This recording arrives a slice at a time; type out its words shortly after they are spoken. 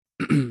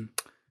And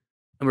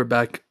we're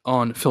back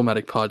on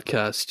Filmatic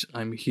Podcast.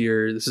 I'm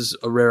here. This is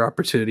a rare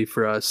opportunity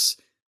for us.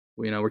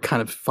 We're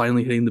kind of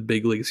finally hitting the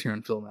big leagues here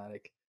on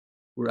Filmatic.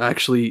 We're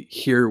actually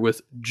here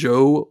with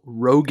Joe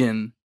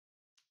Rogan.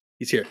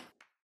 He's here.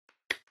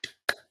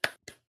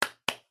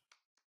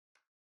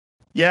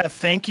 Yeah,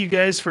 thank you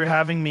guys for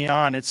having me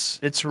on.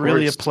 It's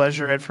really a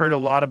pleasure. I've heard a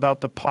lot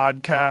about the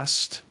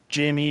podcast.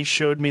 Jamie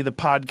showed me the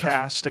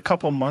podcast a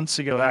couple months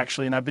ago,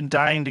 actually, and I've been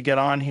dying to get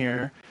on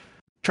here.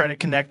 Trying to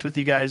connect with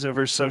you guys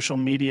over social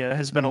media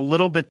has been a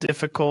little bit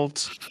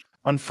difficult.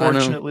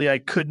 Unfortunately, I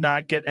could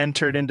not get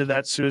entered into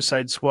that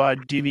Suicide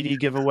Squad DVD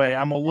giveaway.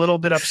 I'm a little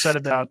bit upset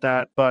about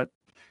that, but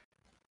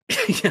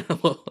Yeah,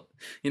 well,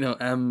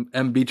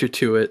 M beat you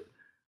to it.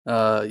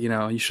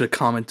 You should have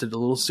commented a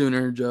little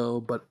sooner, Joe,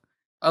 but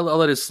I'll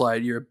let it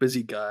slide. You're a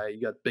busy guy.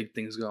 You got big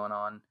things going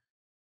on.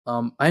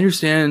 I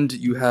understand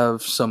you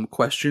have some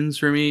questions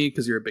for me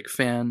because you're a big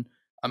fan.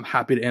 I'm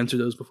happy to answer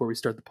those before we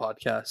start the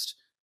podcast.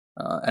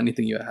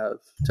 Anything you have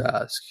to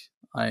ask,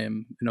 I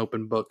am an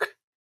open book.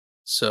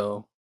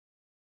 So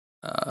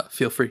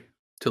feel free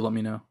to let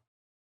me know.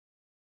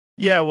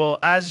 yeah, well,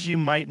 as you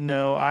might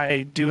know,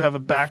 I do have a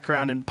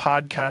background in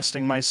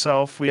podcasting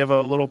myself. We have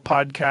a little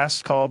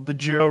podcast called The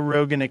Joe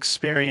Rogan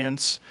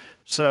Experience.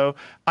 So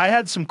I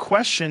had some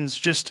questions,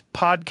 just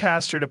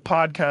podcaster to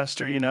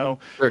podcaster,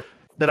 Sure.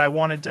 that I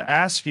wanted to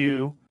ask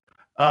you.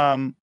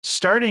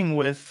 Starting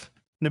with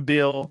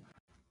Nabil,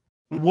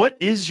 what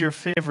is your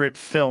favorite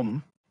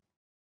film?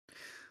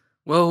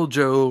 Well,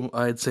 Joe,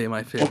 I'd say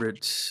my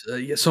favorite.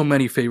 So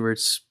many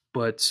favorites,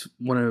 but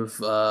one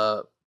of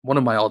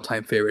my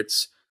all-time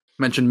favorites,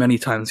 mentioned many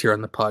times here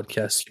on the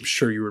podcast. I'm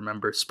sure you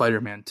remember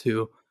Spider-Man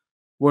 2,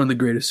 one of the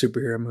greatest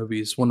superhero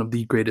movies, one of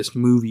the greatest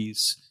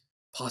movies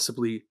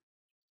possibly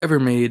ever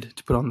made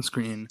to put on the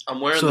screen. I'm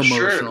wearing so the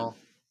emotional. shirt.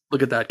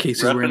 Look at that.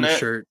 Casey's wearing the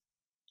shirt.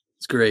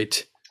 It's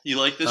great. You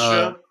like this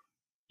show?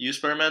 You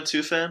Spider-Man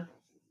 2 fan?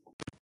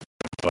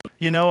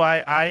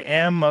 I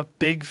am a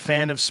big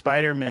fan of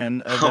Spider-Man.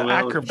 The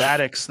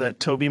acrobatics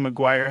that Tobey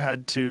Maguire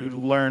had to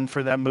learn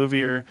for that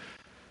movie are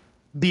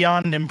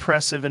beyond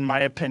impressive, in my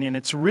opinion.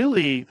 It's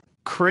really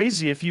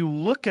crazy. If you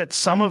look at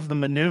some of the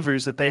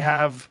maneuvers that they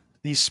have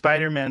these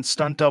Spider-Man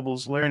stunt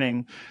doubles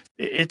learning,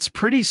 it's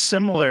pretty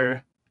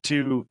similar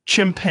to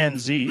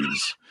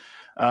chimpanzees.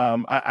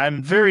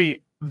 I'm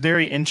very,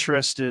 very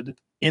interested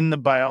in the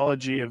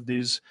biology of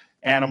these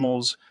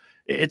animals.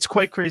 It's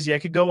quite crazy. I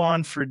could go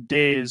on for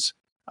days.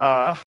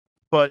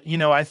 But,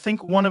 I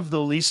think one of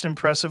the least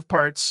impressive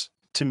parts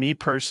to me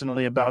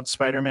personally about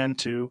Spider-Man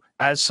 2,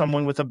 as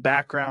someone with a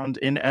background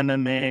in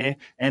MMA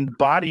and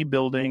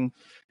bodybuilding,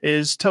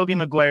 is Tobey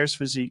Maguire's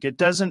physique. It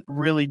doesn't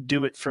really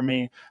do it for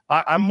me.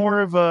 I'm more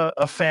of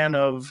a fan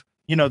of,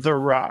 The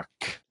Rock,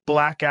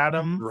 Black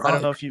Adam. I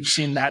don't know if you've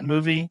seen that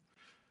movie.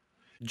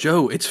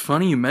 Joe, it's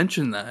funny you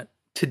mentioned that.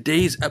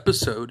 Today's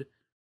episode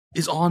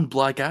is on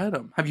Black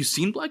Adam. Have you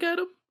seen Black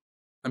Adam?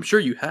 I'm sure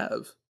you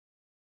have.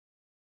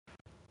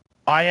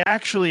 I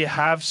actually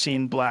have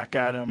seen Black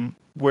Adam.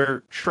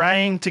 We're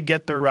trying to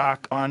get The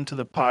Rock onto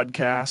the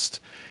podcast.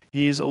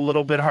 He's a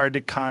little bit hard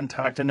to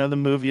contact. I know the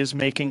movie is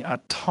making a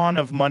ton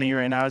of money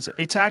right now.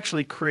 It's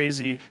actually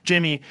crazy.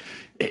 Jimmy,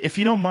 if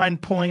you don't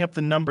mind pulling up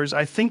the numbers,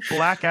 I think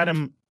Black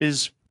Adam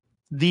is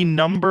the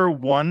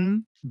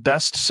 #1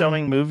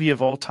 best-selling movie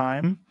of all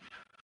time.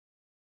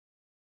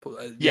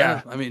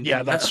 Yeah, I mean,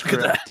 that's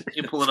correct.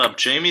 You pull it up.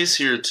 Jamie's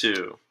here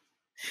too.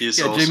 He's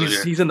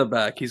He's in the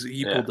back.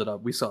 He pulled it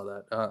up. We saw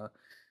that.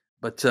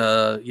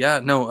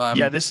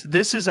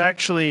 This is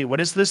actually, what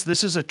is this?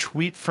 This is a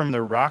tweet from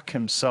The Rock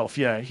himself.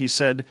 Yeah, he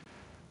said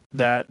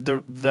that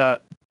the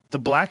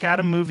Black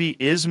Adam movie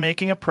is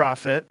making a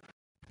profit,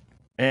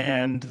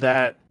 and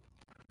that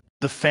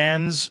the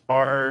fans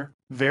are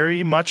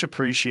very much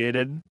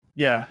appreciated.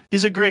 Yeah,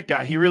 he's a great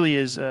guy. He really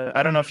is.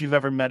 I don't know if you've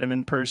ever met him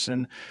in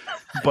person,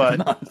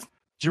 but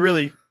he's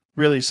really,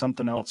 really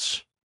something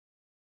else.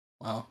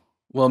 Wow.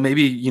 Well,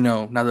 maybe,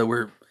 now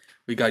that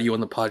we got you on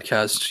the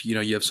podcast,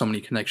 you have so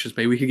many connections.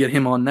 Maybe we could get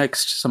him on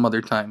next some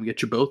other time.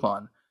 Get you both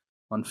on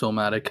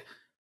Filmatic.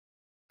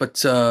 But,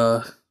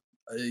 Joe,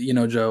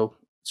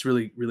 it's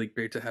really, really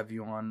great to have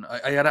you on.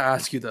 I got to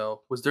ask you,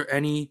 though, was there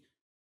any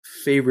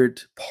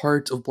favorite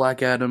part of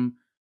Black Adam?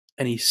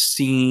 Any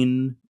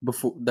scene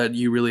before that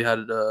you really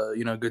had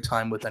a good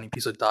time with? Any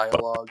piece of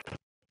dialogue?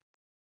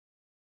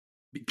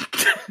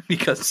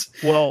 Because,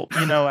 well,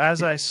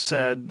 as I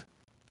said,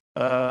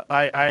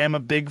 I am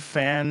a big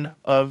fan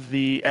of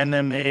the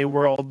MMA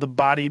world, the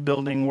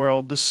bodybuilding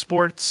world, the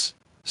sports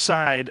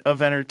side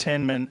of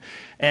entertainment.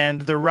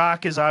 And The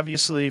Rock is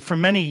obviously, for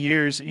many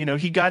years,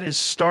 he got his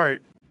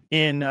start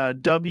in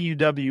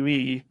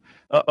WWE,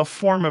 a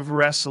form of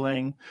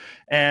wrestling.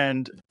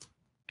 And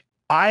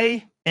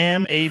I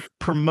am a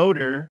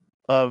promoter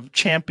of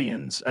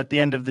champions at the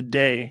end of the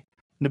day,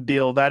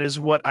 Nabil. That is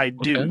what I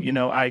do. Okay.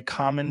 I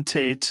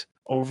commentate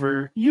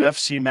over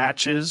UFC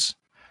matches.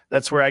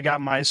 That's where I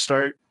got my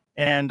start.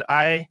 And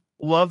I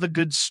love a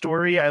good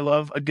story. I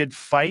love a good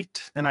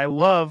fight. And I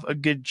love a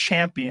good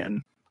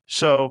champion.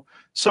 So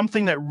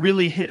something that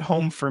really hit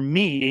home for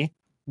me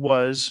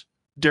was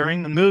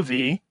during the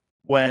movie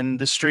when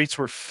the streets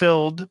were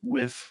filled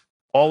with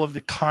all of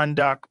the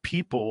Kahndaq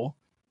people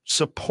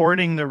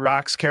supporting The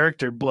Rock's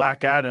character,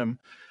 Black Adam.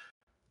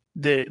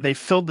 They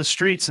filled the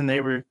streets and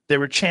they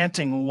were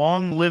chanting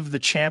 "Long live the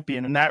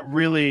champion," and that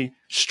really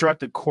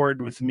struck a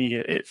chord with me.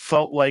 It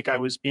felt like I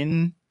was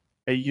in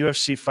a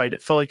UFC fight.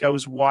 It felt like I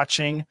was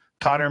watching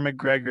Conor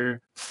McGregor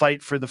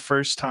fight for the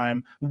first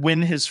time,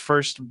 win his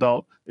first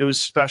belt. It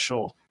was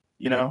special,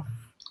 you know?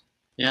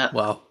 Yeah.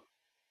 Wow.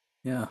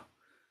 Yeah.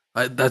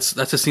 That's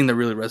a scene that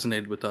really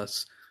resonated with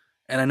us.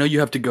 And I know you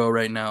have to go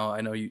right now.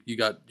 I know you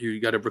got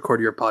to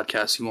record your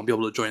podcast. You won't be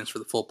able to join us for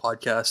the full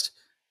podcast.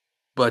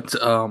 But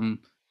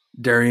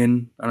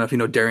Darian, I don't know if you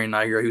know Darian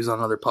Niger. He was on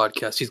another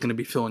podcast. He's going to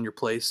be filling your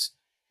place.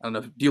 I don't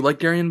know. Do you like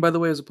Darian, by the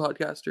way, as a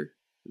podcaster?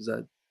 Is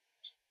that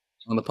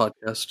on the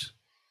podcast?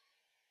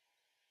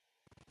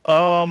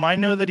 I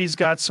know that he's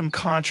got some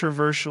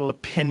controversial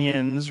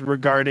opinions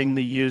regarding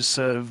the use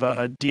of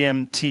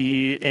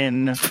DMT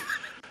in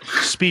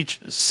speech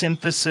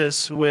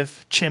synthesis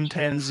with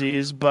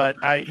chimpanzees, but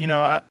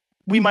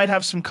we might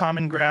have some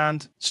common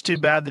ground. It's too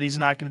bad that he's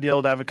not going to be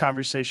able to have a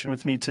conversation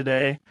with me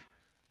today.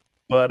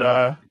 But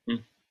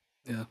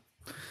yeah.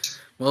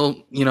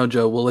 Well,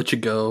 Joe, we'll let you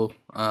go.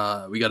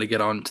 We got to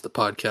get on to the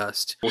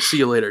podcast. We'll see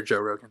you later, Joe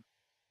Rogan.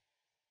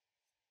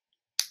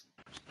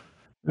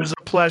 It was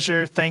a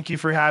pleasure. Thank you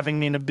for having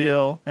me,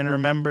 Nabil. And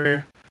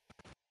remember,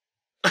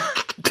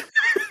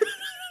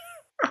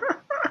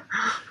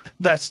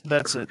 that's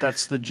it.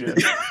 That's the joke.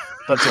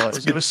 That's all.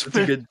 It's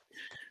a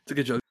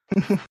good joke.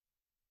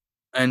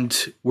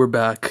 And we're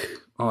back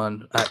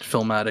at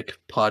Filmatic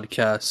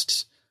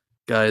Podcasts.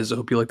 Guys, I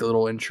hope you like the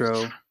little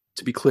intro.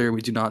 To be clear,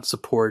 we do not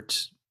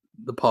support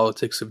the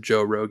politics of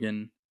Joe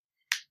Rogan.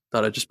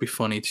 Thought it'd just be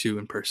funny to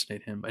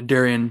impersonate him. And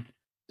Darian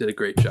did a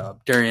great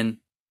job.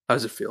 Darian, how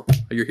does it feel?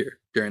 You're here.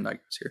 Darian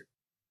Niger's here.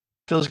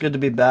 Feels good to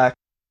be back.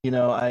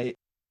 It's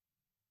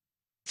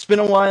been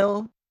a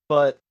while,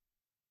 but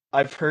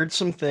I've heard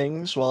some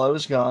things while I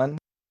was gone.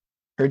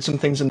 Heard some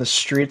things in the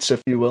streets,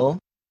 if you will.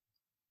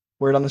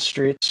 Word on the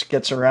streets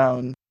gets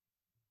around.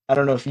 I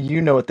don't know if you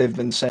know what they've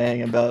been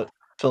saying about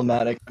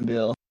Filmatic and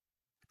Bill,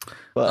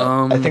 but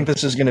I think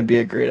this is going to be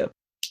a great episode.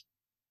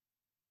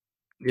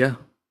 Yeah.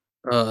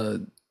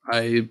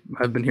 I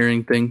have been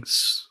hearing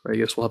things. I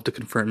guess we'll have to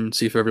confirm and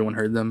see if everyone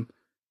heard them.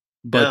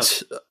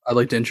 But yeah. I'd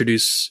like to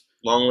introduce...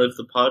 Long live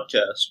the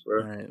podcast,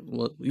 bro. All right.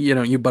 Well,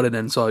 you butted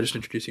in, so I'll just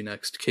introduce you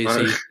next.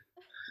 Casey. It's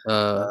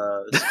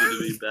good to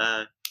be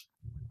back.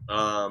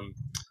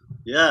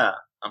 Yeah,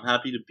 I'm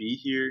happy to be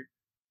here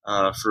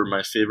for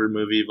my favorite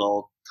movie of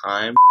all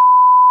time,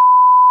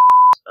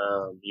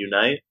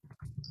 Unite.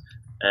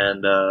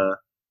 And I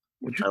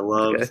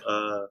love...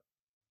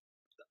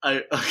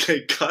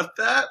 Okay. Cut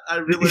that. I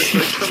realize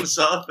that comes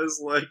off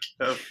as like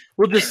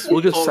we'll just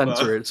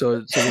censor it.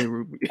 So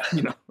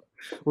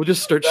we'll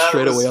just start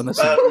straight away on this.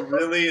 That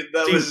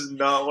was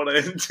not what I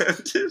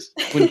intended.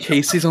 When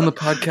Casey's on the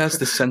podcast,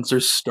 the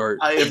censors start.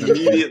 I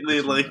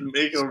immediately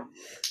make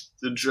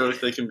the joke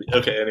that can be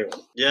okay. Anyway,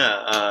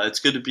 yeah, it's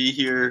good to be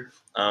here.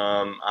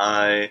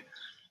 I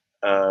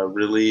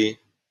really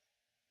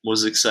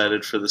was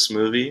excited for this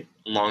movie.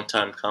 Long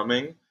time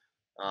coming.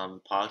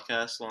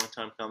 Podcast, long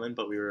time coming,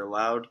 but we were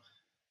allowed.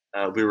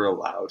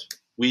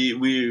 We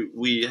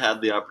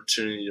had the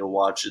opportunity to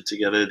watch it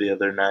together the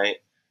other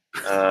night,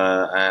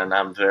 and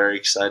I'm very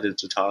excited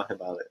to talk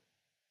about it.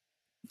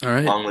 All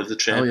right, along with the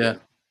champion. Oh yeah,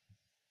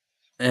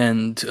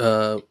 and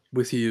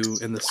with you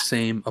in the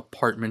same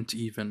apartment,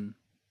 even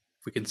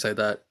if we can say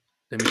that.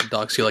 Then we can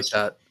dox you like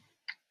that.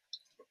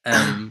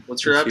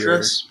 What's your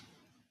address?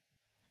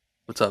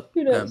 What's up?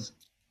 Who knows?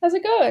 How's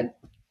it going?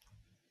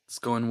 It's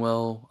going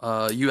well.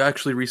 You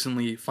actually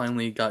recently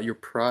finally got your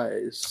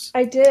prize.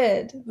 I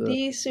did.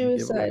 The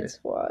Suicide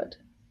Squad.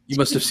 You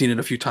must have seen it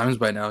a few times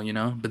by now,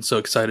 Been so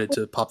excited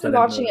to pop that in. I'm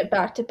watching it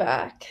back to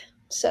back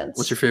since.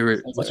 What's your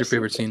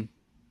favorite scene?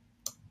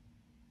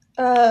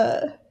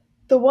 The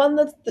one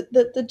that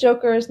the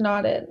Joker is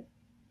not in.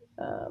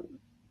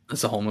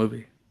 That's the whole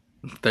movie.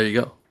 There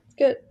you go.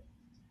 Good.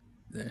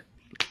 Yeah.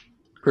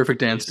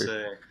 Perfect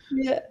answer.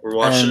 Yeah. We're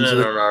watching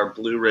it on our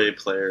Blu-ray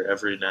player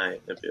every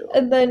night.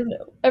 And then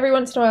every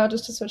once in a while,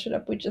 just to switch it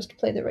up, we just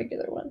play the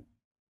regular one.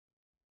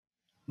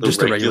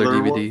 Just the regular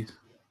DVD. One?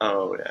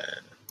 Oh, yeah.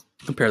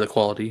 Compare the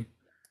quality.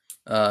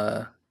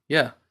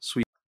 Yeah,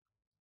 sweet.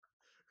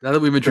 Now that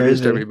we've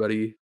introduced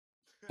everybody,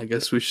 I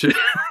guess we should...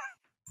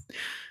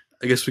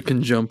 I guess we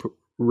can jump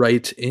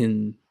right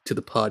into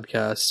the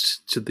podcast,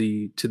 to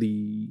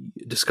the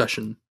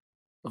discussion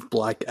of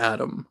Black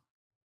Adam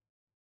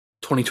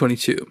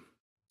 2022.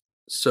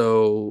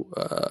 So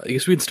I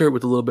guess we can start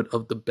with a little bit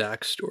of the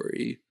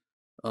backstory.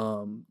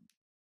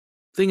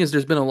 Thing is,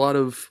 there's been a lot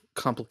of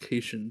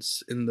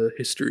complications in the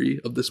history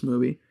of this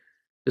movie.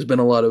 There's been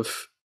a lot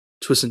of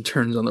twists and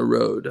turns on the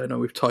road. I know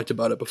we've talked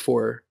about it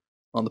before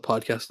on the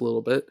podcast a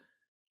little bit,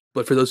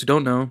 but for those who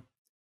don't know,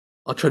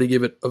 I'll try to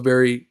give it a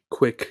very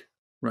quick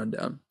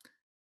rundown.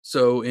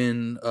 So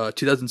in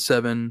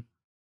 2007,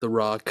 The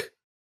Rock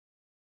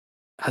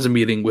has a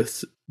meeting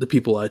with the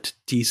people at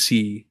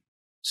DC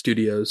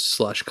Studios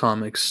 /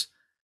 Comics,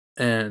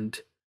 and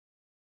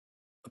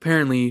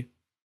apparently,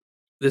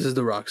 this is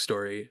The Rock's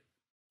story.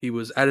 He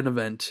was at an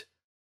event.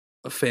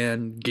 A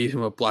fan gave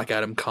him a Black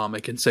Adam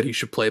comic and said he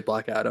should play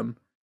Black Adam.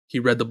 He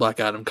read the Black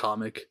Adam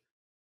comic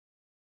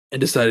and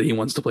decided he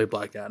wants to play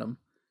Black Adam.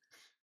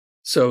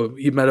 So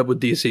he met up with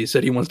DC,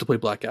 said he wants to play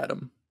Black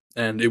Adam,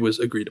 and it was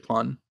agreed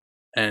upon.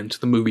 And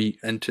the movie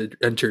entered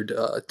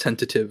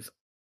tentative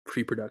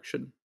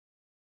pre-production,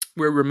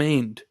 where it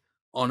remained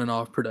on and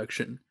off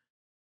production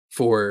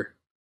for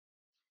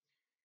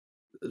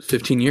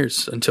 15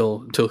 years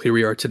until here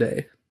we are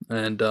today.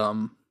 And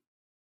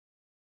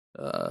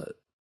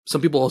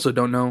some people also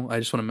don't know. I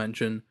just want to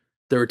mention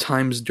there were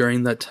times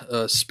during that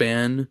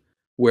span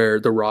where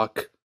The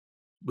Rock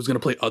was going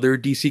to play other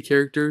DC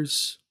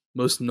characters,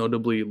 most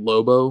notably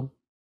Lobo.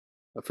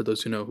 For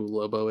those who know who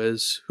Lobo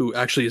is, who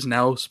actually is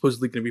now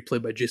supposedly going to be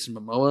played by Jason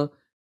Momoa.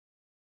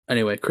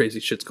 Anyway,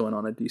 crazy shit's going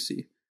on at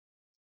DC.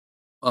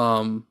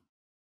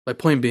 My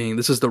point being,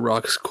 this is The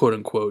Rock's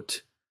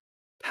quote-unquote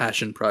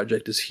passion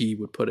project, as he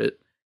would put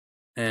it.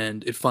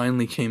 And it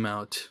finally came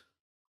out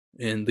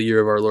in the year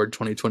of our Lord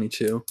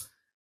 2022.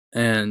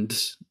 And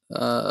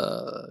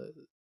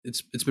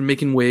it's been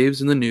making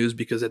waves in the news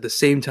because at the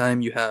same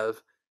time you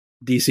have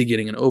DC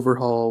getting an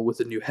overhaul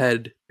with a new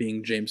head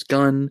being James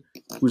Gunn,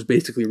 who's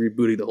basically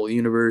rebooting the whole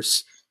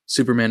universe.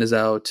 Superman is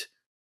out,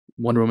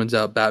 Wonder Woman's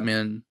out,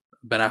 Ben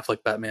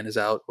Affleck Batman is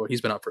out. Well, he's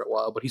been out for a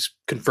while, but he's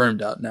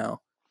confirmed out now.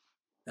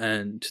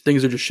 And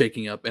things are just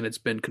shaking up, and it's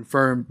been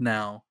confirmed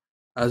now,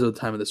 as of the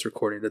time of this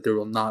recording, that there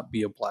will not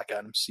be a Black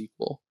Adam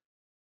sequel.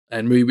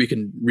 And maybe we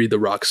can read The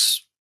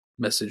Rock's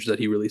message that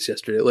he released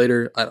yesterday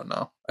later. I don't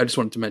know. I just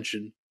wanted to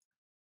mention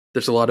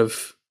there's a lot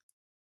of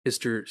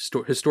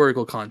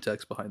historical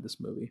context behind this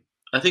movie.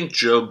 I think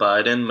Joe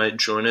Biden might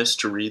join us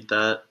to read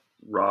that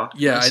Rock.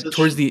 Yeah,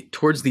 towards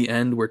the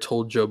end, we're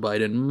told Joe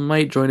Biden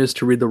might join us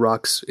to read The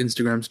Rock's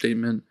Instagram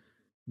statement.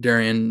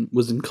 Darian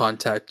was in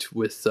contact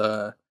with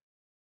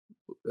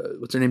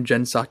what's her name,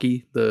 Jen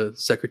Psaki, the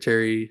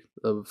Secretary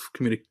of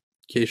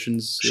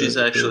Communications. She's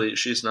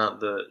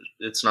not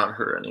it's not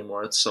her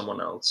anymore. It's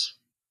someone else.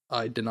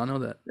 I did not know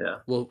that. Yeah.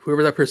 Well,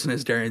 whoever that person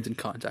is, Darian's in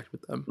contact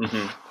with them.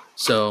 Mm-hmm.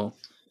 So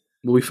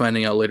we'll be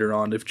finding out later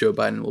on if Joe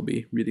Biden will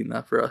be reading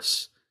that for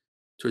us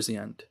towards the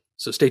end.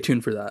 So stay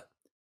tuned for that.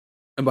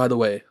 And by the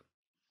way,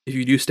 if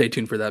you do stay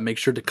tuned for that, make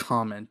sure to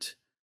comment.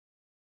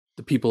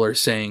 The people are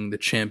saying the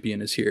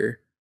champion is here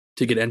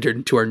to get entered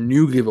into our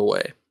new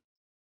giveaway.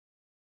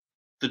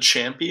 The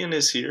champion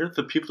is here?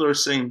 The people are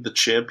saying the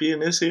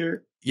champion is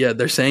here? Yeah,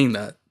 they're saying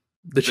that.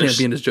 The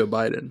champion is Joe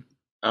Biden.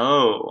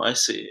 Oh, I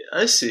see.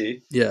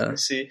 Yeah. I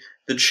see.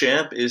 The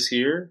champ is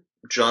here.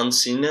 John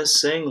Cena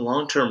saying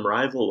long-term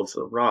rival of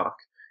The Rock.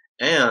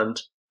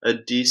 And a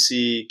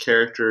DC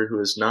character who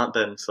has not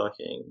been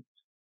fucking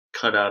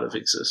cut out of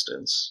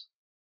existence.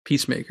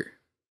 Peacemaker.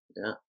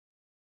 Yeah.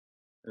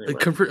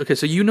 Anyway. Okay,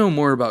 so you and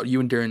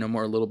Darren know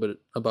more a little bit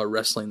about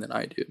wrestling than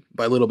I do.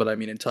 By a little bit, I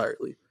mean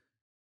entirely.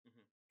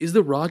 Is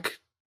The Rock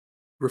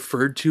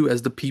referred to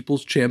as the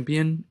people's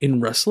champion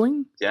in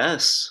wrestling?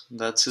 Yes,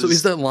 that's his... So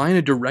is that line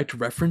a direct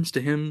reference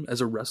to him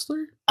as a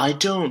wrestler? I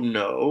don't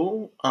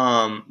know,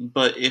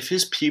 but if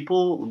his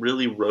people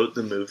really wrote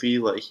the movie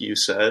like you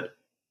said,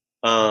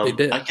 they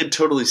did. I could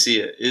totally see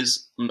it.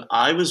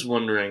 I was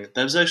wondering,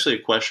 that was actually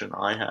a question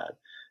I had,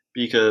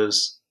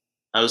 because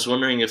I was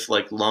wondering if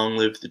like Long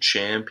Live the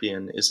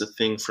Champion is a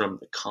thing from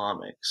the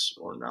comics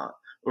or not.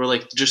 Or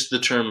like just the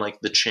term like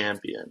the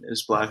champion.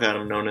 Is Black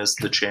Adam known as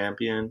the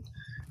champion?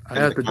 I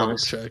have to double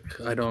check.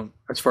 I don't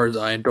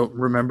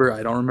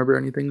remember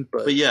anything,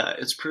 but yeah,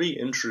 it's pretty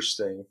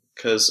interesting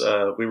because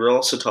we were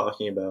also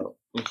talking about,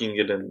 we can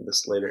get into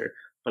this later,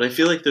 but I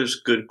feel like there's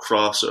good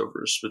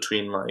crossovers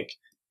between like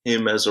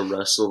him as a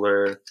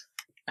wrestler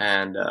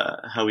and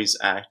how he's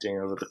acting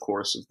over the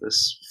course of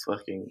this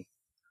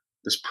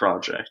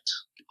project.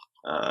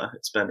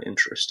 It's been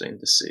interesting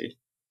to see.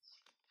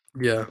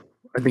 Yeah,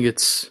 I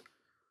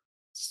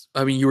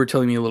think you were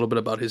telling me a little bit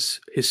about his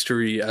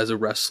history as a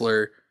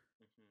wrestler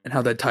and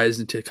how that ties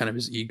into kind of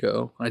his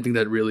ego. I think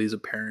that really is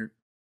apparent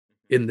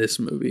in this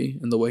movie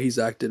and the way he's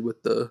acted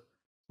with the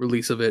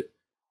release of it.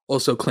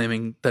 Also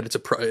claiming that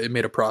it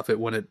made a profit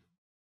when it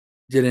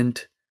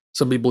didn't.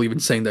 Some people even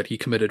saying that he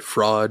committed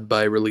fraud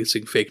by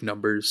releasing fake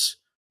numbers.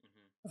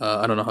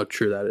 I don't know how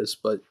true that is,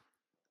 but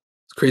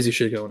it's crazy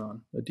shit going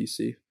on at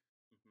DC.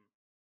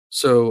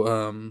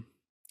 So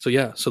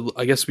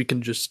I guess we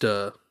can just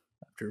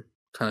after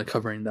kind of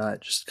covering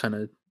that, just kind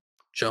of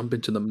jump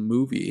into the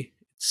movie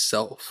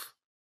itself.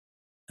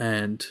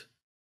 And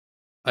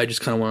I just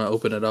kind of want to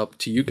open it up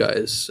to you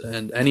guys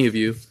and any of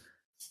you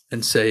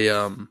and say,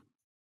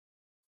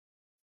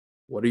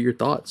 what are your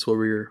thoughts? What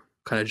were your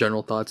kind of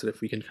general thoughts? And if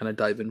we can kind of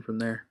dive in from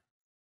there.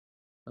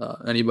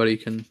 Anybody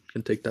can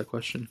take that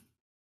question.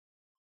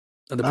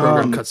 And the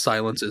program cuts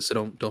silences,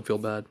 so don't feel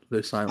bad.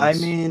 There's silence. I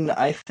mean,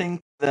 I think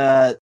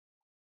that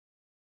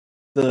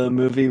the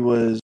movie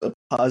was a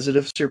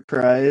positive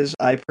surprise.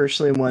 I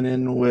personally went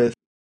in with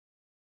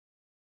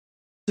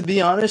To be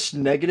honest,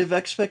 negative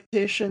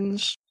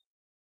expectations,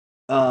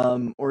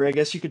 or I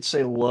guess you could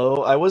say low.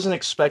 I wasn't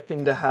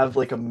expecting to have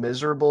like a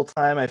miserable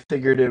time. I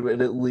figured it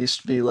would at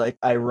least be like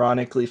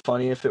ironically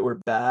funny if it were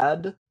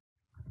bad,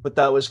 but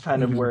that was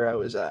kind of Mhm. where I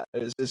was at.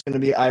 It's going to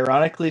be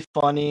ironically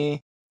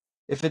funny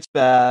if it's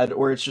bad,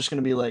 or it's just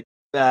going to be like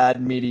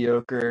bad,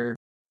 mediocre,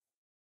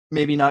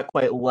 maybe not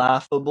quite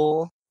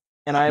laughable.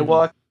 And I Mhm.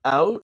 walked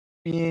out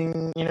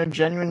being,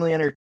 genuinely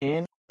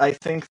entertained. I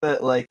think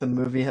that like the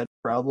movie had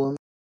problems,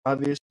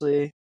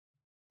 obviously,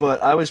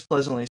 but I was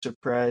pleasantly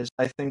surprised.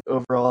 I think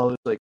overall it was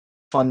like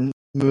fun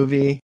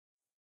movie.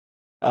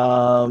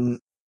 Um,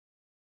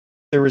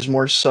 there was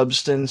more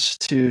substance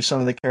to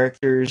some of the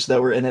characters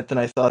that were in it than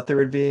I thought there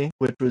would be,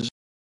 which was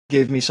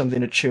gave me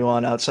something to chew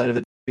on outside of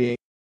it being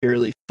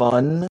purely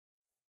fun.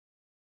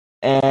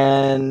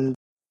 And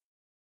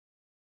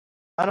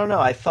I don't know,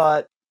 I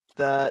thought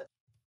that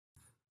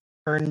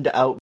turned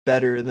out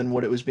better than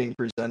what it was being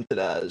presented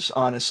as,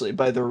 honestly,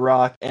 by The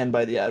Rock and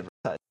by the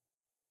advertising.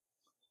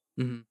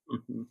 Mhm.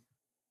 Mhm.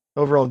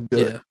 Overall,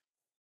 good. Yeah.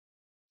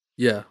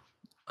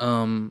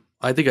 Yeah.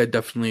 I think I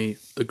definitely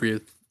agree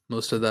with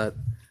most of that.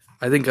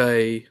 I think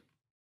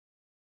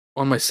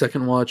on my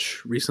second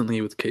watch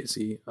recently with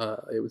Casey,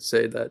 I would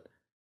say that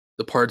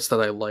the parts that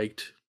I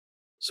liked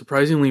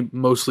surprisingly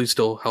mostly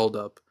still held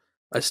up.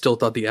 I still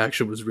thought the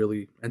action was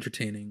really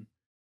entertaining,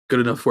 good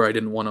enough where I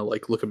didn't want to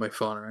like look at my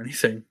phone or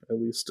anything, at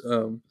least.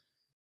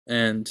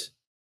 And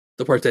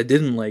the parts I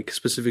didn't like,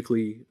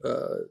 specifically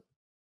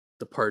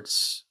the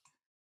parts,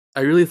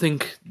 I really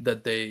think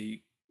that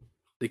they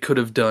could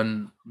have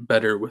done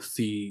better with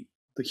the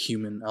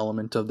human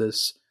element of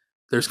this.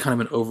 There's kind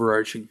of an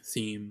overarching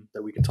theme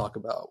that we can talk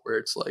about where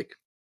it's like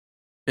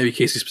maybe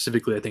Casey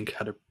specifically, I think,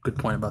 had a good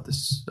point about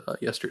this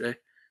yesterday,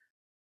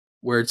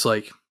 where it's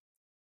like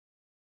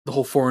the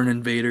whole foreign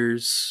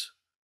invaders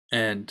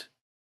and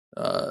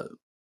uh,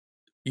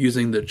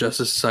 using the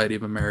Justice Society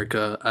of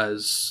America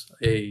as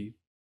a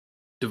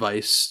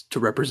device to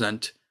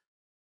represent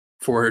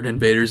foreign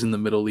invaders in the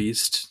Middle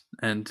East,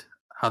 and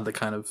how that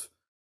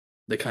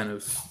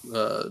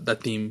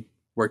theme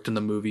worked in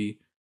the movie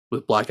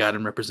with Black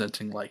Adam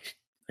representing like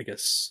I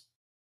guess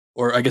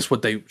I guess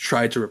what they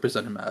tried to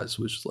represent him as,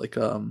 which is like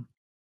uh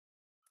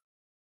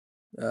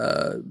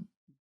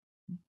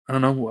I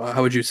don't know,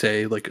 how would you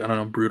say, like, I don't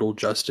know, brutal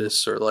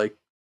justice, or like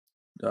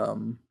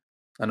um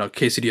I don't know,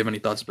 Casey, do you have any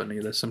thoughts about any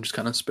of this? I'm just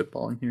kind of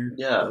spitballing here.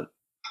 Yeah.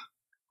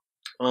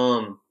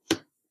 Um,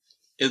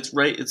 it's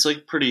right. It's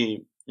like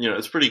pretty.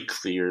 It's pretty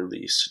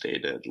clearly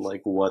stated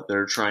like what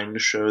they're trying to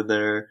show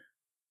there.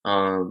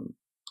 Um,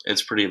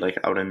 it's pretty like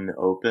out in the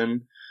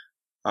open.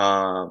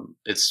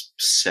 It's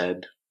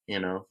said,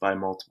 by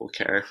multiple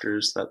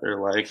characters that they're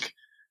like,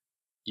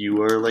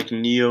 you are like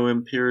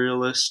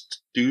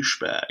neo-imperialist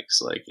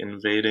douchebags, like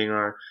invading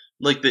our,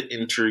 like the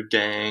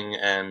Intergang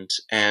and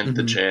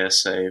the Mm-hmm.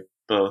 JSA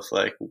both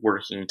like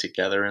working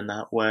together in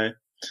that way.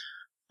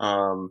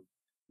 Um,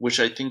 which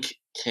I think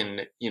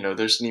can,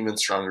 there's an even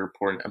stronger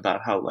point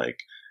about how like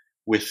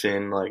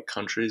within like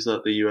countries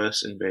that the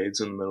U.S. invades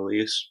in the Middle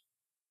East,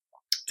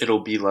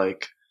 it'll be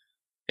like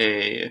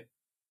a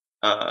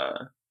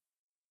uh,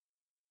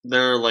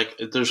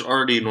 there's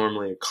already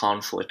normally a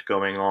conflict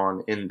going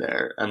on in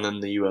there, and then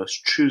the U.S.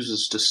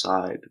 chooses to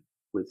side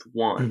with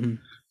one,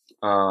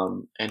 Mm-hmm.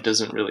 and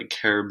doesn't really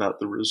care about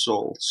the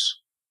results.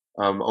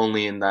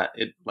 Only in that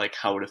it like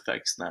how it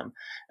affects them,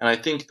 and I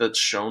think that's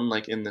shown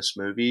like in this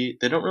movie.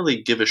 They don't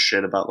really give a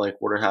shit about like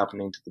what are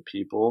happening to the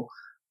people.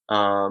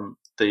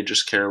 They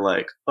just care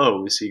like,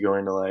 oh, is he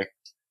going to like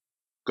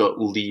go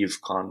leave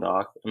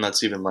Kahndaq? And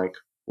that's even like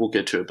we'll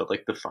get to it, but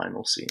like the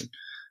final scene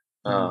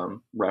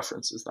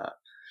references that.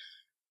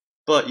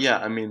 But yeah,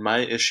 I mean, my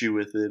issue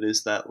with it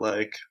is that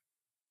like,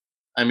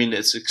 I mean,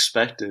 it's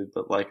expected,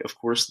 but like, of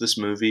course, this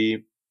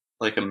movie,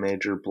 like a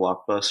major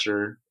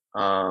blockbuster,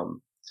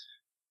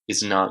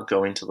 is not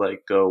going to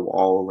like go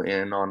all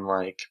in on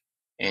like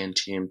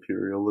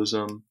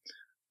anti-imperialism,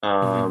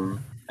 Mm-hmm.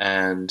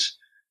 and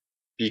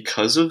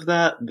because of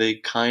that, they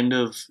kind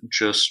of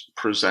just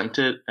present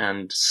it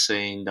and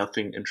say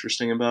nothing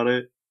interesting about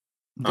it.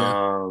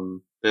 Yeah.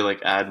 They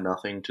like add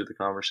nothing to the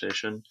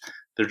conversation.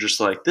 They're just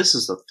like, this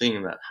is a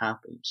thing that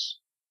happens,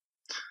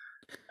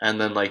 and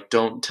then like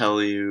don't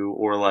tell you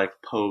or like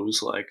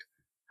pose like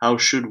how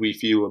should we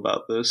feel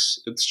about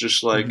this. It's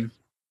just like Mm-hmm.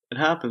 it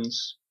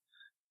happens.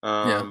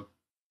 Yeah. um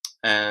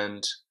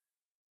and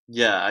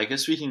yeah, I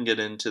guess we can get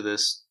into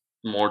this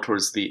more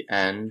towards the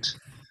end,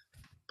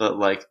 but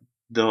like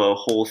the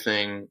whole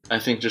thing I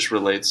think just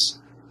relates,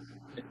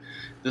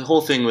 the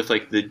whole thing with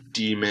like the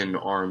demon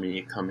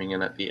army coming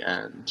in at the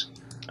end.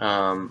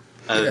 I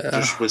Yeah.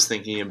 just was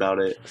thinking about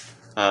it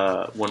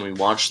when we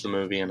watched the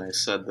movie, and I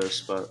said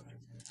this, but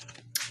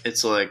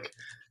it's like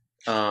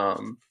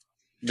um,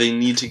 they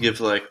need to give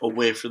like a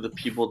way for the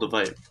people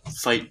to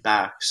fight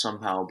back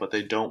somehow, but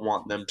they don't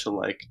want them to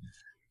like,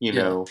 you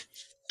Yeah. know,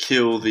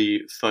 kill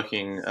the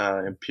fucking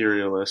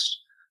imperialist.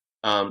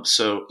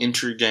 So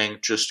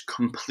Intergang just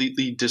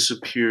completely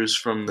disappears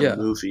from the Yeah.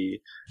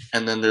 movie,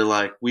 and then they're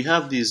like, we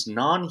have these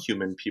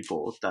non-human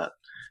people that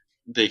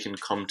they can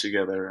come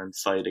together and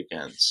fight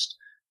against.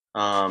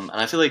 And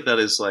I feel like that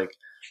is like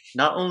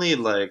not only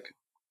like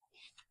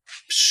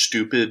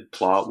stupid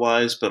plot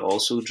wise, but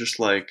also just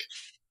like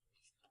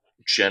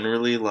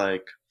generally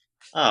like,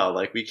 oh,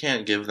 like we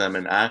can't give them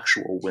an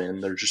actual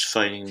win. They're just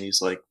fighting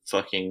these like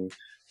fucking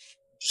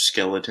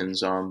skeleton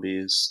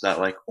zombies that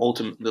like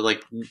ultimately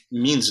like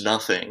means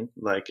nothing.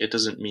 Like it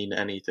doesn't mean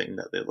anything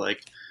that they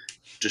like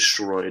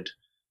destroyed,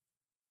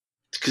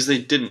 because they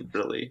didn't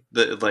really.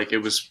 Like it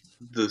was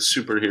the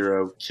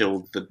superhero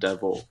killed the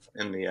devil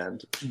in the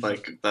end.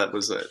 Like that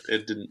was it.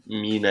 It didn't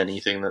mean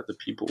anything that the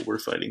people were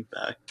fighting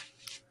back.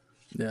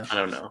 Yeah. I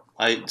don't know.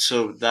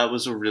 So that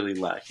was a really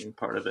lacking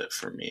part of it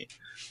for me.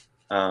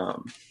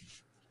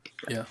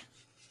 Yeah.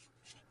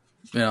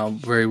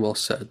 Very well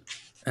said.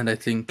 And I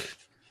think,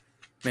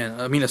 man,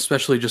 I mean,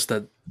 especially just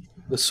that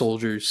the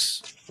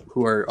soldiers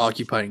who are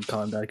occupying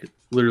Kondak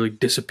literally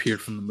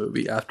disappeared from the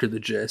movie after the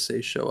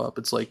JSA show up.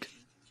 It's like,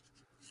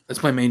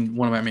 that's one of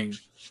my main,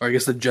 or I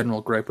guess the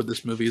general gripe with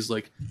this movie is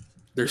like,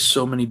 there's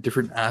so many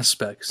different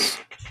aspects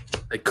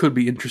that could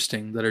be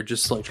interesting that are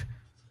just like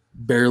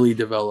barely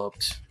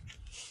developed.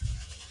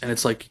 And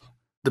it's like,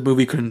 the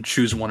movie couldn't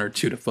choose one or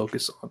two to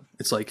focus on.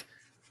 It's like,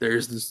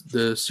 there's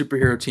the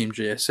superhero team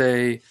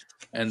JSA,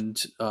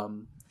 and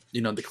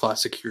the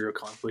classic hero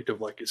conflict of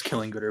like, is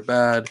killing good or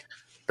bad.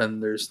 Then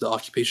there's the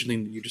occupation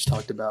thing that you just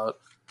talked about.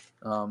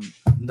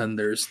 Then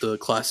there's the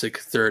classic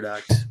third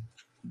act,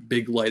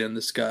 big light in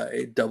the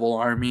sky, devil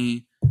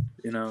army,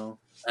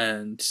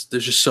 and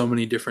there's just so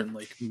many different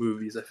like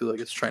movies I feel like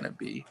it's trying to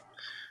be.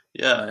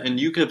 Yeah, and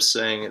you kept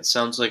saying it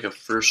sounds like a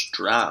first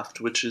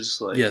draft, which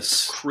is like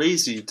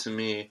crazy to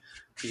me,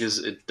 because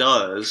it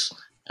does.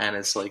 And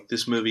it's like,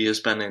 this movie has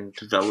been in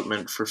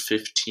development for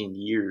 15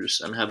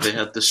 years. And have they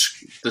had the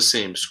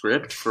same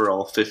script for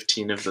all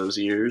 15 of those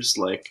years?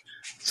 Like,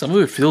 some of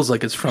it feels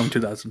like it's from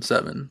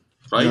 2007.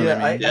 Right?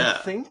 Yeah, I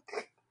think,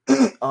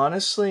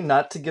 honestly,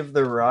 not to give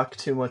The Rock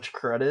too much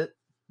credit,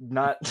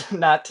 not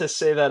to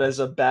say that as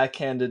a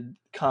backhanded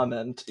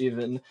comment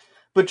even,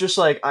 but just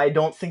like, I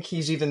don't think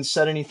he's even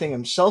said anything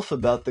himself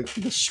about the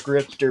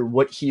script or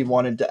what he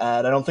wanted to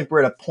add. I don't think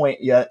we're at a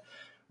point yet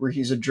where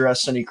he's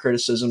addressed any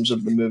criticisms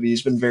of the movie.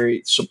 He's been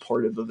very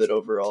supportive of it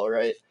overall,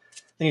 right?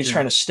 I think he's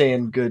trying to stay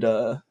in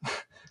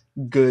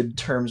good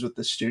terms with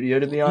the studio,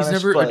 to be honest.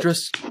 He's never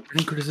addressed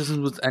any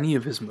criticisms with any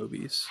of his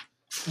movies.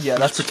 Yeah,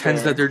 that's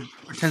pretends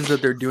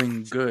that they're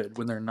doing good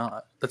when they're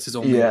not. That's his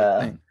only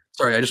thing.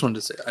 Sorry, I just wanted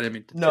to say, I didn't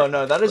mean to.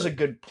 No, that is a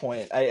good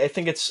point. I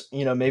think it's,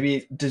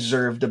 maybe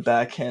deserved a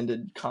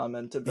backhanded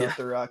comment about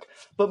The Rock.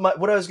 But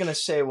what I was going to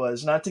say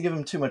was, not to give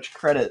him too much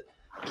credit,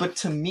 but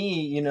to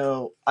me,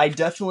 I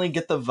definitely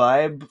get the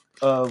vibe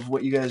of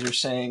what you guys are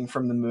saying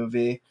from the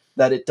movie,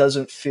 that it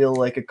doesn't feel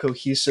like a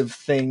cohesive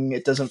thing.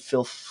 It doesn't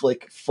feel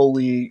like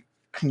fully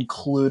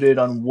concluded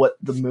on what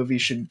the movie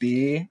should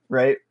be,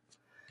 right?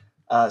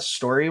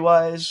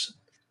 Story-wise.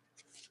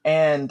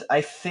 And I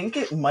think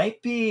it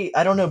might be,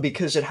 I don't know,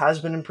 because it has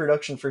been in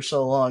production for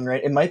so long,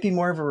 right? It might be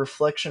more of a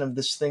reflection of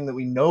this thing that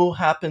we know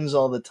happens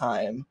all the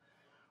time,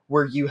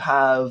 where you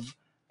have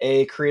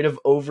a creative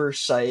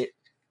oversight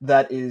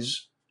that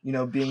is,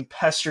 being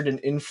pestered and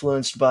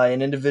influenced by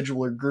an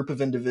individual or group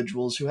of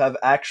individuals who have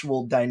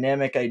actual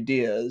dynamic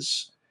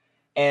ideas,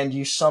 and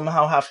you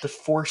somehow have to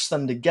force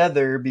them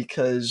together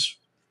because,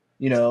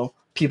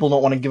 people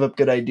don't want to give up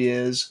good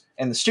ideas,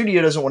 and the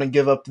studio doesn't want to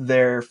give up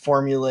their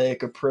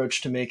formulaic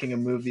approach to making a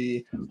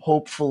movie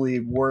hopefully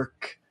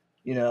work,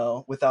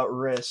 without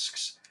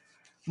risks.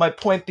 My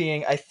point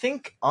being, I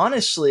think,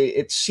 honestly,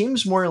 it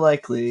seems more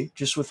likely,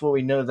 just with what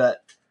we know,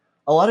 that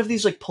a lot of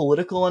these like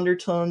political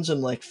undertones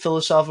and like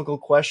philosophical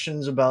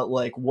questions about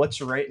like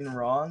what's right and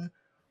wrong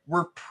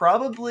were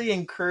probably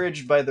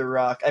encouraged by The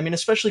Rock. I mean,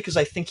 especially because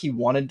I think he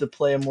wanted to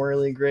play a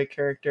morally gray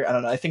character. I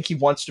don't know. I think he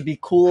wants to be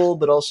cool,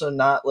 but also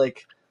not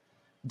like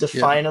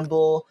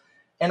definable.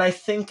 Yeah. And I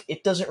think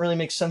it doesn't really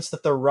make sense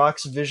that The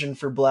Rock's vision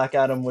for Black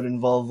Adam would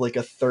involve like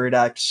a third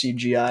act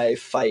CGI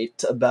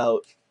fight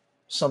about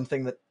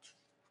something that,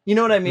 you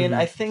know what I mean?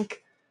 Mm-hmm. I think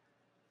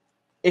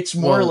it's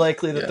more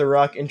likely that The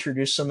Rock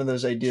introduced some of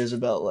those ideas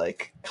about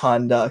like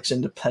Kondak's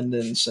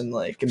independence and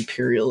like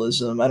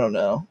imperialism. I don't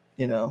know,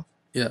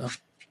 Yeah.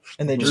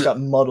 And they just got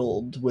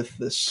muddled with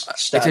this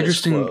status It's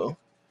interesting quo.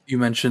 You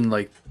mentioned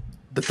like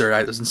the third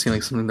act doesn't seem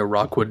like something The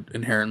Rock would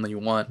inherently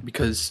want,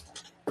 because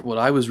what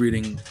I was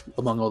reading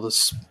among all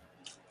this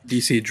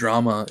DC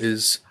drama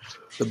is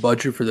the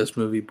budget for this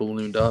movie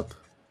ballooned up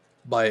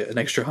by an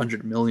extra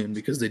 $100 million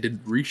because they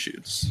did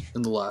reshoots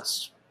in the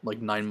last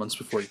like 9 months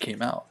before it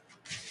came out.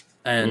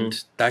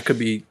 And that could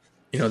be,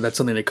 that's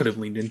something they could have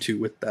leaned into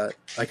with that.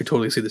 I could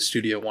totally see the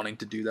studio wanting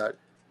to do that.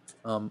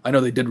 I know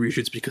they did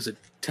reshoots because it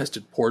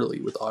tested poorly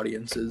with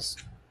audiences.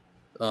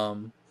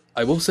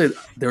 I will say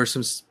there are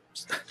some...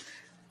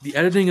 The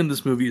editing in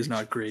this movie is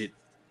not great.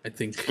 I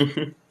think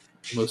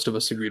most of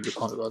us agreed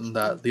on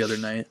that the other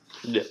night.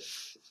 Yeah.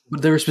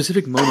 But there were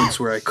specific moments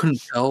where I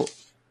couldn't tell.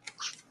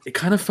 It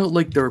kind of felt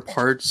like there were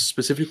parts,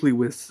 specifically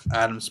with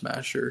Atom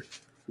Smasher,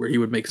 where he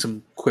would make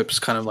some quips,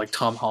 kind of like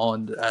Tom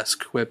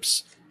Holland-esque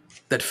quips,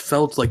 that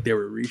felt like they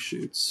were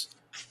reshoots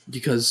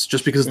because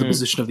of the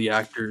position of the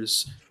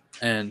actors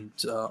and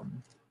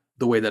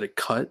the way that it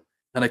cut,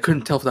 and I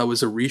couldn't tell if that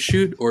was a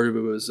reshoot or if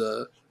it was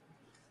a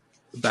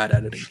bad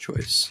editing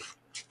choice.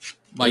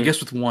 I guess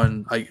with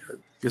one, I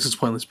guess it's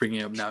pointless bringing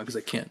it up now because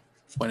I can't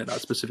point it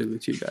out specifically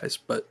to you guys.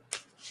 But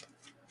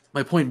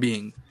my point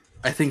being,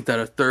 I think that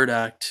a third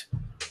act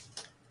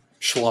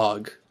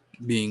schlag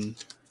being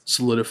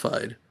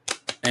solidified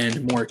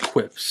and more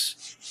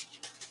quips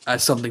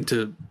as something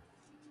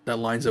that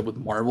lines up with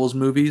Marvel's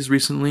movies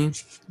recently,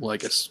 well, I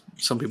guess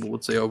some people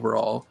would say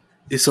overall,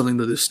 is something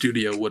that the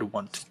studio would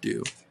want to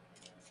do.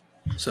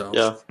 So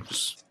yeah,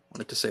 just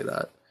wanted to say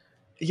that.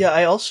 Yeah,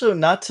 I also,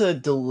 not to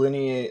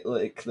delineate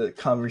like the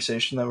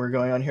conversation that we're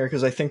going on here,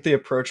 because I think the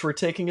approach we're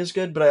taking is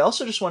good, but I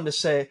also just wanted to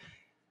say,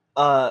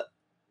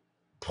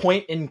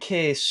 point in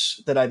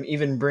case that I'm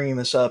even bringing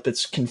this up,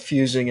 it's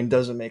confusing and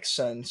doesn't make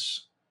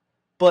sense.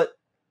 But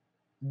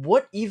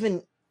what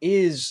even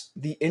is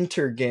the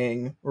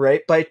Intergang,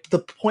 right? By the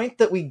point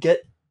that we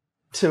get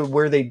to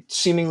where they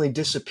seemingly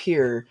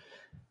disappear,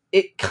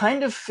 it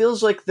kind of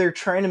feels like they're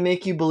trying to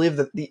make you believe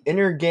that the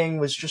Intergang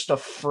was just a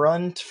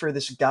front for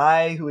this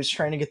guy who was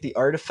trying to get the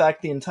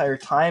artifact the entire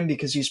time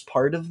because he's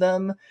part of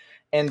them,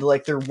 and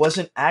like there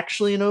wasn't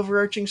actually an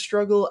overarching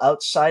struggle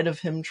outside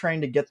of him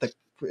trying to get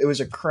it was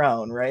a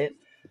crown, right?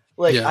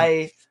 Like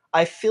yeah.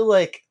 I feel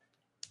like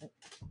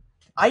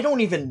I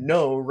don't even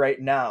know right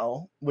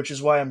now, which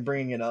is why I'm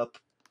bringing it up,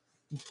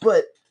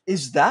 but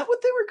is that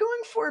what they were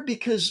going for?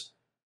 Because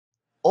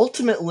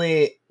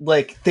ultimately,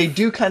 like, they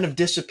do kind of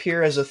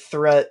disappear as a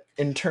threat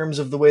in terms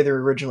of the way they're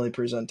originally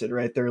presented,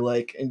 right? They're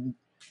like,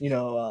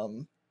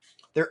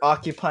 they're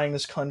occupying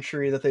this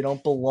country that they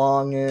don't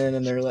belong in,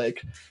 and they're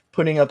like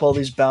putting up all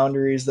these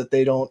boundaries that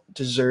they don't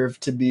deserve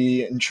to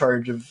be in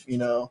charge of,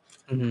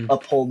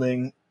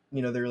 upholding.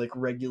 They're like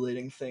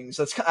regulating things.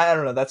 I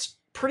don't know. That's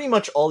pretty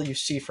much all you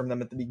see from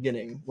them at the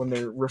beginning when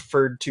they're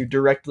referred to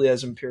directly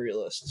as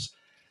imperialists.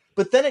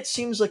 But then it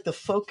seems like the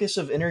focus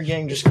of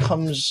Intergang just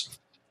comes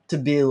to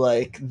be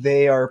like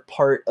they are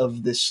part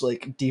of this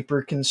like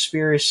deeper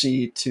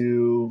conspiracy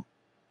to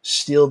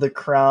steal the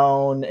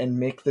crown and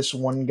make this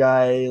one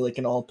guy like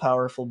an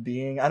all-powerful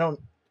being. Am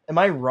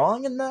I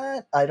wrong in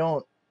that? I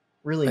don't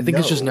really know. I think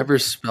it's just never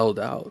spelled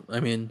out. I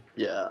mean,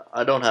 yeah,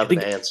 I don't have an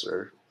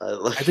answer.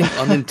 I think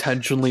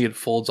unintentionally it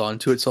folds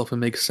onto itself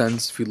and makes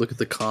sense if you look at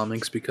the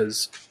comics,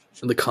 because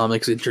in the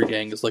comics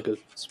Intergang is like a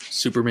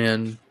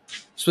Superman,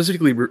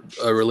 specifically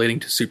relating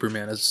to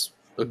Superman as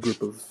a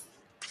group of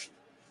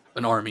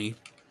an army,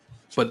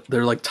 but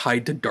they're like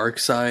tied to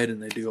Darkseid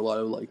and they do a lot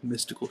of like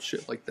mystical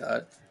shit like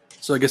that.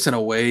 So I guess in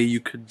a way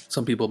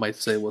some people might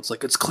say, well,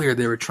 it's clear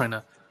they were trying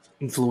to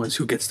influence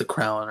who gets the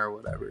crown or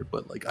whatever,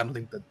 but like I don't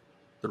think that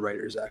the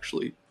writers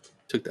actually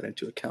took that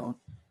into account.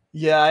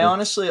 Yeah, I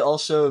honestly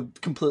also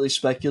completely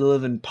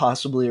speculative and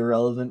possibly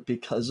irrelevant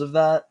because of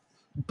that.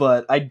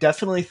 But I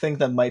definitely think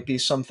that might be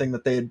something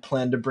that they had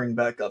planned to bring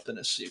back up in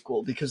a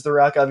sequel, because The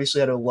Rock obviously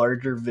had a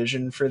larger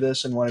vision for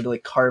this and wanted to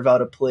like carve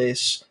out a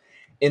place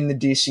in the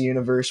DC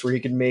universe where he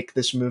could make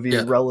this movie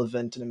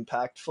relevant and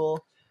impactful.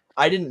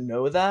 I didn't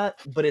know that,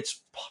 but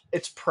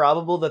it's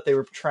probable that they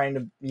were trying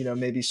to,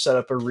 maybe set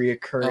up a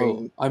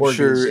reoccurring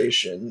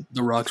organization. Sure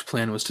The Rock's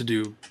plan was to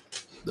do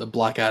the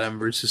Black Adam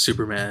versus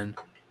Superman,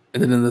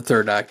 and then in the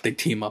third act they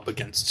team up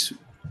against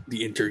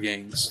the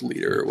Intergang's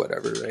leader or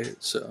whatever, right?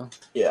 So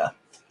yeah,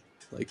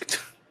 like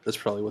that's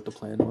probably what the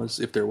plan was,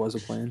 if there was a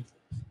plan.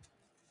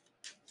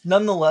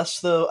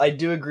 Nonetheless, though, I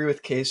do agree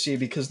with Casey,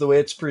 because the way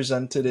it's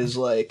presented is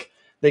like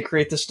they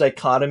create this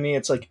dichotomy.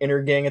 It's like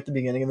Intergang at the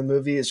beginning of the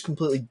movie is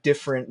completely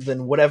different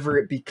than whatever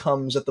it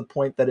becomes at the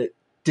point that it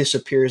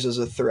disappears as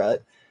a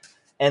threat.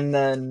 And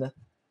then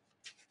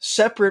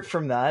separate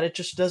from that, it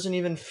just doesn't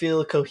even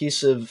feel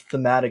cohesive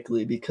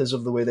thematically because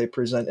of the way they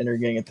present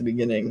Intergang at the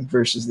beginning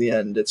versus the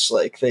end. It's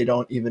like they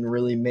don't even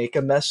really make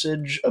a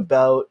message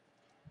about,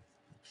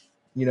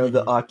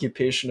 the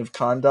occupation of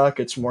Kahndaq.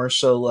 It's more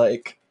so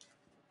like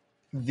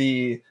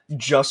the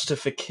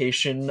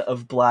justification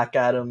of Black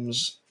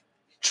Adam's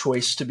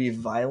choice to be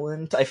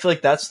violent. I feel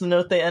like that's the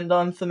note they end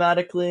on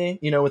thematically,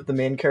 with the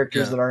main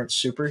characters that aren't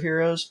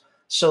superheroes.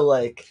 So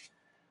like,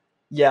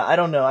 yeah, I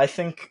don't know. I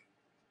think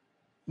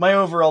my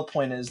overall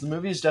point is the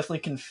movie is definitely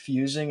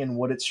confusing in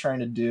what it's trying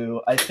to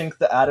do. I think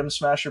the Atom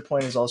Smasher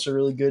point is also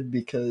really good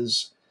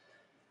because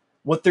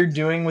what they're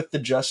doing with the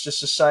Justice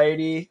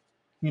Society,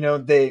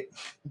 they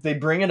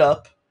bring it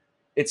up.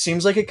 It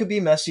seems like it could be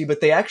messy,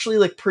 but they actually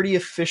like pretty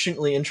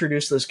efficiently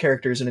introduce those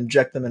characters and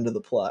inject them into the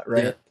plot,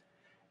 right? Yeah.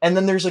 And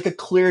then there's like a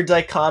clear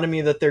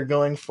dichotomy that they're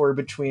going for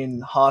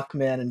between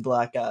Hawkman and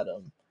Black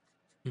Adam.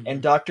 Mm-hmm.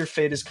 And Dr.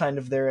 Fate is kind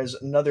of there as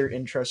another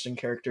interesting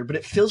character, but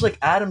it feels like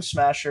Atom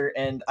Smasher,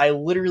 and I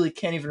literally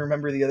can't even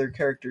remember the other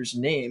character's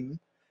name.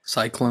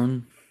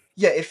 Cyclone.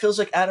 Yeah, it feels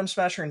like Atom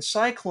Smasher and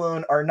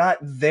Cyclone are not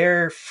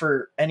there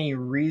for any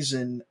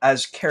reason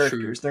as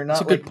characters. True. They're not.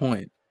 That's a good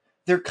point.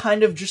 They're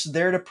kind of just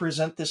there to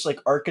present this like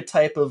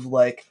archetype of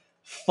like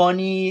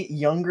funny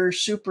younger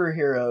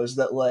superheroes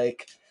that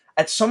like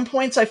at some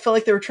points I felt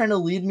like they were trying to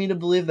lead me to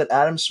believe that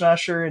Atom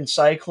Smasher and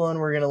Cyclone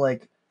were gonna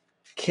like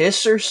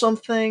kiss or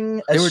something.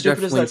 They As were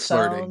stupid as definitely that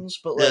flirting. sounds,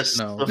 but like Yes,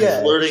 no, the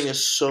yeah. flirting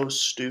is so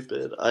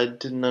stupid. I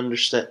didn't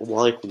understand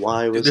why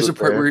was There's it a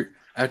part there? where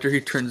after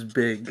he turns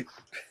big,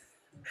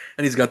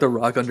 and he's got the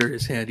rock under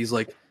his hand, he's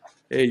like,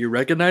 "Hey, you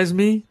recognize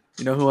me?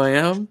 You know who I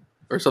am?"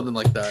 Or something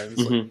like that. And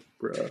it's like,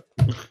 bruh.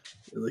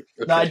 Like,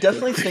 No, I okay.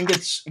 definitely think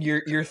it's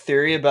your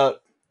theory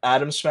about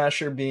Atom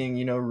Smasher being,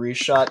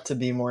 reshot to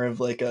be more of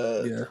like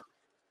Yeah.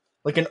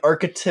 like an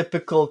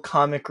archetypical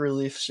comic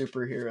relief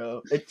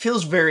superhero. It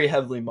feels very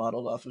heavily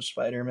modeled off of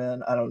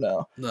Spider-Man. I don't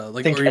know. No, I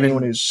like, think or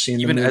anyone who's seen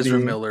even the movie, Ezra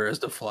Miller as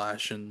the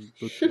Flash and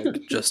the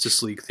like,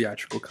 Justice League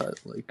theatrical cut.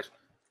 Like,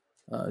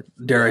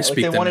 dare I like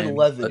speak they the wanted name?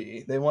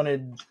 levity. They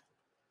wanted,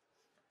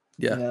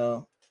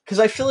 Yeah. because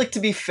I feel like, to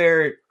be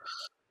fair,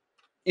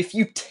 if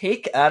you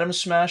take Atom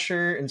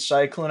Smasher and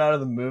Cyclone out of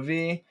the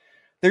movie,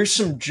 there's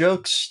some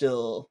jokes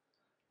still,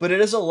 but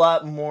it is a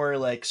lot more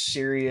like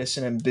serious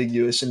and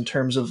ambiguous in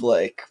terms of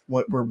like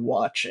what we're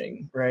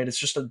watching, right? It's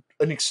just an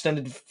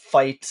extended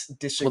fight,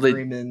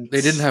 disagreement.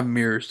 They didn't have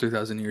mirrors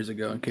 2,000 years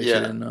ago, in case you Yeah.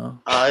 didn't know.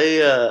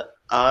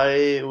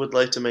 I would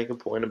like to make a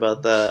point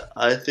about that.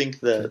 I think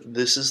that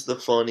this is the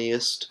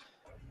funniest.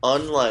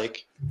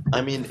 Unlike,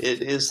 I mean,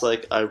 it is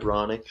like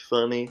ironic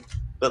funny,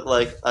 but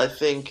like I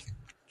think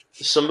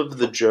some of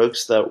the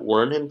jokes that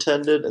weren't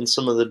intended and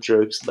some of the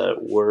jokes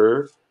that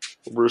were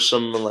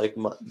some like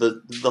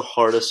the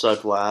hardest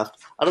I've laughed.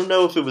 I don't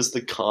know if it was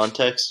the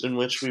context in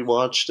which we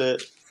watched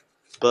it,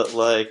 but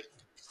like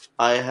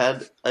I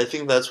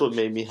think that's what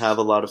made me have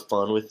a lot of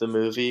fun with the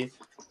movie,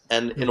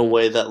 and in a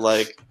way that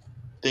like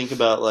think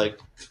about like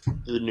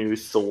the new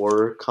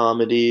Thor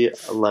comedy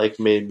like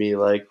made me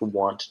like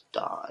want to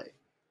die.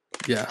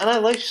 Yeah. And I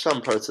liked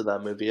some parts of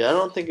that movie. I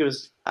don't think it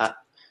was,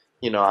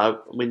 we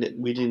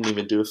didn't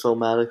even do a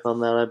filmatic on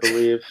that. I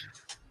believe.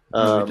 No,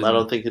 we I didn't.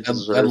 don't think it I'd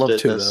deserved love it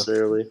to, though.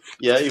 necessarily.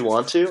 Yeah, you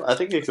want to? I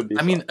think it could be.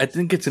 I mean, fun. I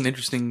think it's an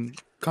interesting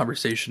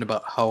conversation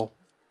about how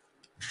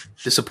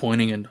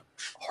disappointing and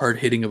hard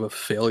hitting of a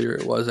failure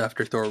it was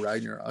after Thor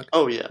Ragnarok.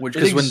 Oh yeah, Which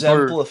It is when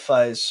Thor,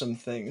 exemplifies some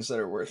things that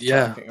are worth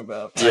talking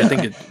about. I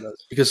think it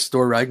does, because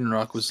Thor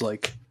Ragnarok was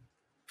like,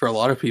 for a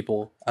lot of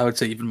people, I would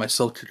say even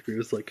myself to a degree,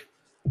 was like,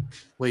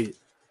 wait,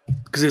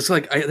 because it's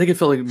like I think it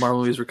felt like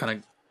Marvel movies were kind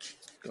of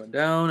going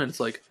down, and it's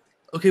like,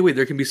 okay, wait,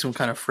 there can be some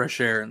kind of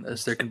fresh air in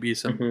this. There can be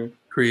some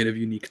creative,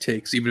 unique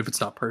takes, even if it's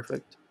not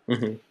perfect.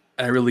 And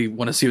I really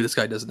want to see what this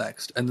guy does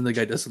next. And then the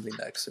guy does something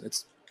next, and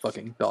it's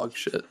fucking dog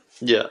shit.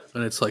 Yeah.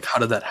 And it's like, how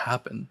did that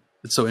happen?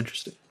 It's so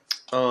interesting.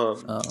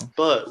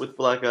 But with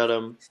Black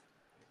Adam,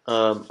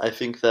 I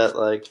think that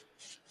like,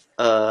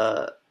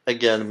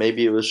 again,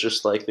 maybe it was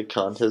just like the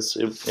context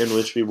in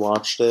which we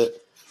watched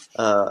it,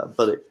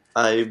 but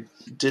I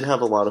did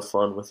have a lot of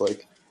fun with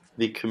like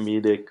the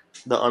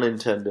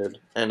unintended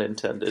and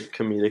intended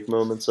comedic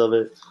moments of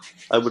it.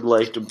 I would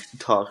like to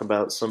talk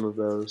about some of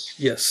those.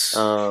 Yes.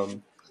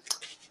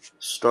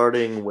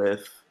 Starting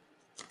with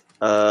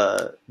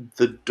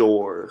the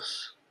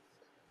doors.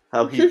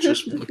 How he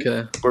just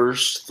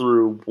burst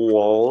through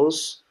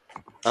walls.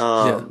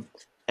 And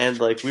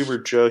like we were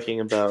joking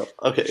about,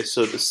 okay,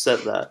 so to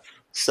set that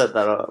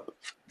up,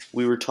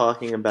 we were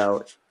talking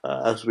about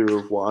as we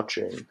were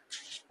watching,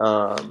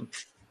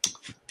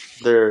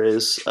 there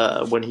is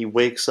when he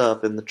wakes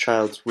up in the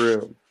child's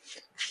room,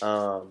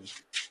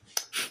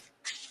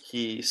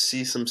 he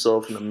sees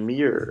himself in a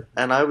mirror,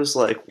 and I was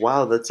like,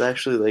 wow, that's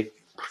actually like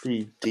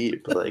pretty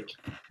deep. Like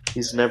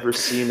he's never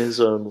seen his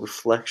own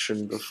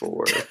reflection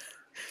before.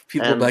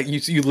 People back,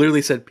 you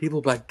literally said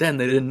people back then,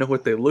 they didn't know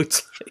what they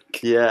looked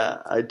like. Yeah,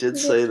 I did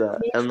say that,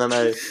 and then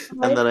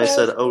I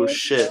said, oh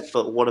shit,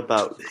 but what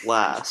about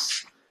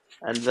glass?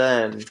 And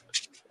then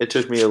it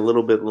took me a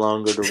little bit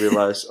longer to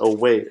realize, oh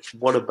wait,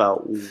 what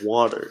about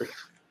water?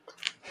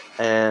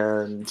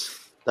 And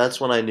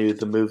that's when I knew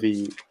the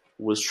movie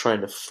was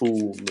trying to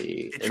fool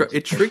me.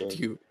 It tricked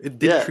you. It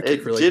did trick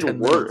you for like 10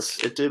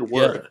 minutes. It did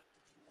work.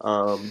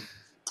 Yeah.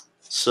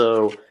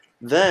 So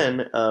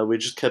then we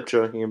just kept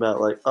joking about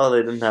like, oh,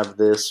 they didn't have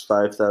this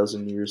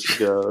 5,000 years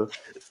ago,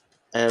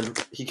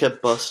 and he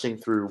kept busting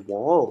through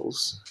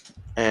walls,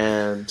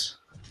 and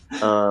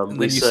then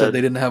you said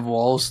they didn't have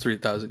walls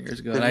 3,000 years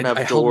ago, and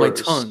I held my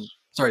tongue.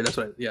 Sorry, that's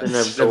what. Didn't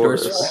have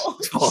doors.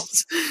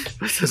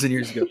 5,000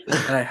 years ago,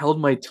 and I held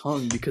my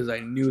tongue because I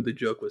knew the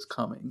joke was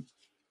coming.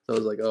 So I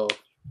was like, oh,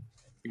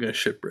 you're gonna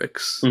shit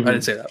bricks. I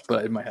didn't say that,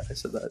 but in my head I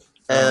said that.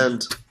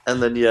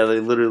 And then they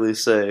literally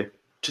say,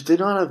 did they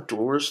not have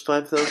doors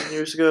 5,000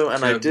 years ago?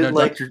 And I did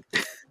like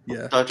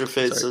Dr.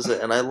 Fate says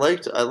it, and I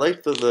liked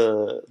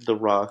the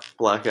Rock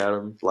Black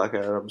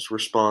Adam's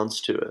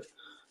response to it.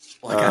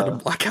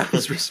 Black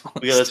Adam's response.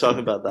 We gotta talk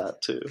about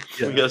that too.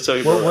 Yeah. We gotta talk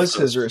about what was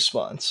his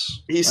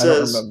response? He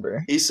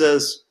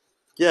says,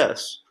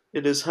 yes,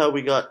 it is how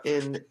we got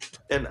in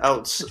and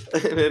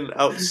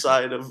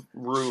outside of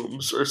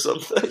rooms or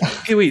something.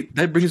 Okay, wait,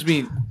 that brings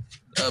me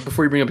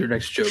before you bring up your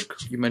next joke,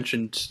 you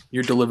mentioned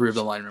your delivery of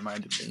the line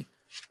reminded me.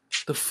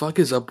 The fuck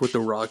is up with The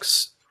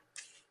Rock's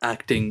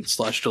acting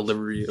 /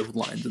 delivery of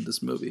lines in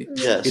this movie.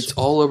 Yes. It's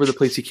all over the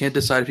place. He can't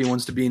decide if he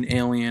wants to be an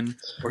alien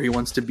or he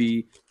wants to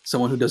be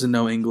someone who doesn't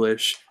know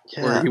English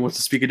or he wants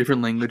to speak a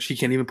different language. He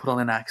can't even put on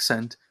an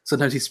accent.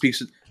 Sometimes he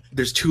speaks.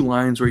 There's 2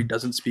 lines where he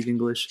doesn't speak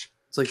English.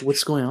 It's like,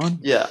 what's going on?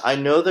 Yeah, I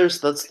know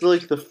that's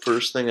like the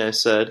first thing I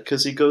said,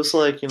 because he goes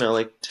like,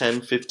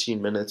 10,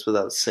 15 minutes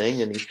without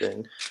saying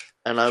anything.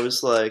 And I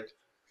was like,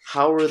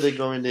 how are they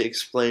going to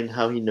explain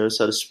how he knows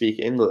how to speak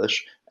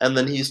English? And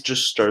then he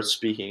just starts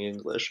speaking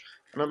English.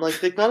 And I'm like,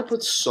 they gotta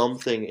put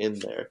something in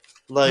there.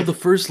 Like, Well, the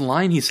first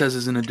line he says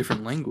is in a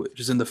different language,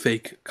 is in the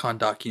fake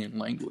Kondakian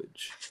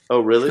language. oh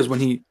really? Because when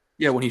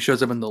he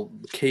shows up in the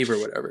cave or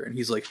whatever, and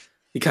he's like,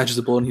 he catches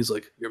the bullet and he's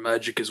like, your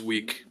magic is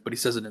weak, but he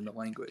says it in the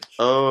language.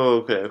 Oh,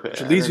 okay.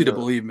 Which leads you to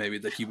believe maybe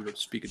that he would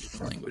speak a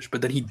different language,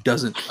 but then he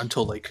doesn't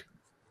until like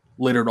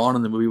later on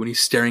in the movie when he's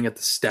staring at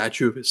the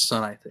statue of his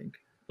son, I think.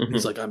 Mhm.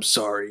 He's like, I'm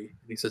sorry.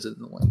 And he says it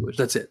in the language.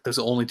 That's it. There's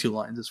only 2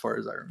 lines as far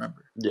as I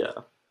remember. Yeah.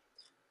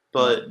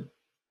 But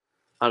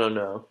I don't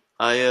know.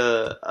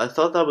 I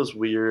thought that was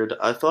weird.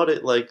 I thought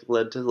it like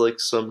led to like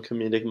some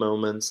comedic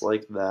moments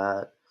like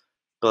that.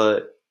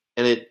 But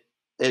and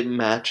it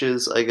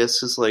matches, I guess,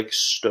 his like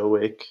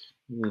stoic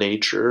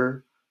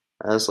nature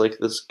as like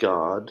this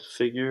god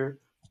figure.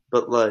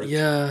 But like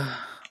Yeah,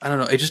 I don't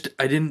know.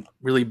 I didn't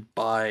really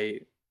buy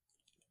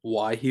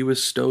why he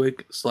was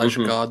stoic /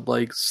 Mhm.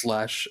 godlike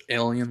 /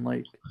 alien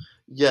like,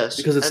 yes.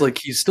 because it's and- like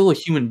he's still a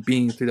human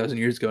being 3,000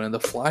 years ago, and in the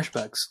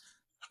flashbacks,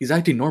 he's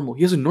acting normal.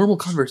 He has a normal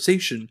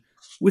conversation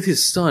with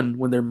his son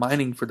when they're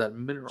mining for that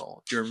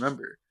mineral. If you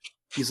remember,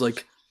 he's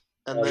like,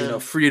 and then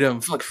freedom,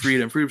 fuck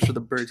freedom, freedom's for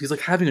the birds. He's like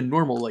having a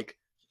normal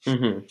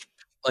Mhm.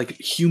 like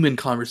human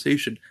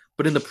conversation,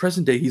 but in the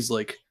present day, he's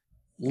like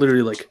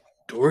literally like,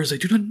 doors. I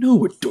do not know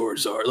what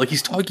doors are. Like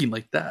he's talking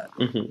like that,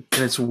 Mhm.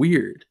 and it's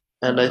weird.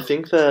 And I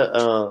think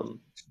that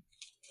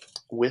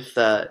with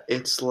that,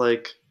 it's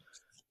like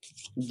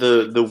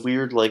the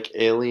weird like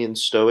alien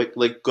stoic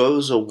like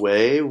goes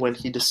away when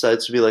he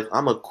decides to be like,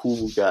 I'm a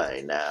cool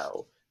guy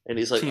now, and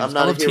he's like, Teams. I'm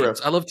not a hero.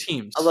 I love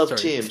teams. I love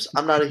Sorry. teams.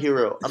 I'm not a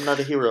hero. I'm not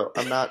a hero.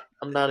 I'm not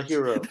a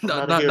hero. I'm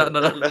No, not a hero. no.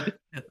 I'm not-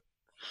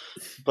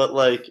 But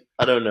like,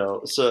 I don't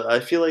know. So I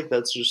feel like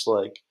that's just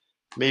like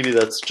maybe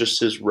that's just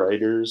his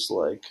writers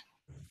like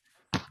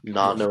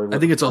not knowing. I what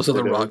think it's fuck also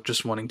they're The doing. Rock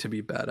just wanting to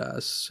be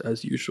badass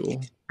as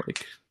usual.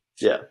 Like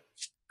Yeah.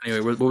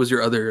 anyway, what was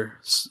your other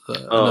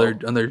Oh.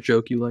 another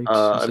joke you liked? You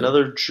said?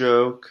 Another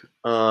joke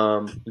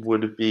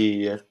would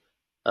be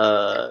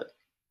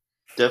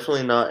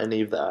definitely not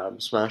any of the Atom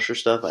Smasher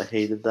stuff. I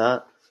hated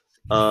that.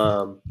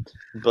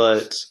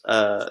 But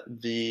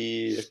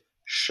the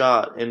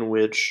shot in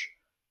which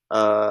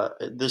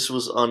this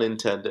was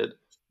unintended,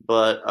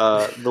 but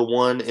the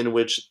one in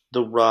which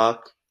The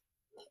Rock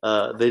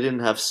they didn't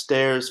have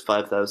stairs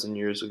 5,000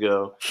 years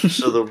ago,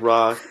 so The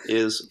Rock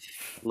is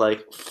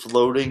like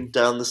floating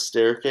down the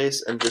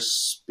staircase and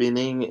just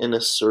spinning in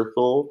a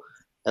circle.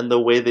 And the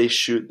way they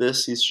shoot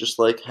this, he's just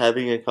like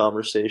having a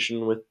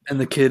conversation with. And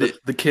the kid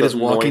is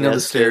walking down the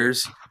annoying-ass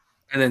stairs,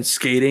 and then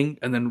skating,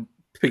 and then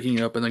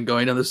picking up, and then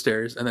going down the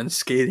stairs, and then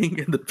skating,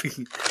 and then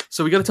picking.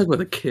 So we got to talk about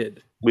the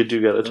kid, We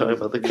do got to talk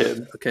about the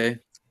kid. okay?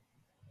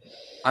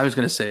 I was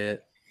gonna say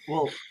it.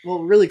 Well,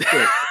 really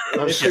quick.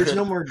 I'm if sure. there's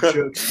no more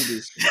jokes to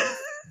these,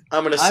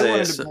 I'm gonna I say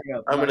wanted it. to bring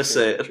up. I'm my gonna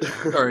say favorite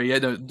it. joke. Sorry, yeah,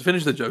 no.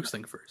 Finish the jokes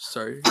thing first.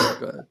 Sorry, go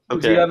ahead. Do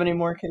Okay. you have any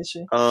more,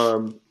 Casey?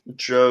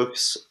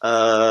 Jokes.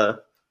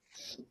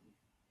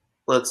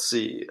 Let's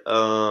see.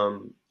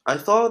 I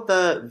thought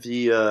that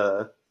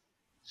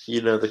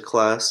the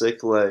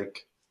classic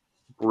like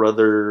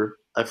brother.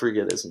 I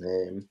forget his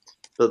name,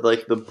 but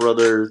like the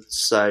brother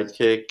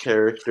sidekick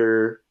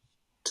character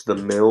to the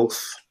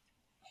MILF,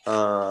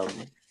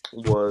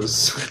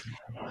 was.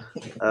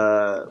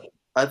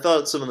 I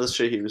thought some of the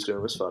shit he was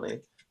doing was funny.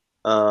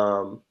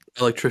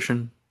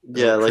 Electrician.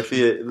 Yeah, like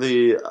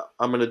the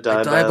I'm gonna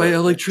die, die by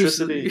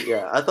electricity.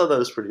 Yeah, I thought that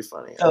was pretty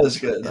funny. That was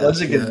good. That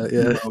was a good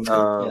Yeah.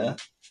 moment. Yeah.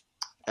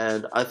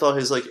 And I thought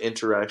his like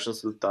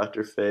interactions with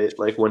Dr. Fate,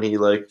 like when he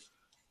like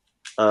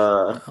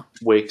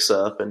wakes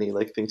up and he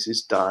like thinks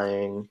he's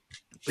dying,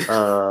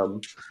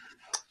 and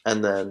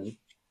then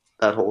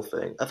that whole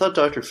thing. I thought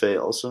Dr. Fate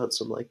also had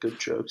some like good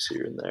jokes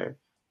here and there,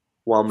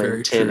 while Very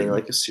maintaining true.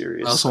 like a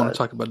serious. I also want side. to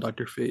talk about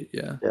Dr. Fate.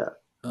 Yeah. Yeah.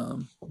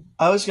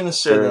 I was gonna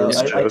say though,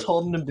 Serious I joke.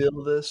 told him to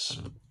build this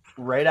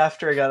right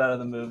after I got out of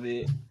the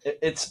movie.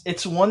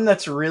 It's one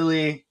that's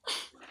really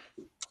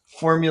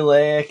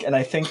formulaic, and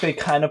I think they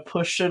kind of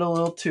pushed it a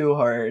little too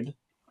hard.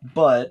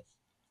 But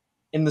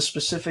in the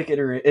specific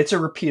iteration, it's a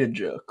repeated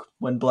joke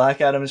when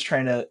Black Adam is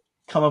trying to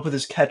come up with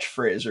his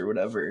catchphrase or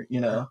whatever,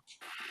 that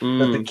the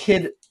Mm,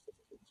 kid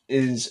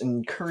is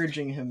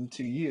encouraging him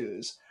to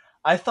use.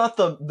 I thought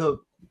the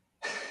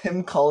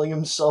him calling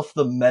himself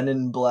the Men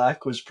in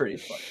Black was pretty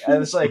funny. I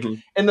was like,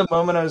 mhm, in the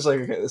moment, I was like,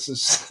 okay, this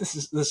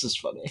is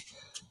funny.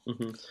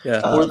 mhm.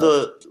 Yeah.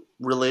 Or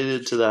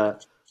related to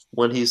that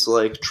when he's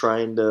like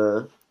trying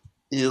to,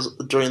 he's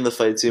during the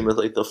fight scene with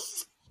like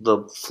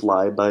the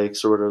fly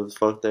bikes or whatever the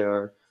fuck they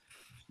are,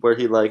 where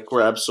he like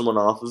grabs someone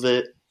off of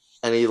it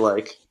and he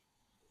like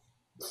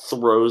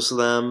throws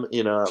them,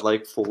 at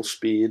like full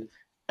speed,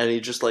 and he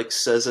just like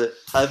says it.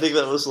 I think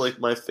that was like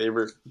my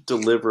favorite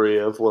delivery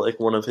of like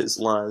one of his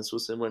lines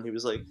was him when he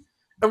was like,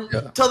 "Tell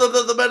them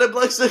that the men in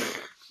black say."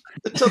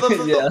 Tell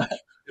them Yeah.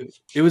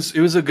 It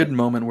was a good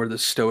moment where the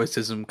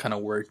stoicism kind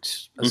of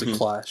worked as a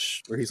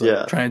clash, where he's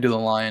like trying to do the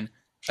line,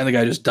 and the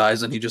guy just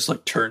dies, and he just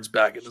like turns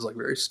back and is like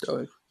very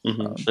stoic.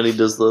 And he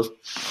does the.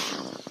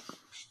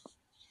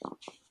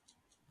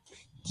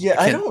 Yeah,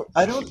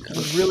 I don't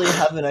really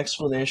have an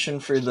explanation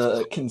for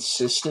the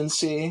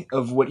consistency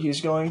of what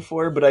he's going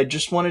for, but I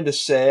just wanted to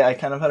say I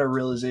kind of had a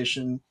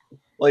realization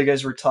while you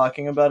guys were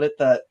talking about it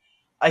that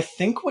I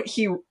think what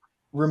he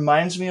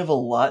reminds me of a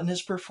lot in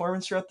his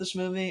performance throughout this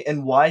movie,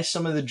 and why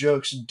some of the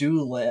jokes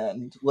do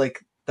land,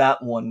 like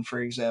that one, for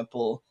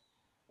example,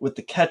 with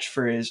the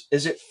catchphrase,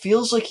 is it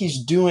feels like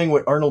he's doing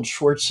what Arnold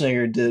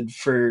Schwarzenegger did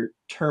for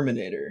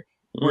Terminator,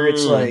 where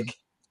it's like,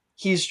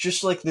 he's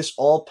just like this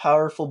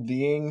all-powerful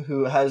being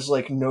who has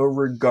like no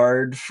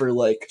regard for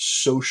like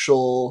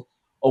social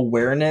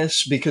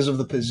awareness because of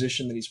the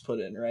position that he's put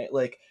in, right?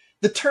 Like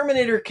the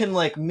Terminator can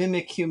like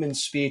mimic human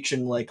speech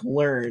and like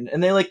learn,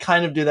 and they like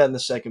kind of do that in the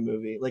second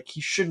movie. Like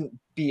he shouldn't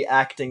be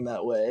acting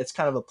that way. It's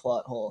kind of a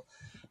plot hole.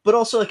 But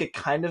also like it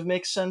kind of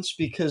makes sense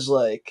because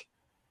like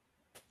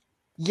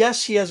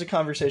yes, he has a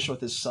conversation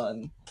with his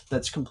son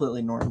that's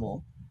completely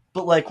normal.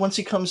 But like once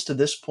he comes to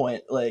this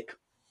point, like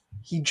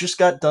he just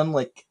got done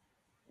like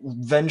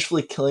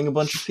vengefully killing a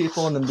bunch of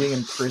people and then being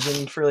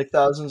imprisoned for like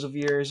thousands of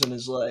years, and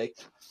is like,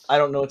 I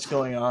don't know what's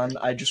going on.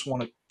 I just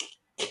want to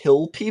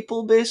kill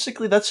people,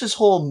 basically. That's his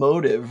whole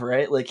motive,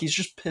 right? Like he's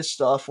just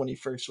pissed off when he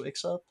first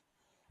wakes up.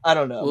 I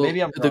don't know. Well,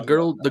 maybe I'm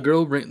wrong. the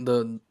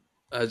girl,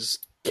 as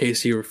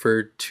Casey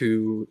referred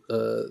to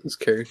this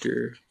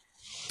character.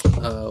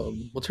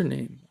 What's her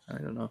name? I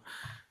don't know.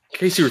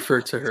 Casey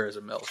referred to her as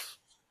a MILF.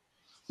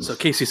 So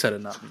Casey said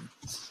it, not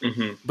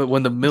me. But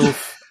when the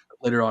MILF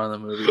later on in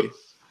the movie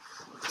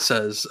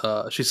says,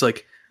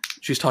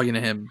 she's talking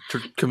to him to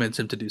convince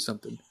him to do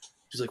something.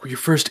 She's like, well, your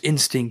first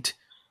instinct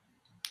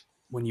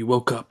when you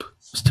woke up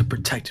was to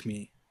protect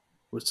me,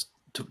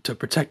 to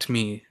protect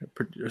me,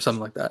 or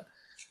something like that.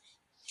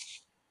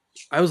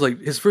 I was like,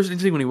 his first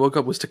instinct when he woke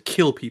up was to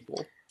kill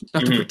people,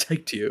 not to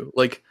protect you.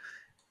 Like,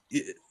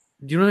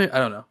 you know what I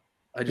don't know.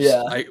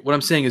 What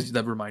I'm saying is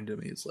that reminded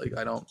me. It's like,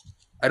 I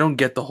don't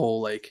get the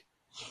whole like,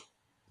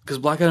 because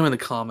Black Adam in the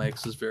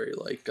comics is very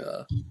like,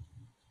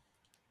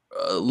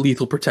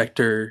 lethal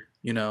protector,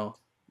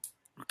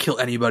 kill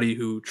anybody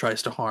who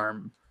tries to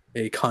harm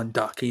a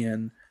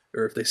Kondakian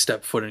or if they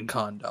step foot in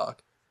Kondak.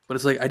 But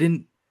it's like,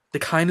 they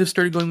kind of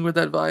started going with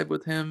that vibe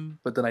with him,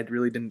 but then I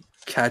really didn't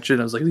catch it.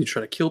 I was like, is he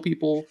trying to kill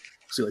people?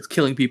 Is he likes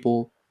killing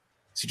people?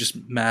 Is he just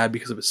mad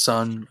because of his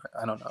son?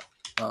 I don't know.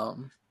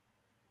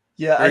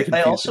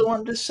 I also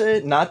wanted to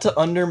say, not to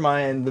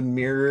undermine the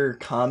mirror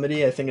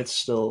comedy, I think it's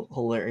still a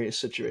hilarious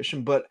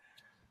situation, but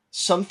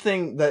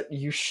something that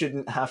you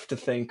shouldn't have to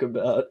think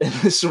about in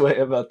this way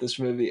about this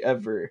movie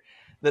ever,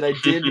 that I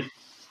did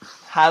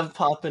have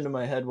pop into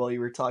my head while you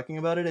were talking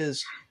about it,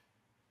 is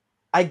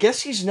I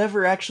guess he's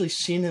never actually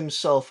seen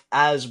himself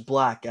as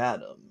Black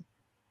Adam,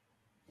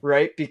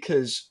 right?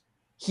 Because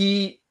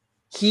he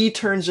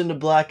turns into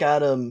Black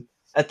Adam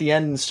at the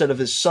end instead of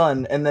his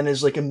son, and then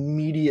is like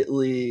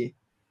immediately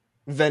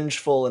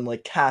vengeful and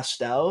like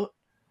cast out.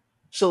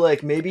 So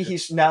like maybe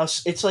he's now,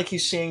 it's like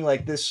he's seeing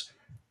like this,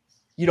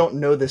 you don't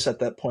know this at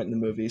that point in the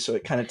movie, so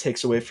it kind of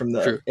takes away from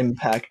the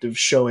impact of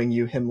showing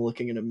you him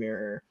looking in a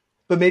mirror.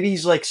 But maybe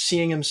he's like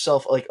seeing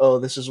himself like, oh,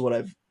 this is what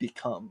I've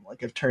become.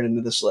 Like I've turned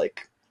into this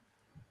like,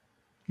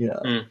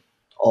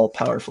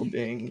 all-powerful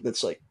being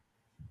that's like,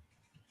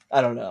 I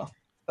don't know.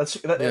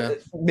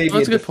 Maybe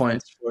that's a good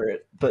point for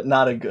it, but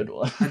not a good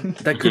one.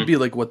 That could be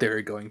like what they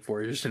were going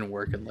for. It just didn't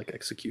work in like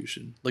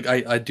execution. Like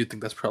I do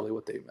think that's probably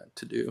what they meant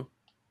to do.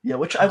 Yeah,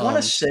 which I want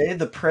to say,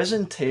 the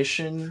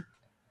presentation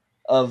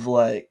of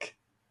like,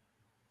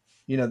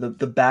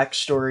 the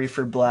backstory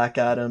for Black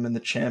Adam and the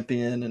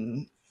Champion,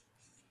 and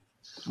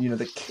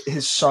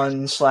his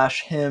son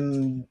 /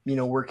 him,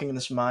 working in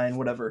this mine,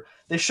 whatever.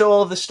 They show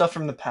all of this stuff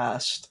from the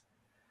past,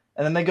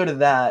 and then they go to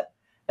that,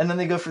 and then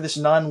they go for this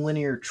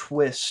non-linear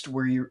twist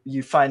where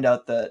you find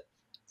out that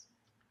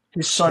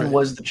his son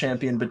was the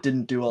Champion but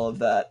didn't do all of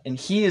that, and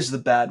he is the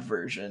bad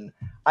version.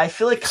 I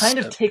feel like kind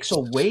of takes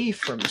away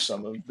from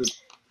some of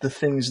the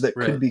things that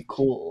could be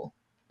cool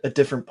at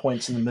different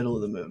points in the middle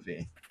of the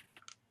movie.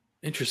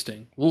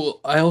 Interesting. Well,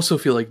 I also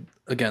feel like,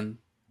 again,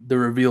 the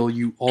reveal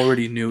you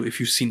already knew if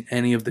you've seen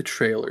any of the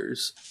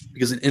trailers,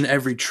 because in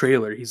every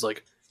trailer he's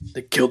like,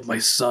 they killed my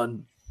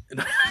son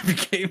and I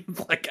became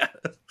Black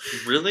Adam.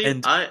 Really?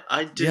 And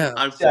I did. Yeah.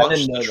 I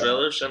watched the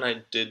trailers and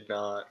I did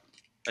not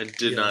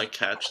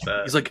catch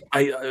that. He's like,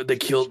 they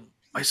killed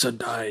my son,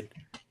 died,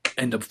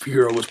 and a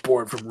hero was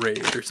born from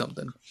Raid or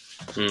something.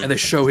 And they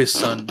show his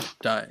son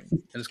dying,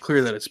 and it's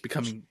clear that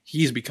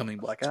he's becoming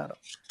Black Adam.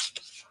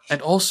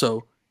 And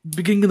also,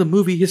 beginning of the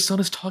movie, his son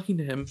is talking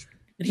to him,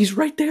 and he's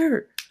right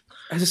there.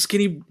 as a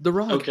skinny The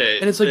Rock. Okay,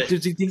 and it's like,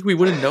 does he think we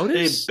wouldn't They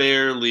notice?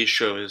 barely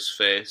show his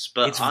face,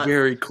 but It's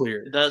very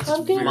clear. That's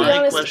I'm gonna be my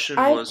honest. question.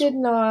 I did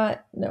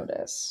not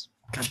notice.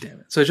 God damn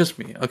it! So it's just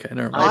me. Okay,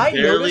 never mind. I I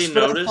barely noticed,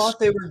 but I noticed. thought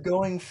they were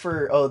going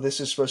for, oh, this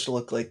is supposed to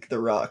look like The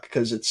Rock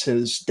because it's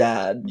his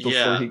dad before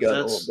Yeah, he got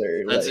that's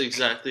older. that's like,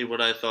 exactly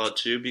what I thought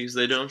too, because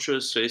they don't show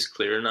his face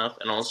clear enough,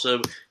 and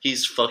also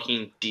he's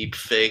fucking deep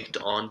faked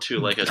onto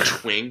like a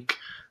twink.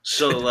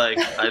 So like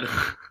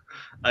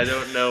I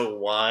don't know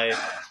why.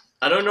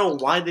 I don't know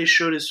why they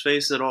showed his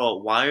face at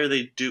all. Why did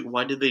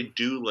they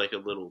do like a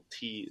little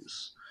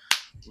tease?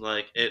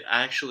 Like it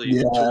actually, to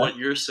Yeah. what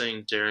you're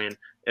saying, Darian,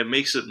 it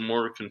makes it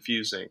more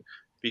confusing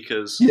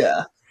because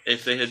yeah.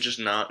 if they had just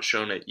not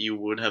shown it, you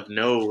would have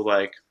no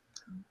like,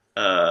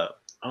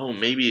 oh,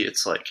 maybe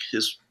it's like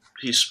he's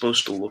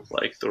supposed to look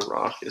like The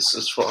Rock is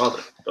his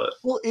father, but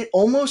Well, it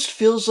almost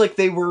feels like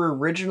they were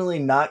originally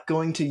not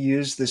going to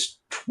use this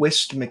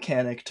twist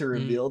mechanic to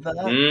reveal that,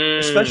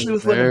 especially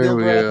with what There Nabil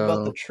we brought up go.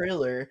 about the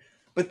trailer.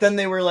 But then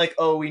they were like,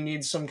 "Oh, we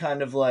need some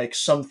kind of like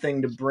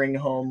something to bring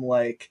home."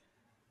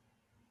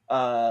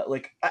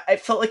 I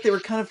felt like they were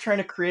kind of trying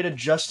to create a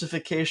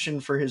justification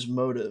for his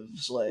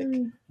motives. Like,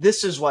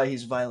 this is why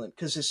he's violent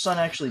because his son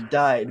actually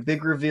died.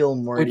 Big reveal,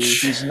 Morty. Which-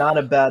 He's not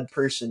a bad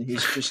person.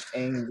 He's just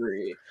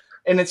angry.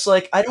 And it's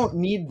like, I don't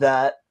need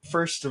that,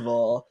 first of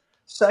all.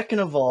 Second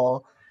of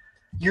all,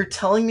 you're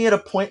telling me at a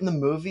point in the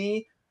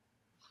movie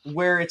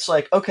where it's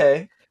like,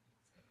 okay,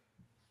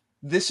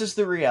 this is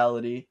the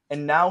reality,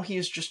 and now he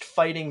is just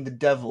fighting the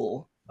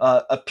devil,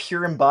 a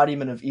pure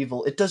embodiment of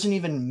evil. It doesn't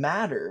even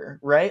matter,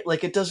 right?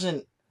 Like, it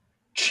doesn't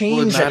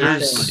change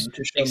matters- anything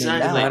to show exactly.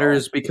 me It now.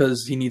 matters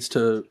because he needs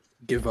to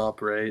give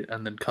up, right,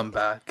 and then come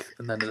back,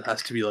 and then it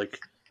has to be like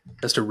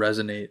has to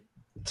resonate.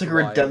 It's like a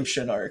Why?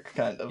 redemption arc,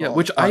 kind of. Yeah,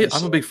 which I'm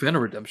honestly. a big fan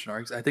of redemption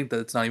arcs. I think that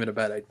it's not even a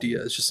bad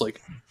idea. It's just like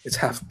it's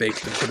half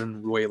baked and put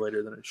in way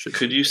later than it should.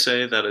 could you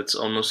say that it's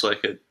almost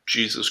like a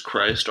Jesus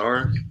Christ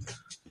arc?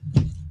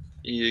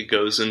 He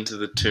goes into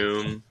the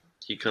tomb,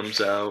 he comes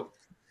out,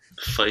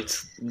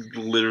 fights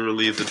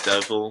literally the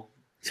devil.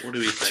 What do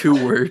we think?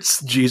 2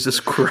 words, Jesus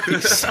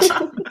Christ.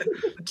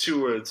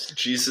 2 words: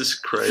 Jesus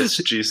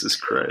Christ, Jesus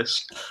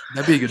Christ.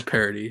 That'd be a good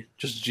parody.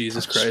 Just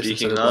Jesus Christ.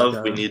 Speaking instead of,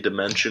 Black we Adam. need to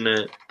mention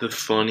it. The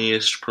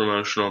funniest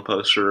promotional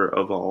poster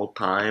of all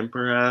time,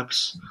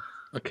 perhaps.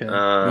 Okay, you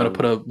want Um,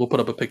 to we'll put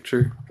up a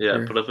picture. Yeah,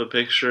 here put up a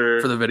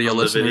picture for the video on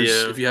listeners.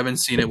 video. If you haven't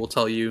seen it, we'll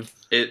tell you.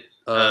 It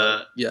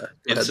Yeah, go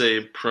it's ahead.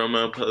 a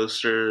promo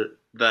poster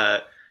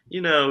that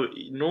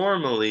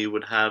normally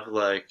would have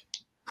like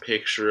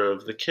picture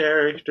of the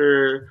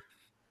character,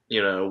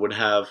 would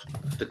have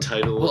the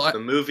title Well, of the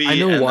movie. I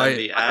know and why. Then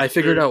the I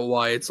figured actor. out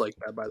why it's like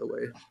that. By the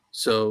way,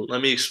 so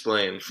Let me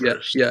explain yeah,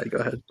 first. yeah, go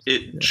ahead.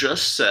 It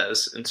just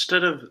says,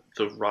 instead of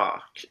The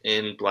Rock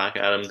in Black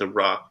Adam, The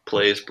Rock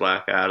plays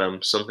Black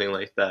Adam, something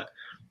like that.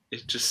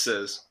 It just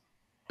says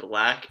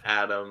Black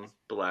Adam,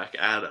 Black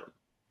Adam.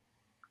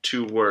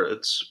 2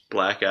 words,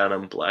 Black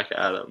Adam, Black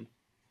Adam.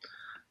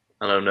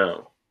 I don't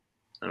know.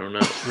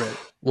 Right.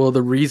 Well,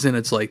 the reason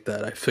it's like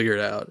that, I figured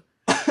out,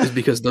 is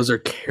because those are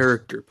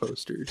character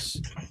posters.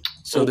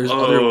 So there's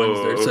other ones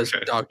there. It says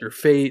okay. Dr.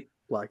 Fate,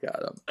 Black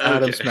Adam,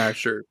 Atom Okay.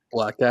 Smasher,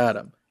 Black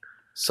Adam,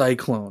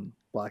 Cyclone,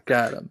 Black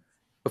Adam.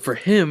 But for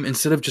him,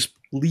 instead of just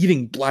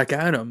leaving Black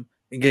Adam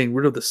and getting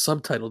rid of the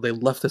subtitle, they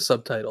left the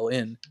subtitle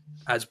in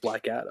as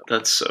Black Adam.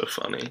 That's so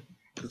funny.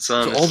 It's So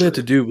all they honestly- had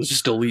to do was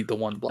just delete the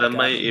one Black that Adam.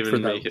 might for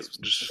even that make it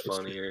just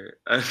poster. funnier.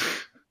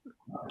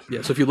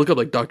 Yeah, so if you look up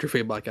like Dr.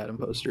 Fate Black Adam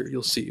poster,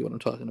 you'll see what I'm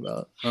talking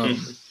about.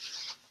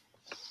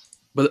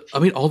 But I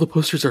mean, all the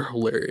posters are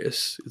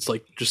hilarious. It's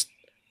like just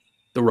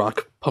The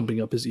Rock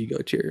pumping up his ego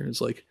tier. It's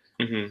like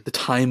Mhm. the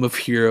time of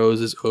heroes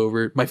is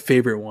over. My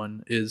favorite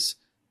one is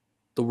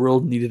the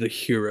world needed a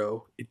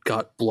hero. It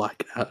got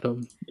Black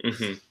Adam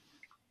Mhm.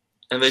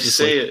 And they Just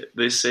say it.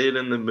 They say it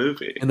in the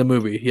movie. in the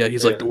movie. Yeah,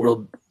 he's Yeah. like the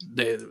world.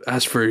 They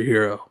asked for a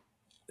hero.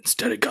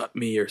 Instead, it got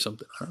me or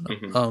something. I don't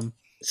know. Mhm.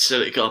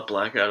 Said it got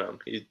Black Adam.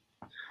 He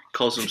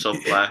calls himself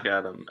Black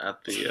Adam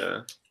at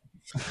the.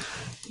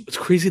 It's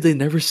crazy they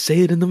never say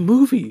it in the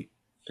movie.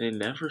 They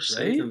never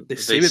say. Right? They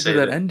save it for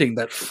that ending,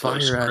 that fire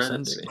ass post-credit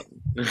ending.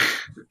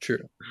 scene.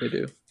 True, they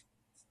do.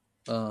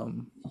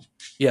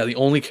 Yeah, the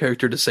only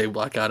character to say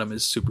Black Adam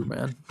is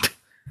Superman.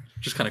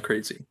 Just kind of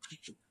crazy.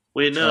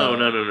 Wait, no.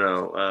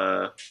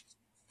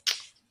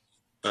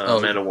 Oh,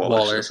 Amanda Waller,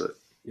 Waller. says it.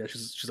 Yeah,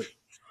 she's like,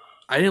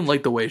 I didn't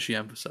like the way she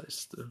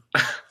emphasized the.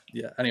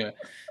 Yeah. Anyway,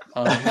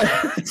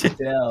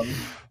 Damn.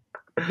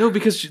 no,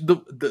 because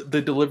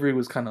the delivery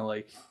was kind of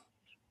like.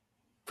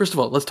 First of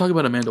all, let's talk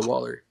about Amanda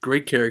Waller.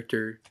 Great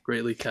character,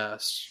 greatly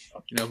cast.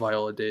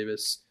 Viola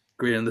Davis,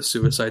 great in the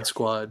Suicide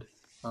Squad.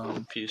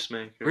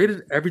 Peacemaker. Great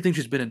at everything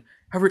she's been in.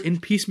 However, in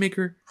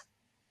Peacemaker,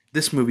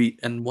 this movie,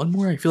 and one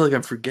more I feel like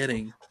I'm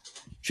forgetting.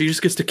 She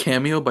just gets to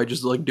cameo by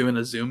just like doing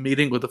a Zoom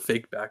meeting with a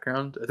fake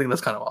background. I think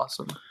that's kind of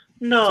awesome.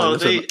 No,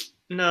 So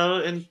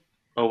and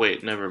oh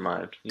wait, never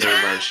mind.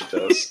 She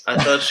does.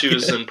 I thought she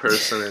was in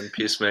person in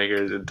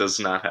Peacemaker. It does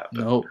not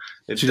happen. No,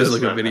 It she does does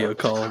like a not video happen.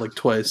 call like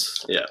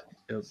twice. Yeah.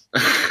 Yep.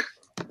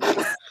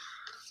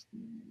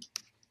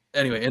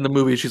 Anyway, in the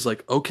movie, she's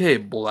like, "Okay,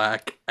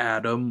 Black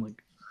Adam,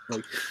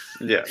 like,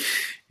 Yeah.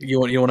 you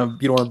want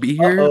to be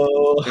here?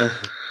 Oh,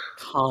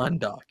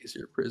 Kahndaq is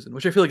your prison,"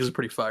 which I feel like is a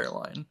pretty fire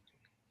line.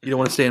 You don't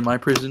want to stay in my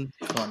prison?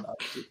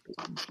 Kahndaq is your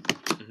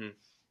prison.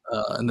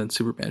 And then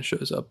Superman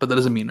shows up, but that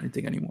doesn't mean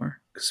anything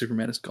anymore because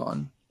Superman is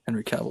gone.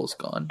 Henry Cavill is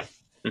gone.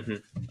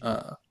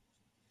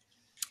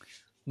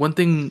 One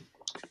thing,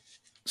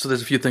 so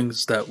there's a few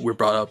things that were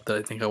brought up that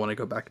I think I want to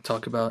go back and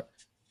talk about.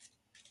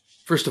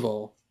 First of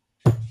all,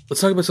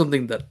 let's talk about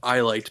something that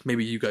I liked.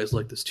 Maybe you guys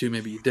liked this too.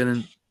 Maybe you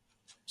didn't.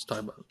 Let's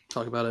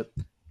talk about it.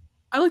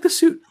 I like the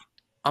suit.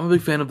 I'm a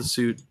big fan of the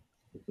suit.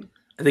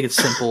 I think it's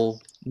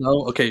simple.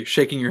 No, okay,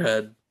 shaking your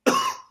head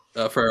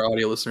for our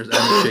audio listeners.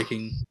 I'm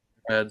shaking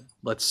your head.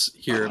 Let's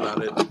hear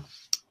about it.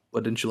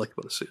 What didn't you like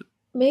about the suit?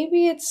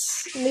 Maybe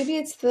it's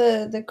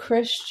the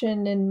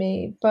Christian in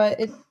me, but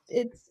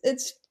it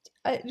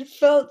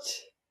felt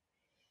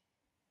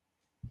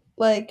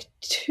like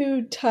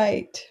too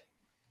tight.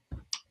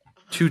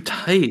 Too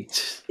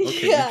tight.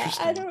 Okay, yeah,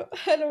 interesting. I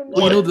don't know.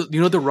 Well, you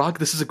know the Rock.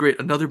 This is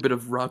another bit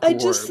of Rock lore,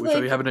 which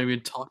we haven't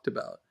even talked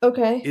about.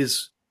 Okay.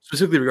 Is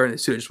specifically regarding the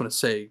suit. I just want to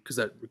say because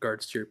that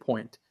regards to your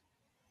point.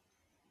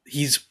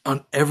 He's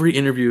on every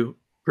interview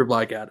for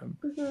Black Adam.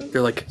 Mm-hmm.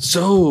 They're like,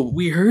 "So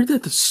we heard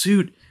that the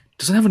suit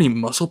doesn't have any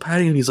muscle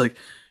padding," and he's like,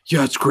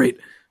 "Yeah, it's great.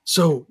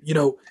 So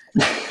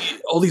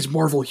all these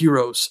Marvel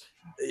heroes,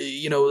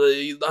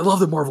 I love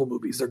the Marvel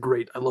movies. They're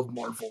great. I love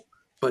Marvel,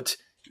 but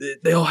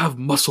they all have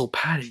muscle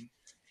padding."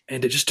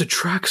 And it just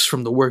detracts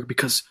from the work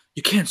because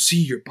you can't see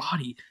your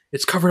body.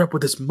 It's covered up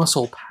with this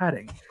muscle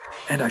padding.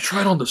 And I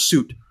tried on the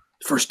suit.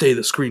 The first day of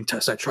the screen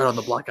test, I tried on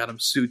the Black Adam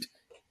suit.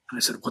 And I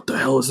said, "What the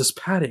hell is this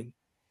padding?"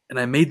 And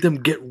I made them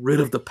get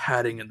rid of the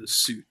padding in the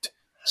suit.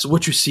 So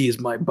what you see is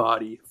my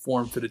body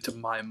form-fitted to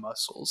my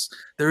muscles.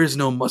 There is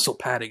no muscle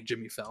padding,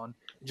 Jimmy Fallon.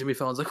 And Jimmy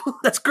Fallon's like, "Well,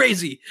 that's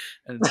crazy."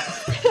 And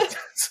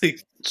it's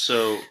like,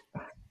 So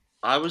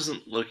I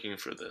wasn't looking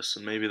for this,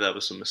 and maybe that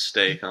was a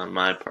mistake on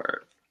my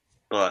part.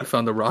 you But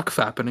found the Rock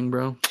fappening,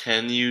 bro.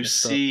 can you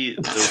Messed up. see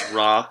the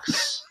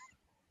Rock's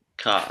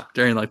cock?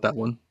 Darian liked that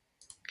one.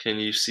 Can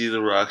you see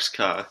the Rock's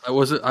cock I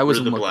wasn't through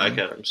the looking. Black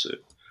Adam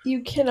suit?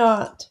 You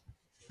cannot.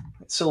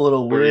 it's a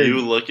little Were weird. you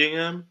looking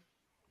at him?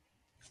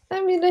 I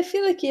mean, I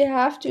feel like you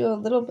have to a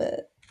little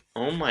bit.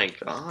 Oh my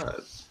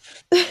god.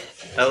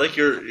 I like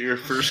your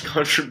first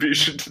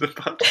contribution to the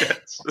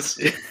podcast.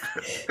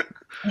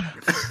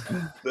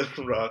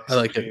 The Rock's I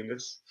like it.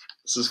 penis.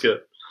 This is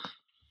good.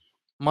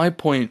 My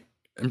point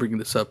in bringing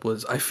this up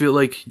was I feel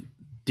like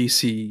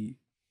DC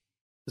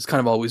has kind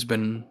of always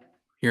been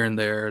here and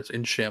there. It's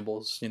in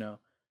shambles,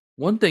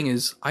 One thing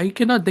is I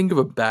cannot think of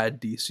a bad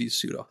DC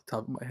suit off the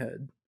top of my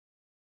head.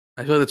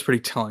 I feel like that's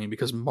pretty telling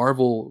because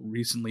Marvel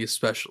recently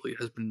especially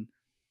has been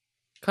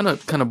kind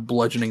of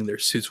bludgeoning their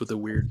suits with a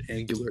weird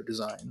angular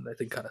design that I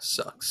think kind of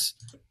sucks.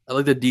 I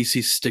like that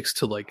DC sticks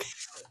to like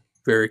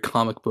very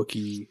comic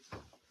booky,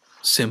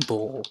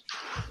 simple,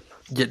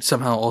 yet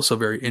somehow also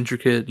very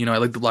intricate. I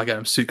like the Black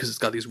Adam suit because it's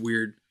got these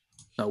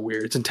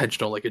it's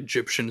intentional, like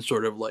Egyptian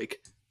sort of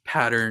like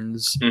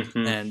patterns,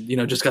 and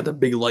just got the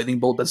big lightning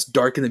bolt that's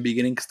dark in the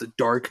beginning because the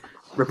dark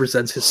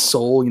represents his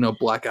soul.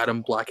 Black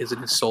Adam, black is in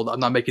his soul. I'm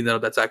not making that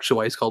up. That's actually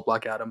why he's called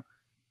Black Adam.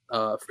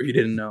 For you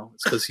didn't know,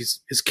 it's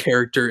because his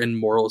character and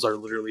morals are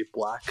literally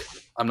black.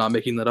 I'm not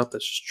making that up.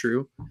 That's just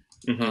true.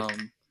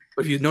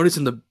 But if you notice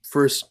in the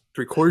first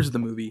 3/4 of the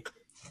movie,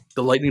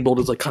 the lightning bolt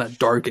is like kind of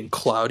dark and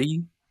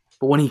cloudy.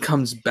 But when he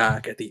comes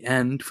back at the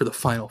end for the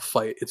final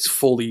fight, it's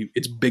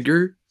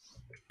bigger,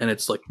 and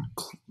it's like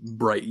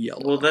bright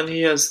yellow. Well, then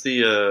he has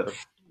the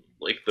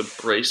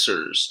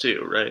bracers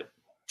too, right?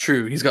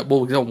 True. He's got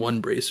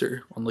one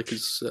bracer on like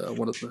his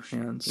one of the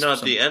hands. No,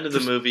 at the end of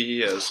the movie,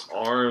 he has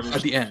arms.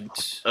 At the end.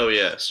 Oh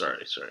yeah,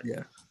 sorry.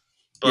 Yeah.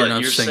 But no,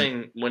 you're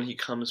saying when he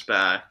comes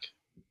back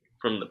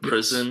from the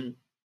prison.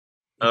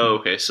 Oh,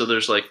 okay. So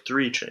there's like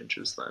 3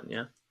 changes then,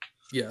 yeah.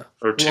 Yeah.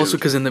 Or 2. Well, also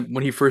because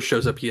when he first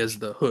shows up, he has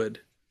the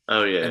hood.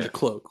 Oh yeah. And the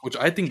cloak, which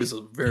I think is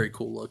a very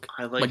cool look.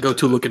 I like my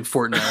go-to look in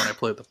Fortnite when I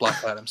play with the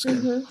Black Adam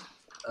skin.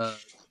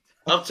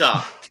 Up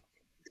top.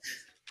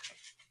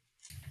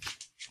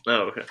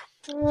 Oh, okay.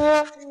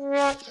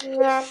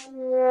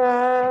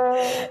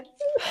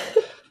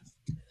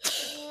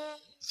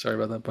 Sorry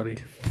about that, buddy.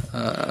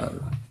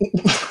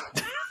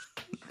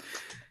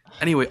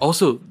 Anyway,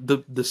 also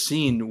the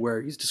scene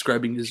where he's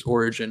describing his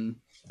origin,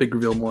 big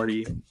reveal,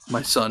 Morty,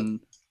 my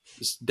son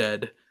is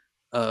dead.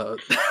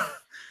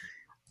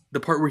 The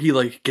part where he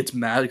like gets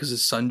mad because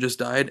his son just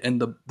died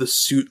and the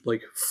suit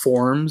like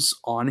forms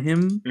on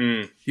him.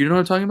 You know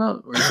what I'm talking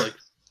about? Where he's like,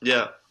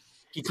 yeah,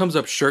 he comes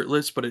up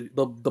shirtless, but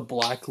the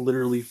black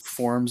literally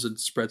forms and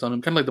spreads on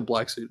him, kind of like the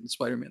black suit in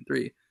Spider-Man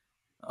 3.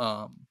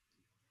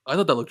 I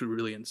thought that looked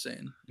really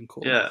insane and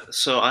cool. Yeah,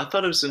 so I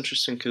thought it was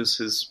interesting because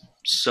his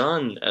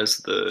son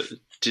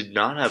did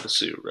not have a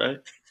suit, right?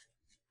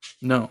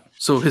 No,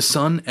 so his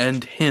son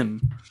and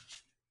him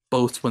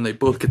when they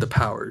both get the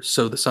powers.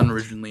 So the son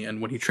originally, and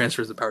when he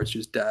transfers the powers to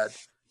his dad,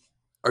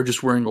 are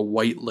just wearing a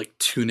white like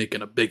tunic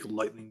and a big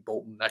lightning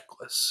bolt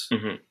necklace.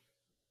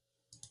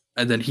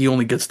 and then he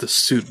only gets the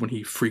suit when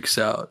he freaks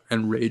out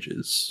and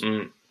rages.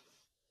 Yeah.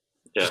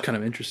 It's kind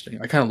of interesting.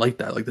 I kind of like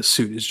that. Like the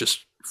suit is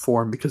just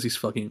formed because he's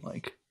fucking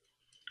like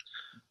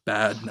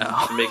bad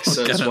now. It makes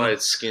sense why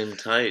it's skin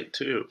tight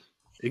too.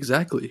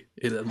 Exactly,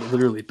 it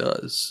literally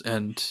does.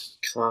 And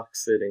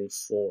Clock-fitting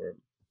form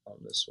on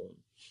this one.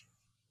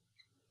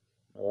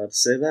 Am I allowed to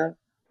say that?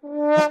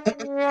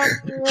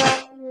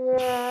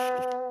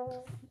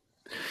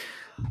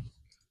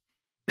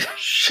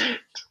 Shit.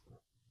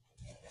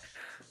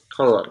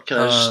 Hold on. Can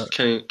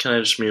I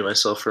just mute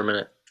myself for a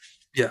minute?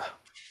 Yeah.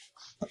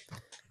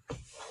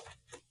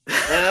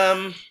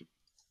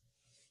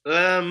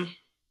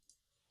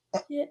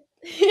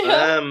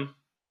 Yeah.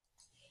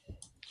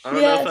 I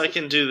don't know if I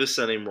can do this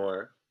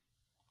anymore.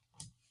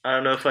 I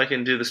don't know if I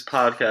can do this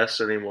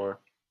podcast anymore.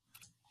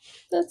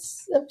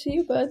 That's up to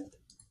you, bud.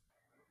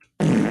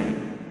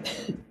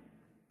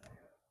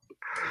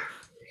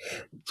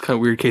 It's kind of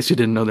weird. In case you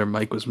didn't know, their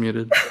mic was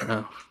muted.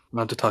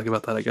 Not to talk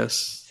about that, I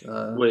guess.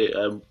 Wait,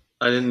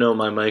 I didn't know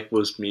my mic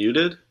was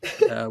muted.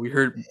 We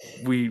heard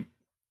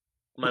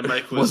my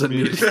mic wasn't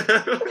muted.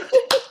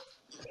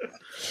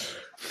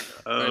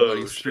 Oh,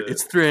 right, shit.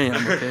 It's 3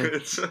 a.m. Okay.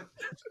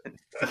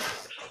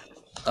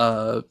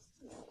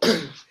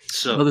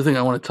 So another thing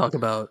I want to talk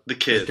about. The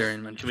kid.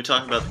 Darian mentioned. Can we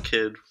talk about the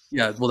kid?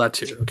 Yeah, well, that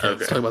too. Okay,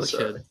 let's talk about the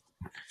kid.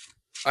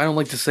 I don't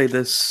like to say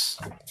this.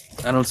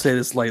 I don't say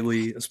this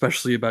lightly,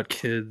 especially about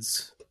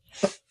kids.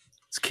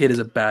 This kid is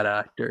a bad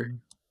actor.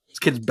 This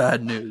kid's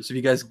bad news. If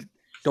you guys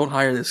don't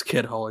hire this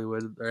kid,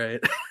 Hollywood, all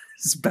right?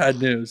 It's bad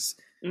news.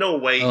 No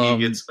way he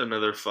gets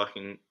another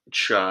fucking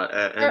shot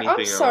at anything else.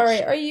 I'm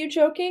sorry, are you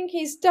joking?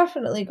 He's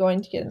definitely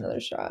going to get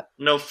another shot.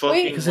 No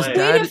fucking Because his way.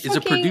 dad is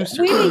a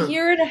producer. Wait a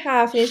year and a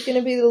half, and he's going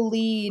to be the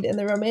lead and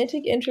the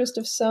romantic interest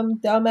of some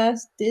dumbass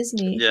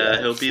Disney. Yeah,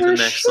 show. he'll be For the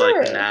next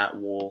sure. like Nat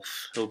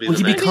Wolf. He'll be Well, the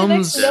he next.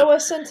 becomes- Noah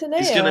Centineo.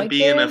 He's gonna I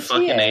be in a guarantee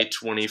fucking it.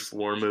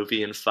 A24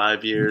 movie in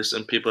 5 years,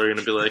 and people are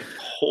gonna be like,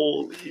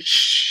 "Holy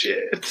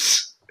shit!"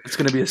 It's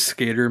going to be a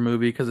skater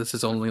movie because it's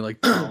his only like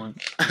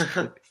talent,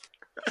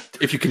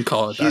 if you can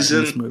call it that. He's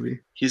in this in- movie.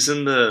 He's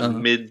in the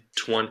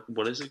mid-20.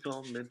 What is it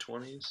called?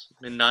 Mid-20s?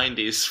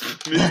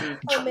 Mid-90s?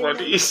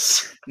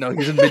 Mid-20s? No,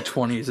 he's in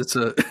mid-20s.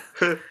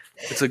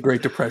 It's a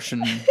Great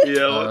Depression.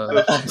 Yeah,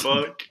 what the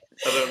fuck?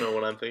 I don't know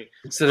what I'm thinking.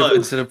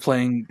 Instead of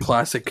playing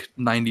classic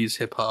 90s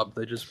hip hop,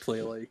 they just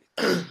play like,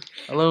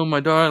 "Hello, my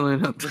darling."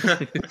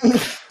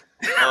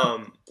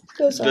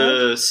 Goes on.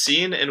 The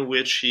scene in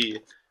which he,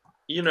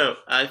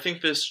 I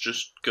think this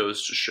just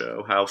goes to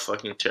show how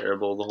fucking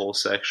terrible the whole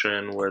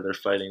section where they're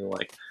fighting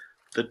like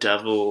the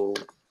devil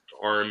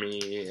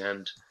army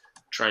and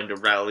trying to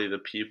rally the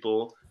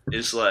people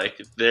is like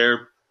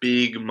their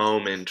big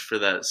moment for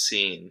that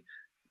scene.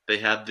 They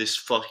have this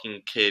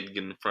fucking kid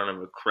get in front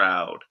of a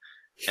crowd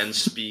and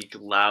speak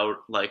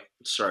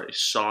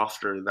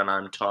softer than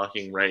I'm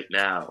talking right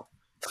now.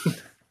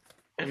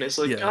 And it's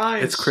like, Yeah,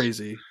 guys, it's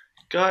crazy.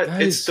 God,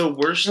 Guys, it's the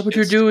worst. Look what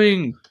you're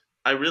doing.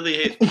 I really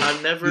hate.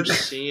 I've never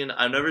seen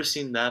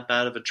that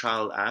bad of a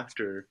child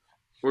actor,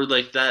 or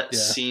like that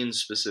scene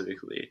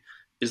specifically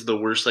is the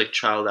worst like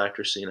child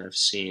actor scene I've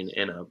seen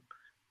in a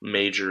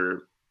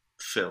major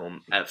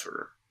film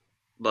ever.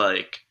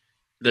 Like,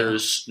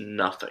 there's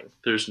nothing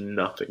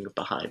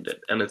behind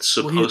it, and it's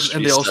supposed to be.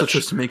 And they also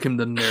chose to make him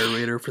the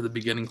narrator for the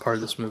beginning part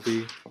of this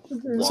movie.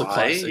 Mhm. It's a Why?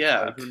 classic,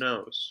 Yeah, like, who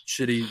knows?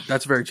 Shitty.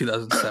 That's very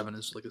 2007.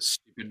 Is like a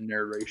stupid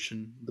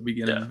narration at the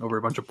beginning over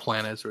a bunch of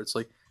planets, where it's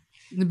like,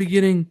 in the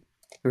beginning,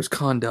 there's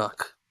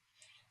Kondak,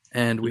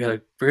 and we had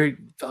a very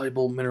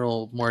valuable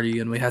mineral, Marty,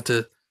 and we had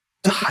to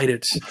hide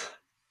it.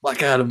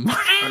 Black Adam.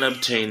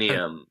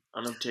 Unobtainium.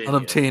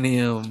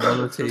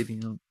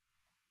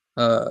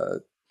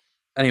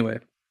 Anyway,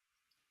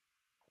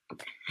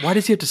 why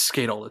does he have to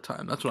skate all the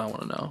time? That's what I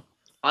want to know.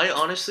 I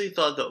honestly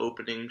thought the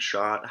opening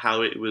shot,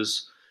 how it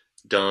was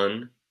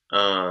done,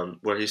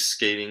 where he's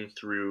skating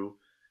through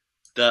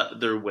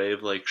their way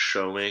of like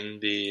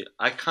showing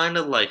I kind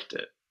of liked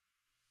it.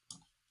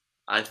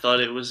 I thought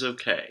it was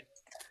okay.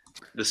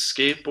 The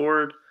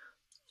skateboard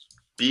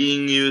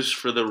being used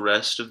for the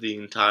rest of the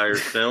entire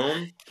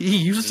film. He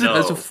uses it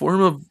as a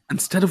form of,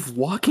 instead of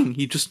walking,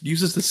 he just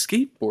uses the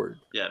skateboard.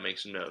 Yeah, it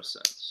makes no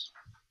sense.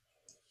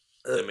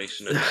 It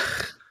makes no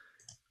sense.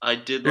 I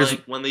did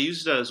like when they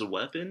used it as a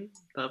weapon.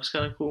 That was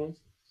kind of cool.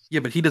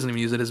 Yeah, but he doesn't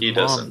even use it. His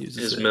mom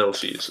uses His it.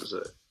 MILF uses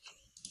it.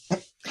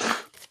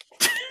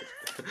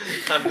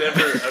 I've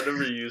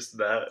never used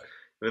that.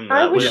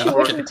 I wish you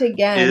wouldn't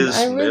again.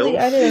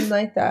 I didn't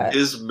like that.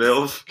 His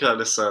MILF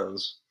kind of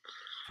sounds.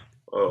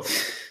 Oh,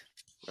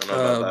 I don't know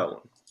about that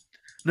one.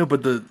 No,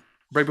 but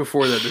right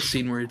before that, the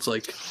scene where it's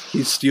like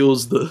he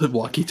steals the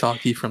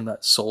walkie-talkie from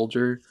that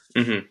soldier,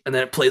 and then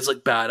it plays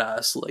like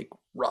badass like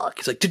rock.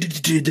 He's like,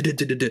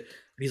 and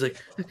he's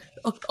like,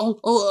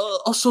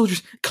 all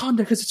soldiers,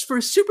 conduct because it's for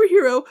a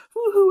superhero.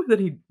 Woohoo! And then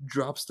he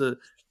drops the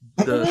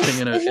thing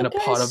in a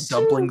pot of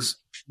dumplings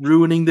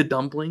ruining the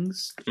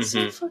dumplings.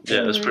 Mm-hmm. So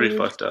Yeah, it's pretty rude.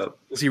 fucked up.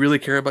 Does he really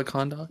care about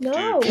conduct?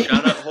 No. Dude,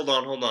 shout out. Hold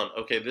on.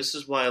 Okay, this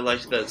is why I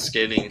liked that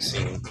skating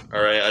scene.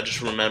 All right, I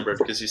just remembered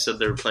because he said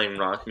they were playing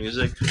rock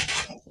music.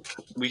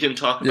 We can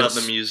talk about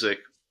the music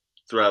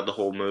throughout the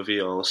whole movie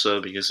also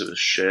because it was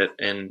shit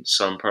in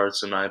some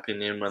parts, in my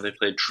opinion, when they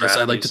played trap. Yes,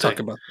 I'd like music. to talk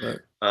about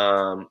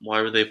that.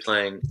 Why were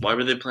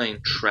they playing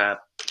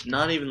trap?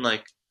 Not even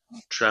like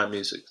trap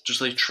music,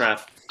 just like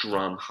trap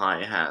drum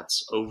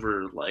hi-hats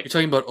over like. You're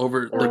talking about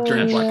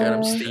during Black yeah.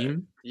 Adam's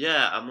theme?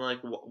 Yeah, I'm like,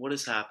 what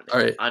is happening? All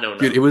right, I don't know.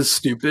 dude, it was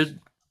stupid.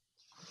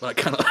 But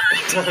kind of.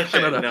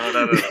 Okay,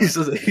 no. He's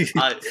just-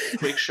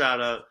 Quick shout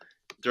out.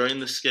 During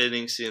the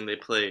skating scene, they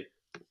play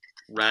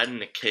 "Rat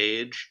in a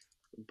Cage"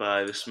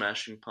 by the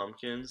Smashing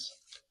Pumpkins.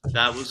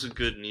 That was a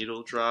good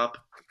needle drop.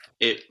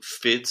 It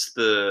fits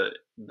the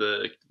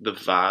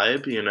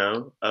vibe, you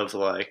know, of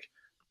like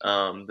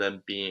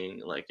them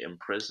being like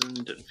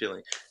imprisoned and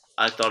feeling.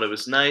 I thought it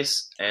was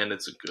nice, and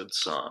it's a good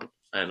song.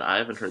 And I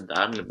haven't heard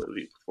that in a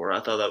movie before.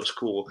 I thought that was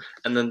cool.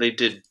 And then they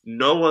did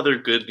no other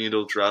good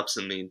needle drops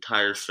in the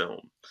entire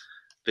film.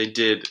 They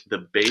did the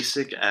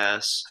basic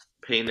ass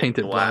Painted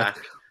Black,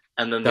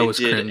 and then they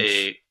did cringe.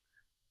 a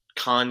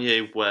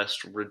Kanye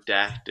West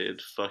redacted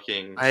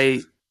fucking.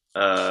 I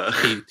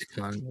hate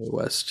Kanye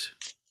West.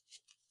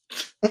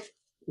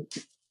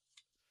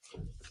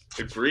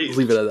 Agreed.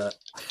 Leave it at that.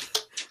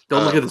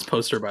 Don't look at this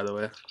poster, by the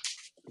way.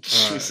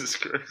 Jesus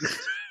Christ.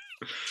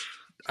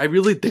 I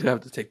really think I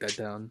have to take that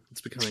down. It's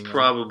becoming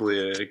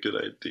Probably a good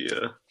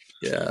idea.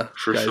 Yeah,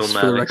 For guys, filmatic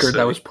for the record, sake.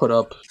 that was put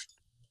up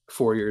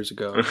 4 years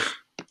ago,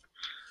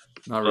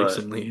 not But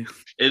recently.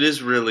 It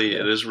is really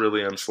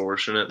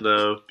unfortunate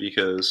though,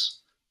 because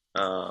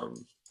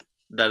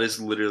that is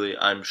literally,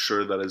 I'm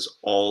sure that is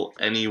all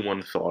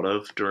anyone thought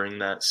of during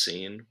that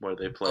scene where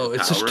they play Oh,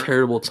 it's Power. just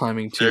terrible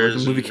timing too. Like,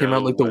 There's the movie came no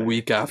out like the way.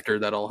 week after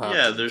that all happened.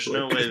 Yeah, there's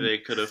no Like- way they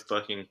could have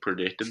fucking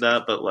predicted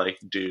that, but like,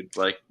 dude,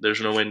 like,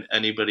 there's no way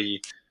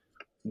anybody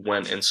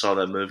went and saw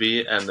that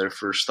movie and their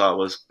first thought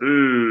was,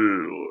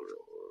 ooh,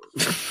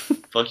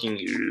 fucking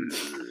ooh.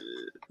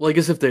 Well, I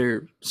guess if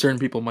certain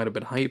people might have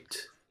been hyped,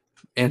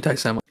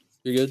 anti-Semite.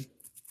 You good?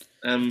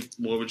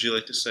 What would you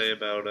like to say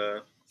about,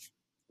 I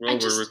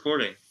just- we're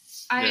recording.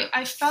 Yeah.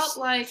 I felt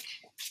like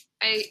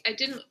I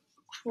didn't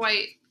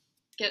quite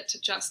get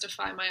to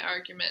justify my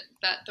argument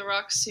that The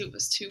Rock's suit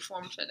was too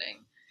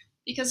form-fitting.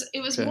 Because it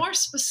was Okay. more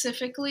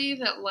specifically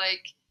that,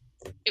 like,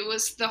 it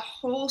was the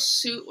whole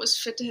suit was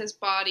fit to his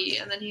body,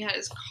 and then he had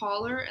his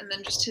collar, and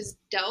then just his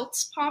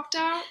delts popped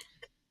out.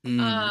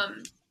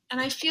 Mm. And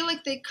I feel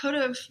like they could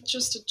have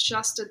just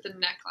adjusted the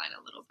neckline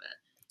a little bit.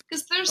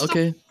 Because there's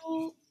Okay.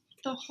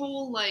 the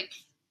whole, like,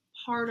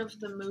 part of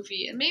the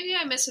movie, and maybe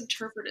I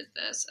misinterpreted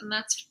this, and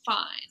that's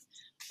fine.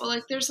 But,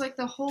 like, there's, like,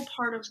 the whole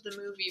part of the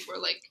movie where,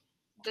 like,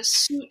 the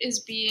suit is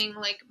being,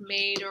 like,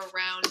 made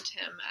around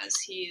him as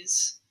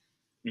he's...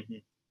 Mm-hmm.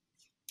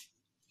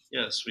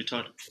 Yes, we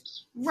talked about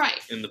this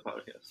Right. in the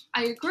podcast.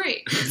 I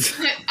agree.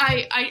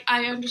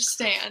 I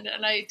understand,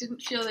 and I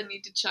didn't feel the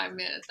need to chime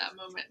in at that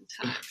moment in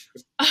time.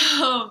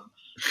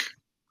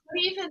 But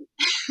even...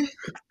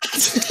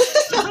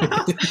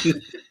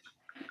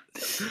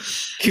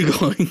 Keep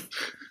going.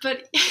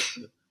 But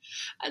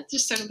it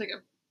just sounded like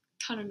a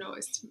ton of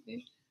noise to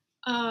me.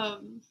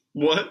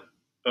 What?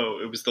 Oh,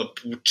 it was the...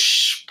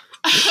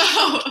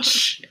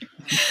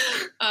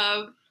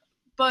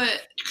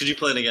 But Could you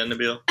play it again,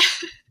 Nabil?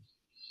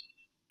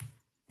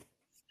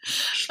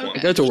 Okay.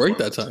 I got to work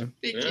that time.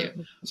 thank Yeah.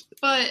 you.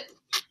 But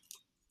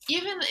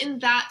even in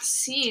that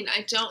scene,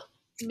 I don't.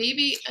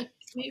 Maybe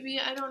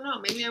I don't know.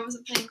 Maybe I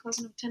wasn't paying close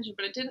enough attention.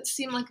 But it didn't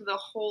seem like the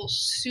whole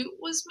suit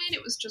was made.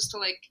 It was just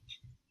like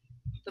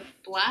the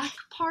black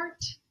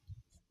part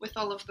with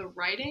all of the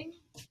writing,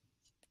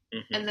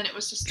 Mm-hmm. and then it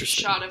was just a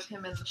Interesting. shot of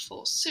him in the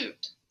full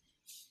suit.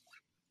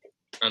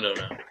 I don't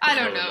know. I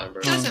don't know. remember.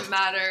 Doesn't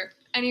matter.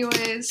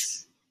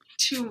 Anyways,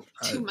 too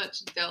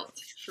much dealt.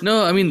 for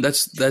No, I mean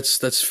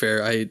that's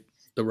fair.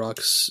 The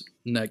Rock's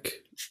neck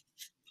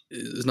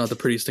is not the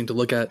prettiest thing to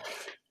look at.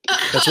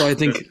 That's why I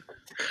think.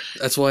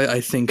 That's why I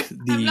think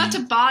the. I'm not to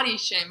body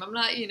shame. I'm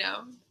not, I'm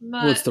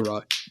not Well, it's The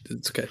Rock.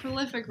 It's okay.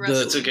 prolific The-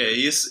 wrestler. It's okay.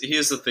 He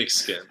has a thick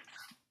skin.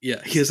 Yeah,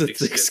 he has a Thick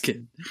thick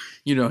skin.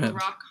 You know him.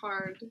 Rock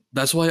hard.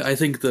 That's why I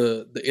think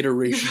the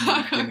iteration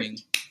Rock they're hard. doing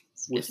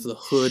with the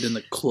hood and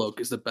the cloak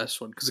is the best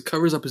one because it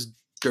covers up his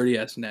dirty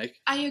ass neck.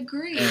 I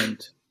agree.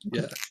 And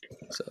yeah,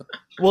 so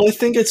Well, I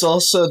think it's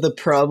also the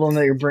problem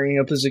that you're bringing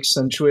up is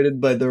accentuated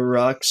by The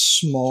Rock's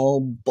small,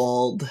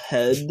 bald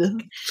head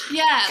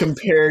yeah.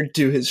 compared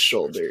to his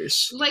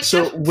shoulders. Like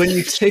so the- when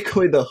you take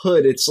away the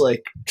hood, it's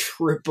like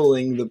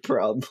tripling the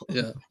problem.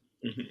 yeah.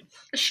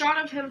 A shot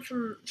of him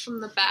from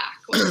the back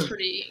was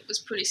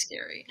pretty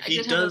scary. I He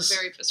did does- have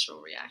a very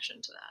visceral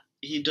reaction to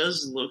that. He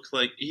does look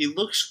like he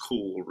looks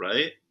cool,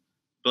 right?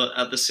 But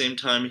at the same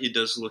time, he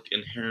does look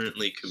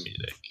inherently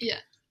comedic.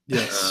 Yes,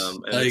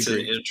 And I it's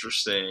agree. an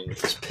interesting.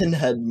 It's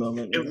Pinhead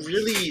moment. It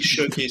really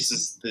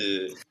showcases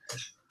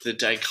the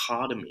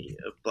dichotomy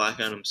of Black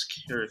Adam's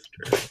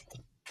character.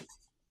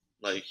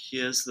 Like he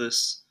has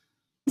this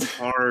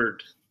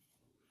hard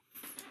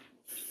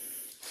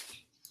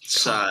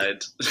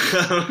side.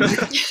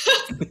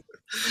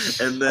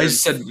 And then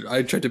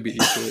I tried to beat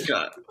you to it.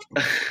 God.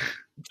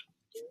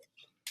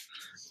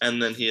 And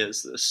then he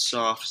has this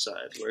soft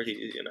side where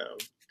he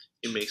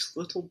makes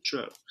little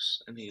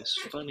jokes and he's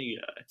a funny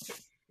guy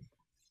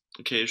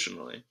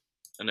occasionally,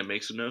 and it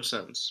makes no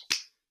sense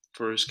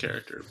for his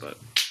character, but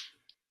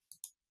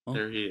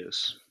there he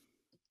is.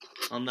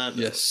 On that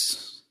note,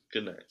 Yes.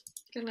 good night.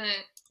 Good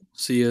night.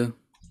 See ya.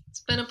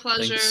 It's been a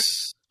pleasure.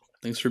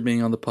 Thanks for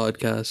being on the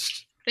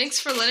podcast. Thanks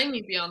for letting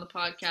me be on the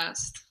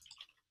podcast.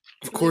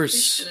 Of Really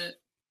course. appreciate it.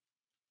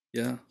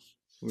 Yeah.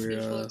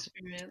 Beautiful We're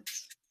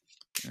experience.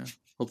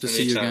 hope to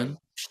see you Anytime. again.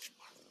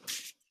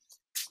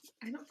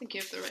 I don't think you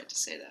have the right to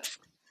say that.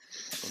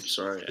 I'm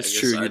sorry. It's I guess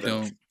true, I you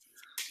don't.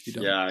 You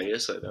don't. Yeah, I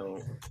guess I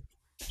don't.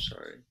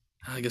 Sorry.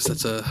 I guess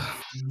that's a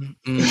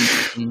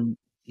Can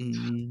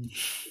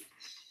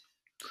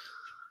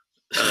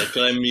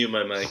I mute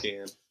my mic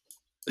again?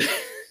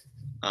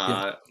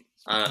 Yeah.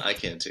 I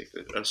can't take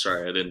it. I'm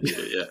sorry, I didn't mute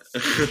it yet.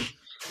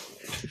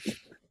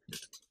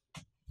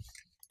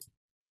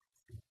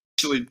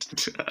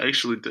 I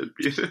actually did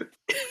mute it.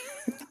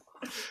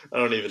 I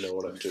don't even know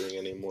what I'm doing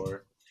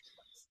anymore.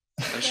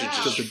 I should Yeah.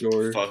 just Shut the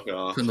door. fuck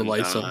off. Turn the and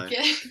lights die. on.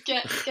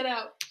 Get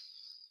out.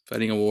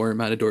 Fighting a war,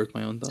 Matador with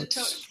my own It's a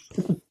thoughts.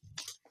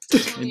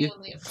 Tony Maybe.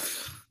 only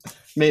effect.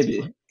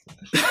 Maybe.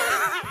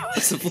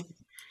 Possibly.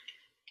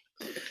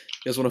 You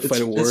guys want to It's,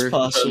 fight a it's war? Turn the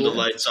possible.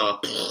 lights off.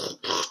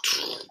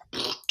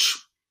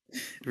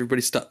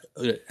 Everybody stop.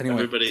 Okay, anyway,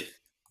 Everybody,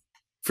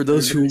 for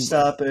those who Everybody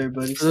stop,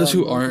 everybody for those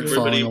stop. who aren't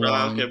everybody following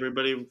rock. along.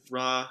 Everybody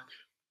rock.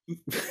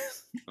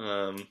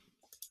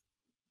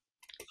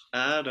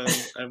 Adam.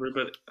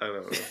 Everybody. I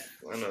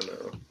don't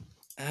know.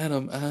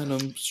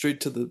 Adam,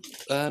 straight to the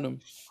Adam.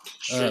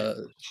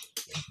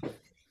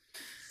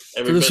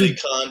 Everybody, who-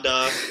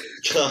 conduct.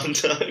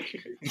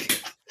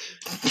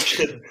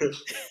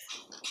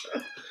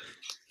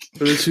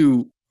 For those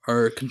who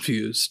are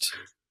confused,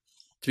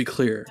 to be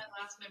clear,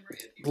 My last memory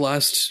of you. the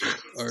last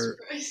Jesus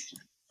Christ.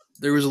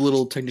 there was a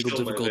little technical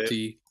Kill my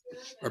difficulty.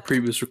 Our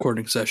previous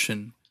recording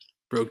session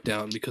broke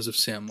down because of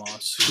Sam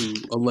Moss, who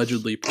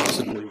allegedly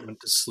possibly went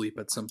to sleep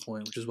at some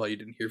point, which is why you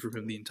didn't hear from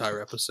him the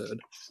entire episode.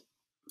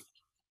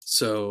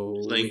 So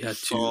we Like had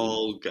to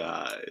Fall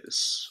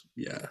Guys.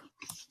 Yeah.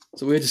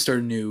 So we had to start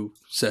a new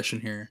session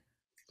here.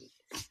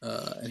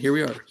 And here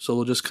we are. So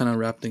we'll just kind of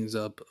wrap things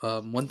up.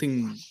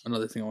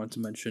 Another thing I wanted to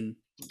mention.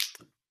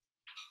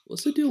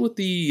 What's the deal with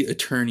the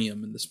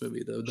Eternium in this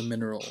movie, though? The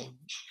mineral.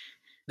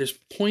 There's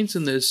points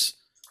in this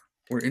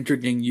where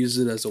Intergang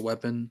uses it as a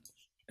weapon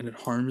and it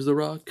harms the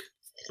rock,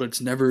 but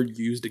it's never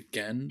used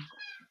again.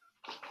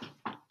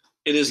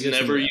 It is I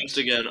guess never I'm- used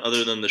again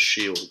other than the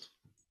shield.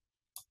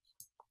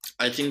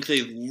 I think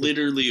they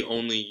literally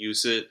only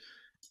use it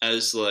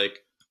as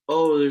like,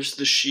 oh, there's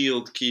the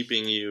shield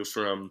keeping you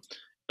from,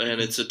 and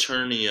it's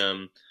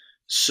Eternium,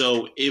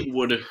 so it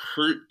would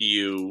hurt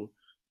you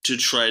to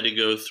try to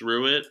go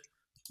through it,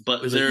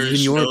 but It's like, even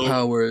there's your no,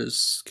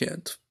 powers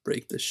can't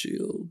break the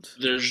shield.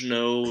 there's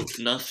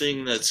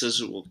nothing that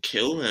says it will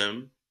kill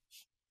him,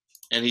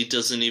 and he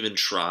doesn't even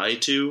try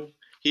to.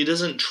 He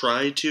doesn't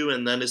try to,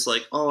 and then it's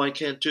like, oh, I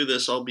can't do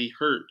this, I'll be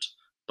hurt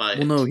by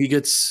Well, it. no,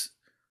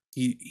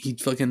 he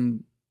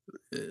fucking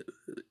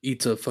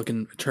eats a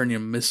fucking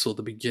Eternium missile at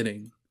the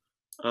beginning.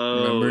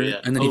 Oh, Remember? yeah.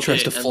 And then he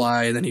tries to Okay, and-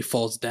 fly, and then he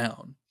falls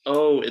down,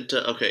 Oh,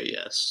 okay,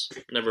 yes.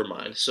 Never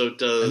mind. So it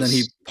does. and then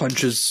he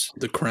punches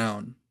the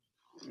crown,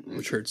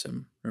 which hurts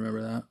him.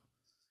 Remember that?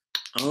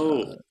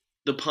 Oh,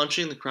 the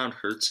punching the crown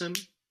hurts him.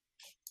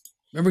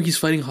 Remember he's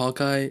fighting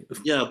Hawkeye,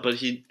 Yeah, but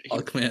he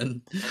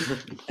Hawkman.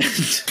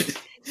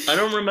 I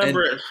don't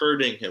remember it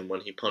hurting him when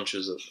he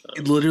punches it.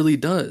 It literally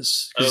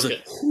does. He's Okay.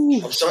 like,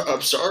 "Whew,"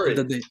 I'm sorry. and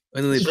then they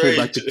It's pull very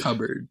back the d-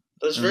 cupboard.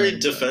 That's very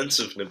and,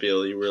 defensive,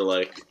 Nabil. You were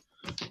like,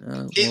 it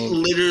Well,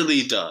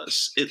 literally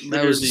does. It That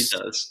literally was-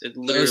 does. It that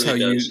was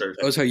literally how you. does hurt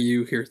That was how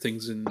you hear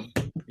things in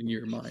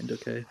your mind.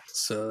 Okay,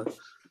 so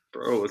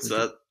Bro, what's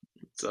that?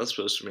 What's that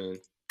supposed to mean?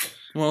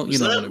 well, you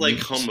Is know that what it like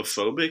means.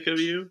 homophobic of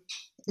you?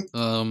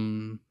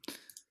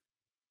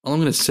 All I'm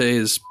gonna say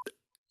is,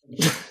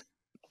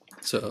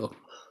 so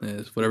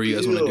whatever you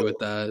guys want to do with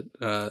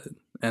that,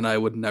 and I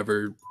would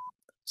never.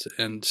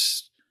 And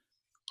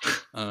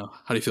how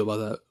do you feel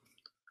about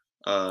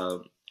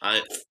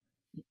I that?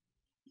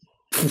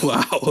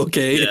 Wow.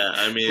 Okay. yeah.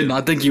 I Did mean,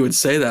 not think you would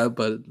say that,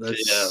 but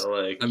that's. yeah.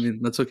 Like, I mean,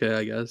 that's okay,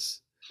 I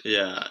guess.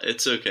 yeah,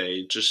 it's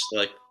okay. Just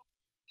like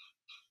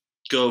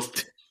go.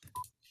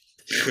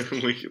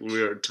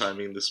 We are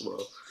timing this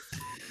well.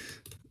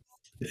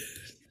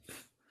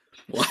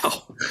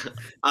 Wow.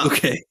 Uh,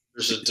 Okay.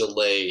 There's a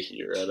delay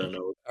here. I don't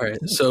know. All right.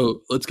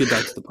 So let's get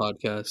back to the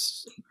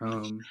podcast.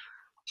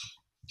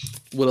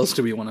 What else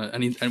do we want to?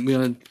 Anything we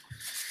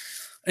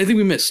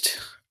missed?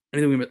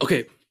 Anything we missed?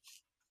 Okay.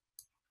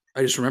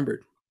 I just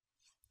remembered.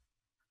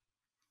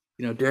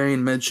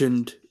 Darian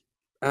mentioned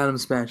Atom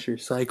Smasher,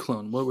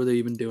 Cyclone. What were they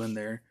even doing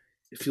there?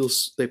 It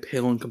feels they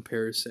pale in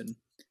comparison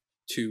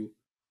to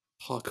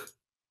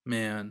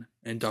Hawkman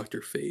and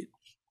Dr. Fate.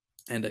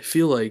 And I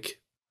feel like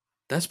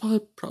that's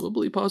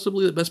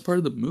possibly the best part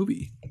of the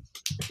movie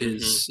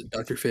is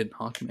Dr. Fate and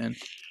Hawkman.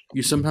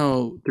 You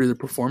somehow, through the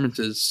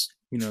performances,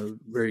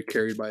 very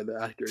carried by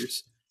the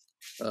actors,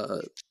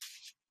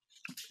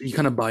 you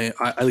kind of buy it.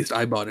 At least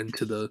I bought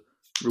into the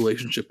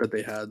relationship that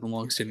they had, the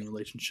long-standing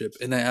relationship,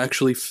 and I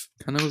actually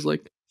kind of was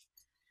like,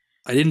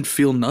 I didn't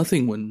feel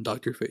nothing when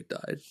Dr. Fate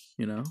died,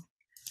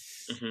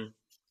 Mm-hmm.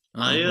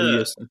 What do you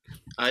guys think?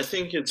 I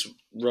think it's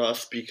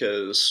rough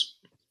because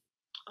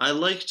I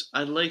liked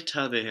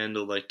how they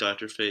handled like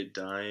Dr. Fate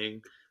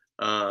dying,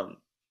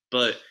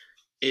 but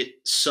it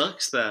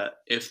sucks that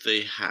if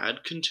they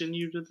had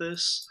continued to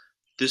this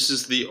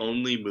is the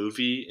only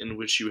movie in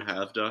which you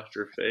have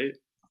Dr. Fate.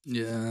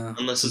 Yeah,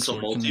 unless it's a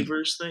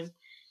multiverse thing.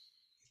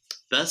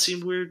 That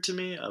seemed weird to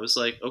me. I was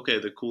like, okay,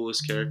 the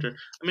coolest character.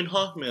 I mean,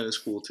 Hawkman is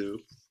cool too.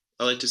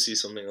 I like to see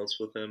something else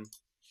with him.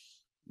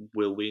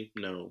 Will we?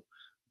 No,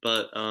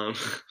 but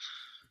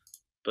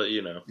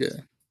yeah.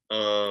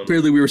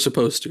 Apparently, we were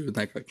supposed to, and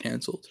that got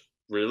canceled.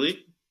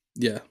 Really?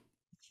 Yeah.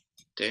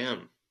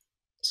 Damn.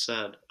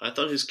 Sad. I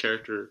thought his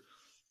character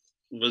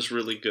was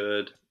really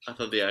good. I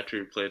thought the actor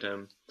who played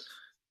him.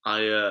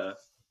 I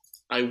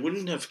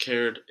wouldn't have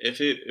cared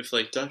if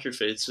like Dr.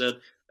 Fate's dead.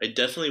 I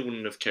definitely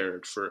wouldn't have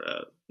cared for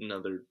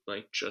another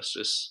like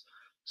Justice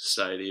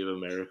Society of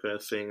America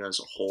thing as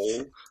a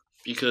whole,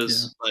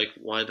 because like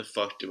why the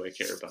fuck do I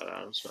care about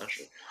Atom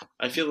Smasher?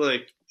 I feel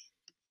like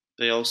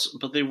they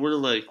were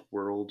like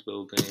world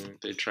building.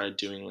 They tried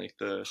doing like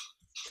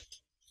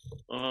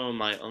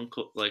my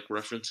uncle, like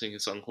referencing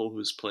his uncle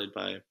who's played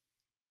by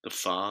the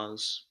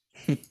Foz.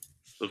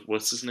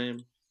 What's his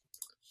name?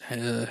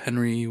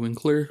 Henry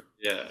Winkler.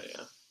 Yeah.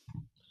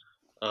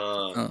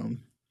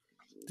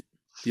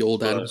 The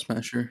old Atom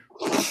Smasher.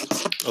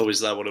 Oh,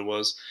 is that what it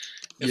was?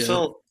 It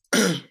felt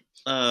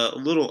a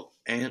little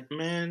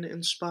Ant-Man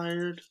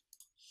inspired.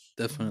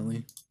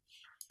 Definitely.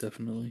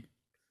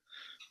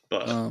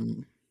 But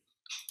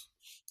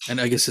and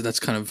I guess that's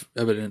kind of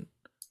evident.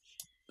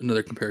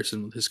 Another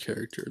comparison with his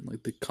character and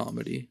like the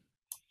comedy,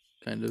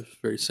 kind of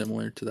very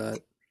similar to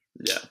that.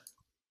 Yeah,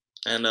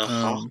 and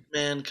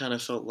Hawkman kind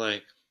of felt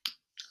like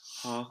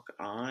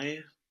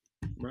Hawkeye,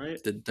 right?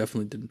 It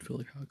definitely didn't feel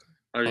like Hawkeye.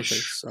 Are you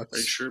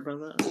sure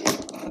about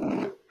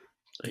that?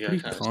 I'm pretty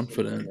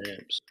confident.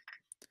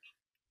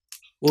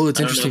 Well, it's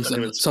interesting.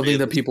 Something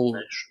that people,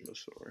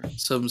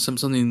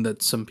 something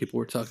that some people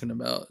were talking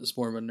about is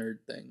more of a nerd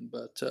thing,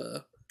 but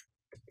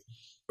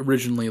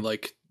originally,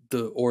 like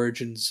the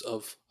origins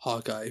of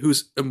Hawkeye,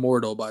 who's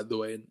immortal, by the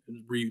way, and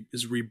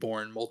is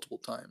reborn multiple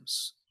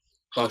times.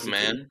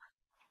 Hawkman?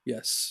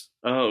 Yes.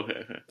 Oh,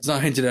 okay. It's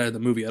not hinted at in the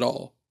movie at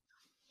all.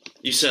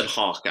 You said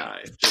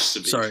Hawkeye, just to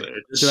be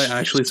clear. Did I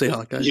actually say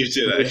Hawkeye? You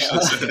did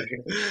actually say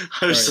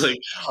I was like,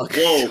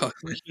 whoa,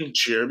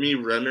 Jeremy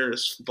Renner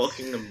is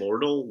fucking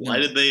immortal? Why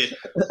did they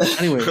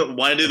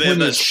why did they have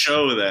that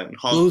show then?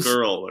 Hawk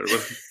Girl or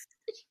what?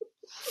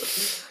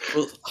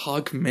 Well,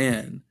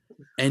 Hawkman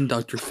and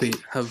Dr.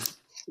 Fate have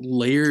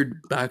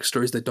layered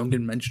backstories that don't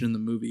get mentioned in the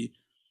movie,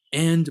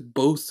 and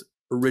both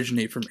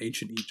originate from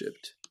ancient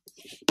Egypt.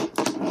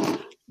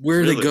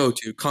 Where do they go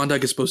to?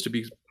 Kondak is supposed to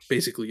be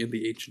basically in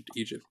the ancient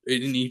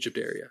Egypt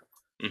area.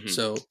 Mm-hmm.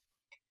 So,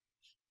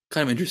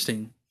 kind of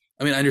interesting.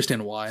 I mean, I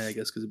understand why, I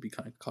guess, because it'd be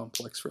kind of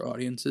complex for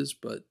audiences,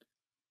 but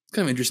it's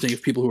kind of interesting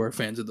if people who are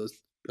fans of those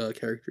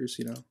characters,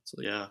 it's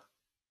like,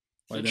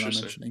 why they're not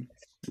mentioning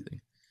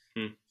anything.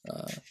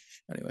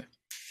 Anyway,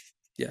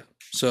 yeah.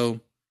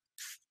 So,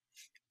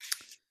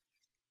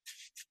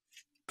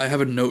 I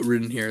have a note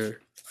written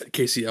here.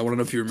 Casey, I want to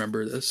know if you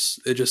remember this.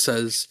 It just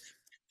says,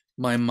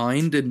 "My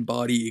mind and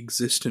body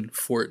exist in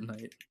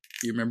Fortnite."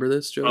 Do you remember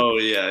this joke? Oh,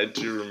 yeah, I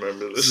do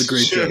remember this. This is a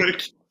great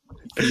joke.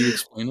 Can you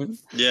explain it?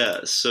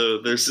 Yeah,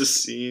 so there's this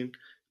scene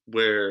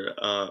where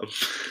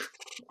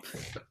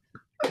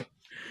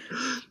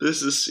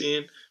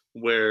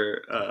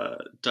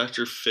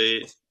Dr.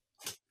 Fate,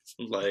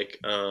 like,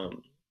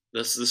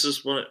 this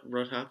is what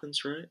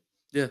happens, right?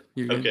 Yeah.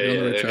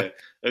 Okay.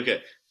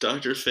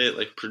 Dr. Fate,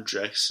 like,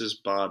 projects his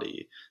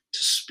body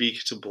to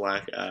speak to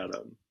Black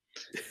Adam,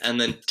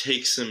 and then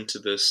takes him to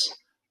this,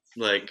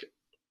 like,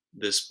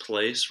 this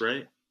place,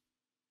 right?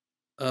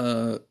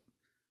 I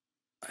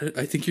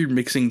think you're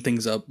mixing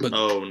things up, but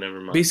never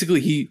mind. Basically,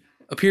 he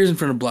appears in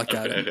front of Black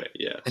Adam,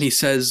 and he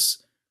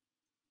says,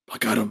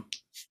 "Black Adam,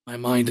 my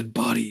mind and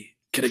body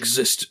can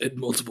exist in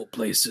multiple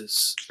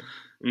places,"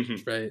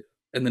 right?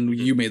 And then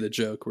you made the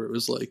joke where it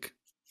was like,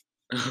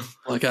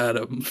 "Black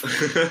Adam,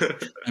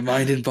 my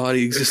mind and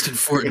body exist in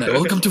Fortnite.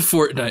 Welcome to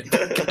Fortnite."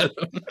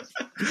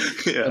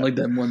 I like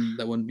that one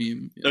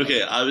meme.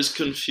 Okay, I was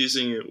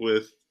confusing it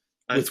with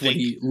when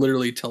he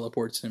literally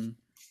teleports him.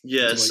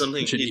 Yeah,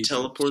 something he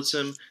teleports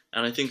him,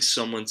 and I think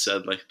someone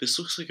said like, "This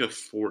looks like a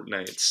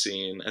Fortnite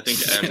scene." I think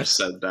M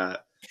said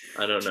that.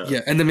 I don't know.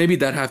 Yeah, and then maybe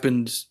that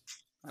happened.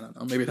 I don't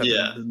know. Maybe it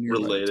happened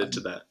related to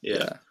that.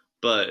 Yeah.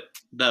 But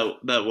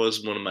that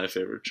was one of my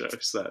favorite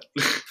jokes. That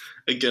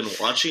again,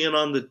 watching it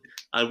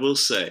I will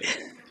say,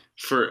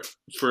 for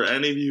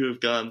any of you who've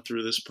gone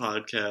through this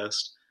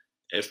podcast,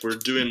 if we're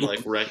doing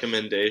like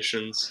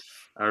recommendations,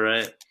 all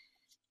right.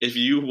 if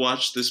you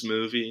watch this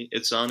movie,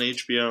 it's on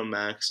HBO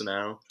Max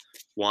now.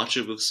 Watch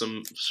it with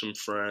some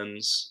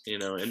friends,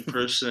 in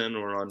person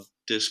or on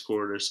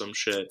Discord or some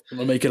shit.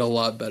 It'll make it a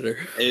lot better.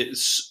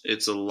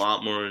 It's a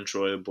lot more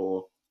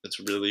enjoyable. It's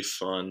really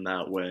fun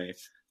that way.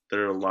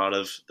 There are a lot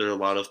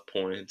of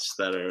points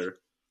that are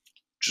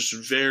just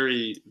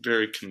very,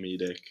 very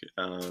comedic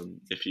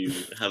if you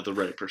have the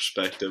right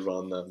perspective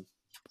on them.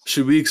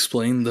 Should we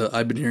explain the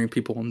 "I've been hearing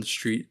people on the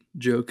street"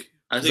 joke?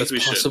 I think we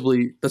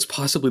should. That's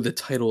possibly the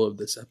title of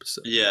this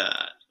episode. Yeah.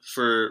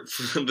 For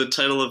the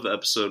title of the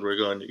episode, we're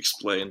going to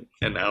explain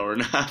an hour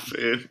and a half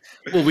in.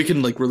 Well, we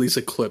can release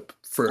a clip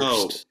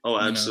first. Oh,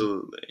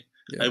 absolutely.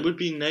 Yeah. It would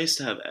be nice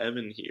to have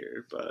Evan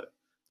here, but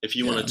if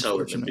you want to tell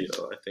the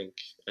reveal,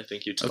 I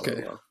think you tell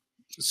him.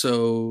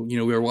 So,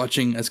 we were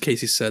watching, as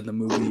Casey said, the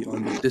movie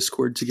on the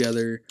Discord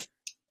together.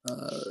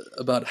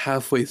 About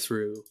halfway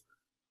through,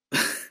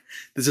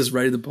 this is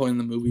right at the point in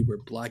the movie where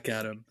Black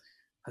Adam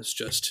has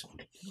just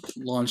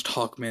launched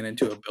Hawkman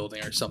into a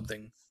building or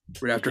something.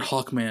 Right after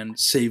Hawkman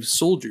saves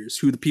soldiers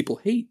who the people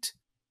hate,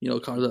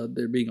 because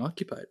they're being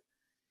occupied.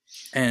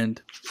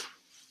 And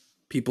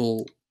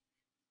people...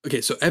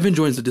 Okay, so Evan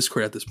joins the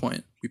Discord at this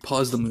point. We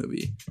pause the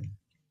movie.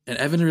 And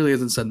Evan really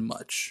hasn't said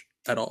much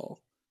at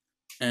all.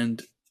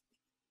 And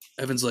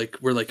Evan's we're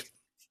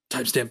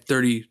timestamp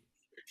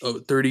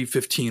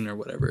 30:15 or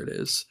whatever it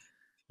is.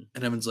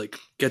 And Evan's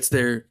gets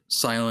there,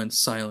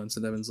 silence.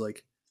 And Evan's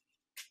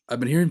I've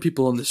been hearing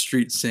people on the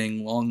street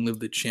saying, "Long live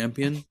the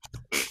champion."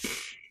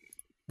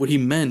 What he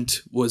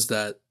meant was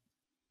that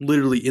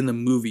literally in the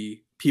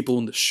movie, people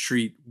in the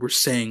street were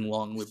saying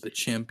 "Long live the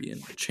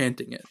champion,"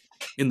 chanting it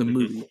in the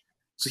movie.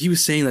 So he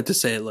was saying that to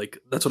say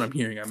that's what I'm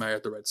hearing. Am I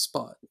at the right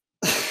spot?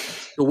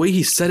 The way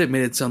he said it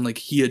made it sound like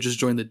he had just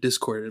joined the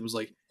Discord. It was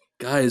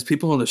guys,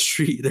 people on the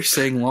street, they're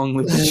saying "Long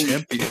live the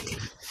champion."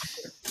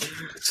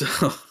 So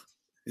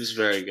it was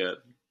very good.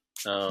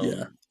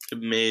 Yeah, it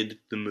made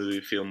the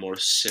movie feel more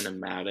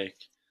cinematic.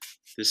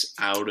 This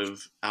out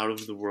of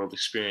the world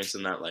experience,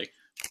 and that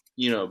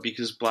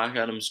because Black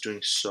Adam's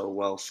doing so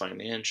well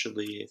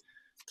financially,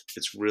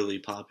 it's really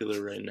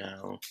popular right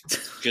now.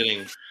 It's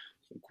getting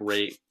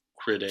great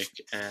critic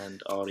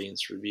and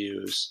audience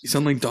reviews. You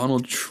sound like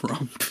Donald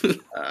Trump.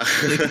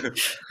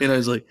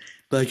 It's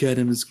Black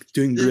Adam is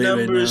doing great right now.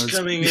 The numbers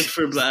coming in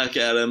for Black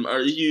Adam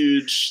are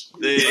huge.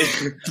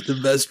 The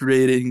best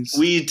ratings.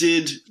 We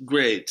did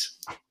great.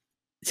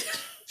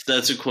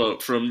 That's a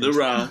quote from The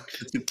Rock.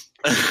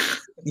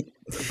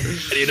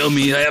 And you know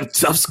me, I have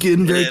tough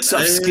skin, very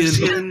tough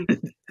skin.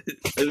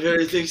 I have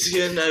very thick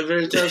skin, I have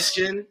very tough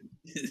skin.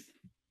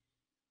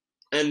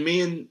 And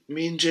me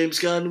and James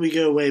Gunn, we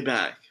go way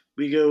back.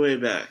 And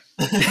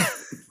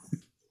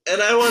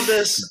I want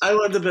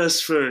the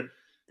best for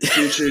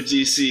future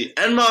DC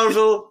and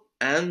Marvel.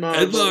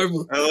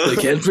 They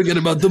can't forget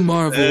about the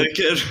Marvel.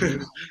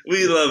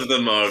 We love the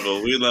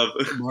Marvel. We love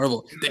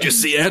Marvel. Did you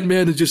see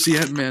Ant-Man?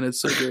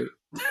 It's so great.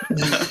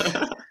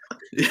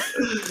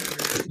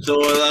 Thor: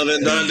 Love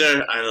and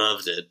Thunder. I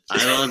loved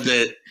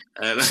it.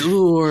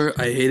 Civil War.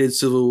 I hated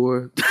Civil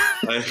War.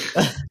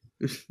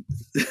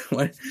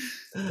 Why?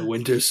 The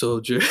Winter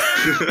Soldier.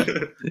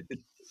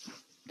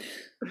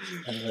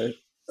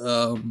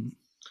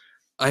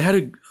 I had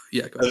a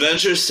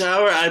Avengers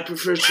Tower. I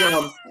prefer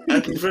Trump. Tower.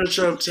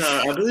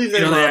 I believe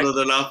they modeled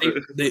an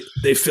offer.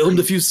 They filmed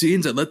a few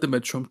scenes. I let them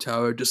at Trump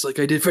Tower, just like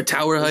I did for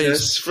Tower Heist.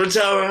 Yes, for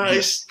Tower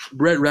Heist.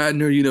 Brett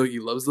Ratner, he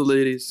loves the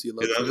ladies.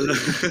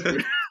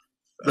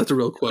 That's a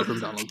real quote from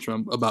Donald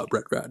Trump about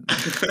Brett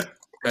Ratner.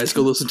 Guys,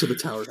 go listen to the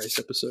Tower Heist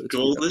episode.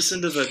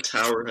 Listen to the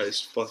Tower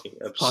Heist fucking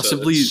episode.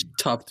 Possibly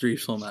top 3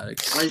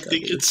 filmatics. I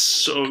think it's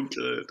so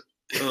good.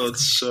 Oh,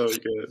 it's so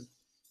good.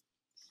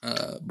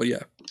 But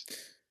yeah.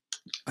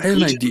 I had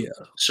an idea.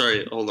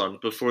 Sorry, hold on.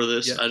 Before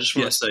this, I just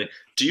want to say,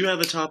 do you have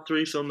a top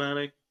 3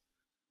 filmatic?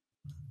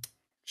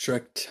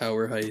 Shrek,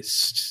 Tower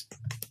Heist,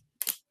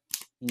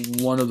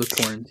 one of the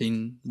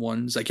quarantine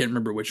ones. I can't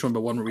remember which one,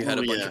 but one where we had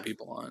a bunch of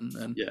people on.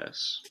 And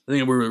yes. I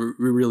think we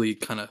really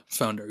kind of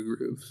found our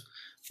groove.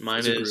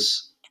 Mine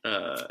is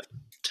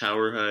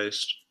Tower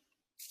Heist,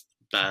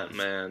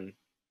 Batman.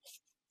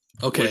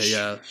 Okay,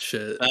 yeah,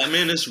 shit.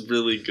 Batman is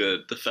really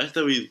good. The fact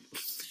that we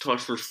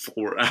talked for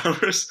 4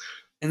 hours.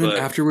 And then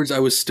afterwards, I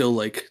was still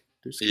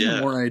there's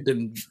more I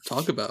didn't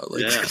talk about.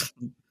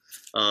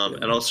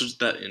 And also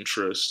that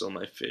intro is still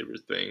my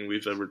favorite thing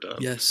we've ever done.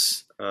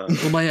 Yes.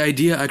 Well, my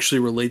idea actually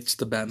relates to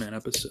the Batman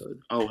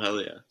episode. Oh,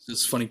 hell yeah.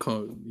 It's funny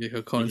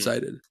how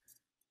coincided.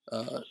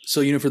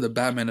 So, for the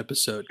Batman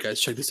episode, guys,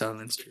 check this out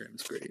on Instagram.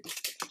 It's great.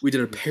 We did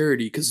a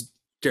parody because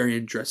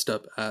Darian dressed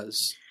up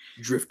as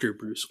Drifter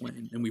Bruce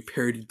Wayne, and we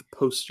parodied the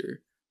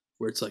poster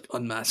where it's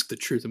Unmask the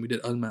Truth, and we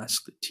did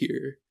Unmask the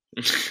Tear.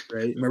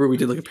 Right? Remember we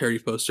did a parody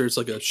poster? It's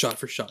a shot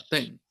for shot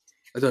thing.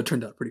 I thought it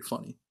turned out pretty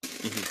funny.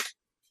 Mm-hmm.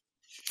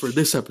 For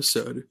this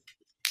episode,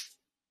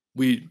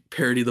 we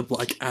parody the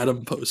Black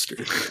Adam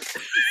poster.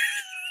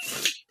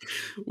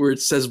 Where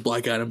it says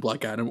Black Adam,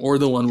 or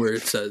the one where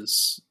it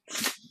says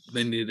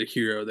they needed a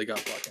hero, they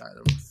got Black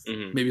Adam.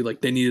 Mm-hmm. Maybe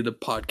they needed a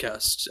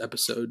podcast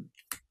episode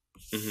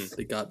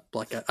They got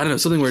Black Adam. I don't know,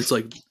 something where it's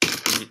like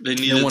they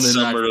needed wanted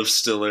Summer of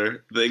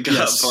Stiller. They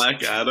got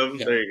Black Adam.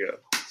 Yeah. There you go.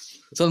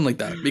 Something like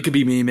that. It could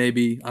be me,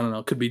 maybe. I don't know.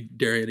 It could be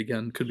Darian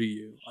again. Could be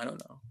you. I don't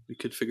know. We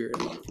could figure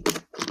it out.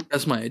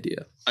 That's my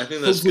idea. I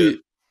think that's Hopefully,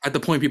 good. at the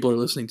point people are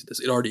listening to this,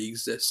 it already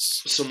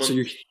exists.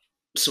 Someone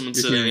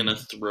sitting hearing in a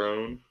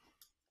throne.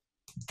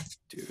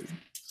 Dude.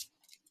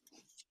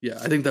 Yeah,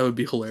 I think that would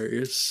be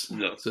hilarious.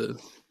 No.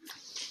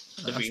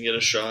 If we can get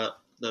a shot,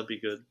 that'd be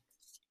good.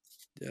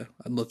 Yeah,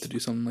 I'd love to do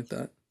something like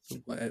that.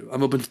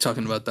 I'm open to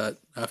talking about that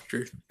after.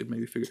 We could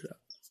maybe figure it out.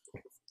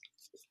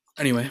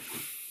 Anyway.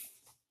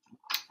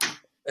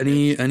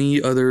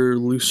 Any other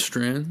loose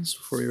strands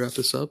before we wrap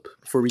this up?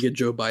 Before we get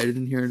Joe Biden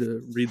in here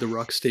to read the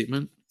Rock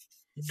statement?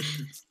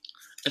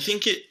 I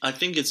think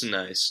it's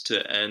nice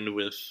to end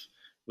with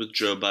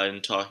Joe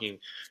Biden talking,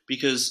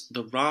 because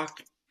The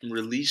Rock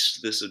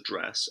released this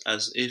address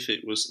as if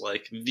it was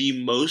like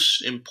the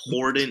most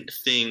important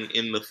thing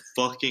in the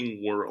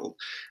fucking world.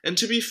 And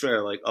to be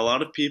fair, like, a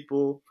lot of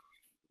people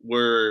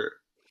were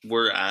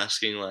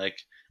asking, like,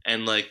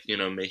 and like, you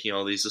know, making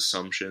all these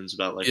assumptions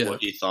about like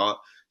what he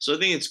thought. So I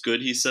think it's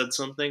good he said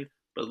something,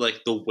 but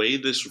like the way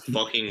this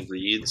fucking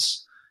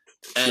reads,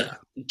 and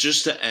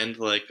just to end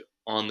like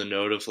on the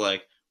note of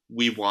like,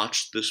 we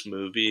watched this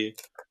movie.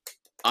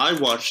 I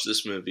watched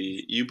this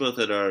movie. You both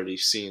had already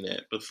seen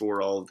it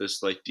before all of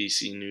this like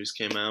DC news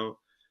came out.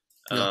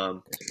 Yeah.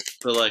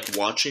 But like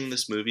watching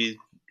this movie,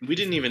 we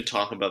didn't even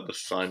talk about the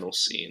final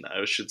scene,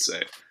 I should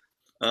say.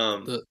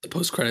 The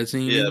post-credit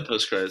scene? Yeah, the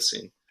post-credit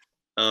scene.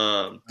 We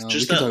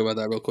can talk about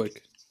that real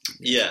quick.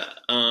 Yeah,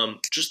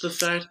 just the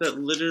fact that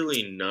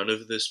literally none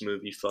of this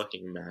movie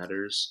fucking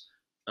matters,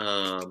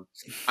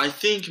 I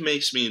think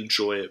makes me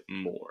enjoy it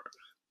more.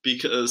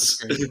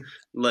 Because,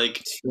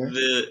 like,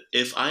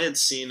 if I had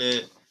seen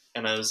it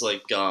and I was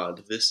like,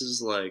 God, this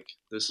is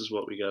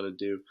what we gotta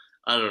do.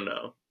 I don't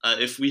know.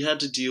 If we had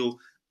to deal,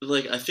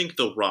 like, I think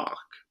The Rock,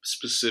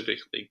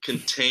 specifically,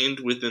 contained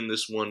within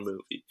this one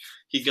movie.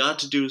 He got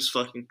to do his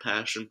fucking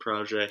passion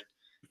project.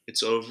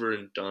 It's over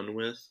and done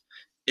with.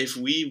 If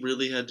we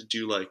really had to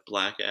do, like,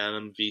 Black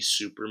Adam v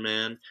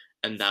Superman,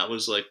 and that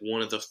was, like,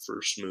 one of the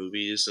first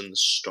movies and the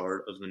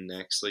start of the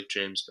next, like,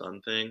 James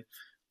Gunn thing,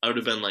 I would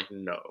have been like,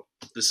 no,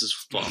 this is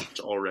fucked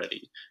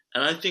already.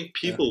 And I think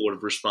people would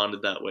have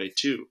responded that way,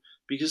 too.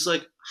 Because,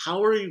 like,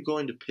 how are you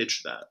going to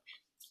pitch that?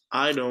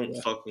 I don't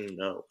fucking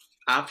know.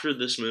 After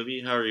this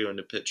movie, how are you going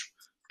to pitch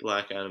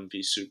Black Adam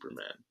v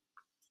Superman?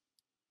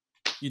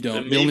 You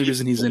don't. The only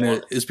reason he's in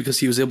it is because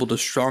he was able to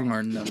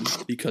strong-arm them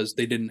because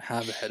they didn't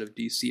have a head of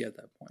DC at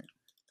that point.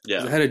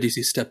 Yeah. The head of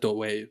DC stepped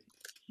away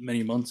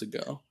many months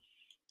ago.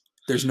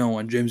 There's no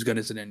one. James Gunn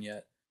isn't in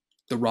yet.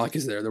 The Rock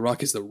is there. The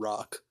Rock is The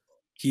Rock.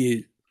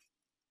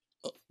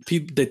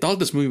 They thought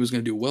this movie was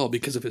going to do well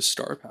because of his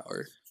star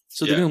power.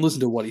 So they're going to listen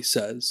to what he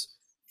says.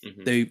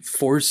 Mm-hmm. They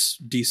force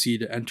DC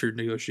to enter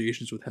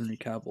negotiations with Henry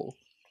Cavill,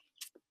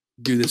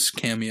 do this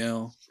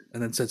cameo,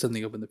 and then set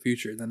something up in the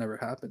future. That never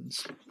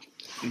happens.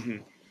 Mm-hmm.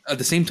 At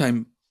the same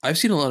time, I've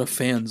seen a lot of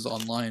fans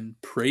online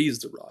praise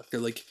The Rock. They're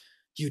like,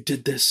 you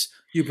did this.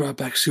 You brought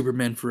back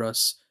Superman for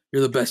us.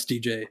 You're the best,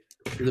 DJ.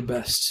 You're the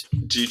best.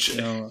 DJ.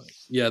 You know,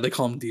 yeah, they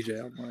call him DJ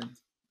online.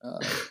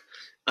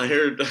 I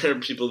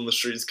heard people in the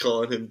streets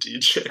calling him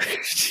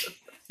DJ.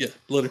 Yeah,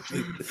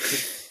 literally.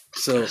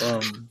 So,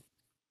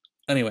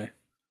 anyway,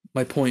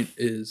 my point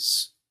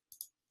is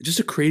just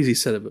a crazy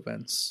set of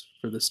events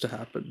for this to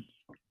happen.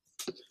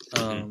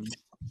 I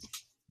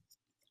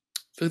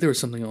feel like there was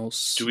something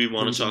else. Do we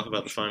want to talk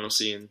about the final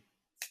scene?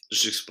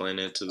 Just explain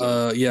it to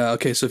them. Yeah,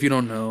 okay, so if you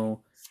don't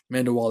know,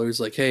 Amanda Waller's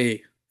like,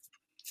 hey,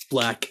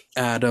 Black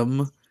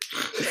Adam,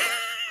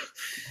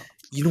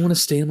 you don't want to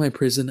stay in my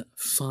prison?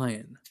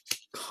 Fine.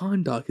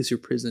 Kahndaq is your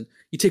prison.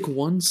 You take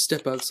one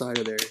step outside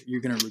of there,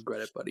 you're going to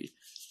regret it, buddy.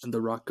 And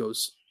The Rock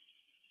goes,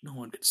 no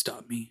one can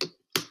stop me.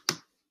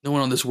 No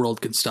one on this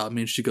world can stop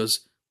me. And she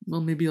goes,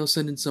 well, maybe I'll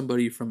send in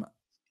somebody from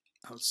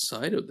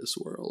outside of this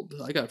world.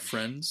 I got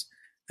friends.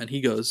 And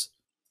he goes,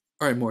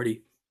 all right,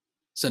 Morty,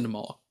 send them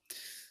all.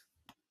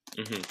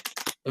 Mm-hmm.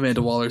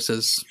 Amanda Waller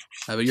says,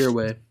 have it your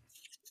way.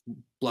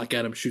 Black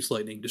Adam shoots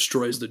lightning,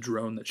 destroys the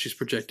drone that she's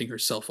projecting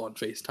herself on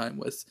FaceTime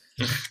with.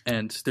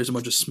 And there's a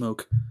bunch of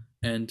smoke.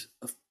 And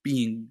a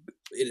being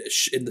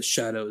in the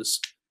shadows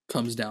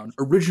comes down.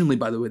 Originally,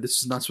 by the way, this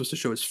is not supposed to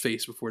show his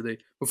face before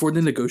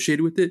they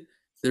negotiated with it.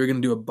 They were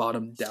going to do a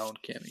bottom-down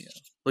cameo,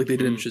 like they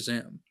did in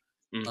Shazam.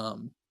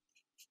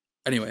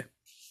 Anyway,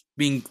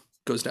 being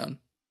goes down.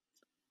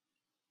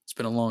 It's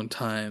been a long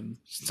time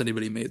since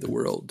anybody made the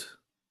world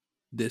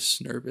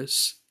this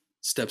nervous.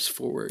 Steps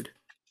forward.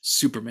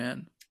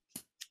 Superman.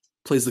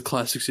 Plays the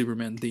classic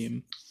Superman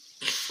theme.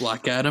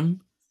 Black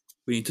Adam,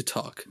 we need to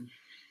talk.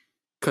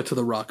 Cut to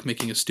The Rock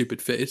making a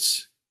stupid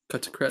face.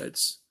 Cut to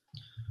credits.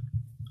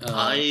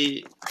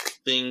 I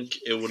think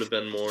it would have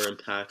been more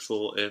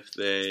impactful if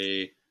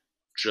they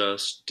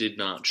just did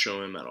not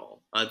show him at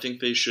all. I think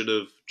they should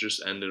have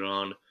just ended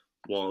on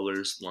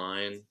Waller's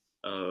line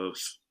of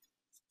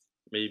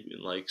maybe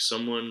like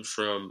someone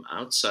from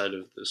outside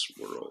of this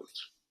world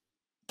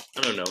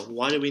I don't know.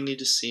 Why do we need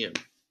to see him?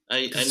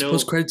 I know.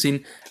 Post-credit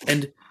scene,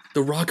 and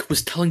The Rock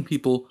was telling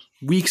people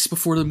weeks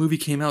before the movie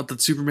came out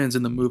that Superman's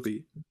in the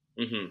movie.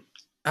 Mm-hmm.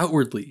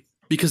 Outwardly.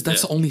 Because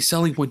that's the only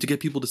selling point to get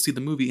people to see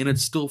the movie, and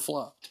it's still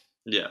flopped.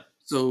 Yeah.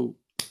 So,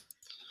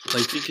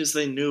 like... Because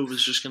they knew it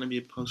was just going to be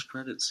a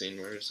post-credit scene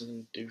where it was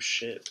going to do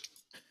shit.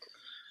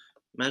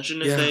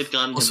 Imagine if they had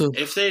gotten him...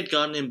 If they had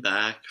gotten him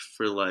back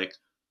for, like,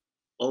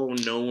 oh,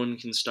 no one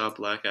can stop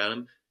Black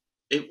Adam...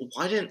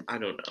 Why didn't... I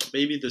don't know.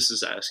 Maybe this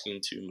is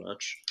asking too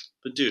much.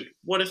 But, dude,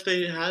 what if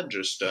they had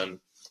just done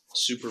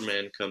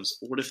Superman comes...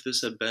 What if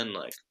this had been,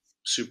 like,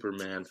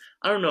 Superman...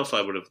 I don't know if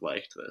I would have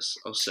liked this.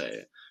 I'll say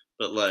it.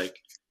 But, like,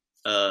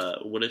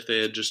 what if they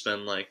had just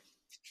been, like,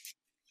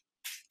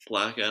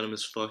 Black Adam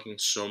is fucking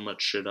so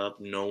much shit up,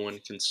 no one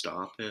can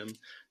stop him.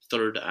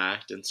 Third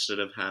act, instead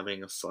of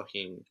having a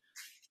fucking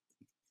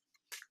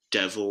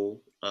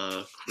devil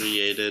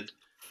created,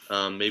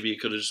 maybe it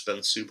could have just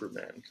been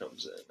Superman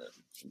comes in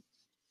and...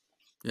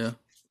 Yeah.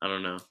 I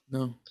don't know.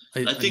 No.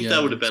 I think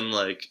that would have been,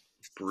 like,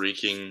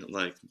 breaking,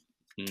 like,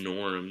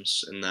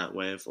 norms in that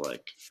way of,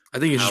 like, I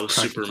think it's just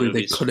practically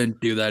they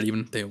couldn't do that even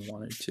if they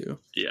wanted to.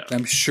 Yeah.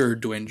 And I'm sure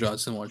Dwayne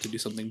Johnson wanted to do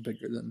something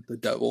bigger than the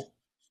devil.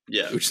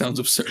 Yeah. Which sounds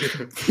absurd.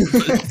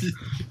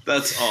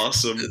 That's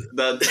awesome.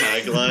 That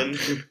tagline.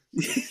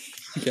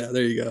 Yeah,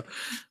 there you go.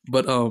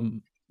 But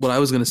what I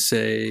was gonna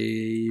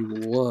say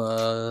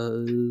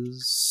was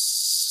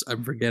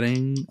I'm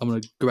forgetting. I'm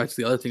gonna go back to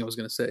the other thing I was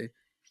gonna say,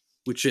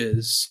 which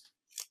is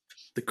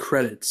the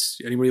credits.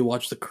 Anybody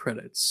watch the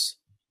credits?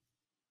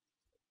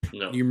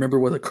 No. You remember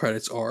what the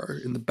credits are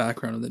in the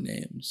background of the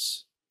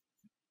names?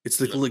 It's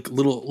like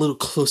little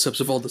close-ups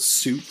of all the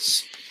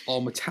suits,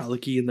 all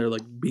metallic-y, and they're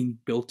like being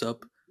built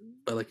up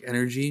by like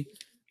energy.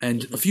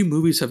 And a few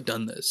movies have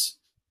done this.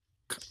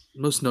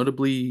 Most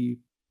notably,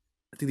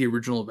 I think the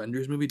original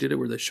Avengers movie did it,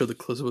 where they show the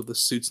close-up of the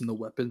suits and the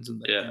weapons and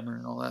the hammer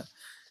and all that.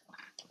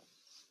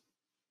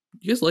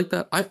 You guys like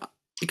that?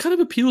 It kind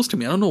of appeals to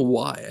me. I don't know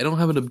why. I don't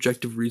have an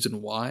objective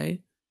reason why.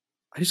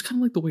 I just kind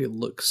of like the way it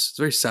looks. It's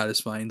very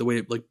satisfying. The way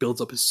it like builds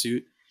up his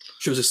suit,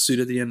 shows his suit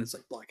at the end. It's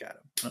like Black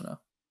Adam. I don't know.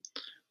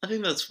 I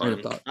think that's fun.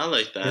 I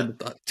like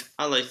that.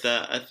 I like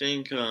that. I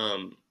think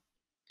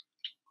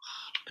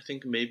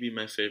maybe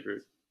my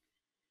favorite.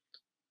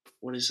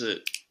 What is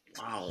it?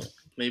 Wow.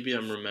 Maybe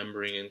I'm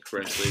remembering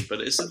incorrectly,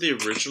 but is it the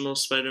original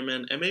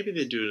Spider-Man? And maybe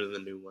they do it in the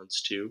new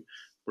ones too,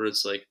 where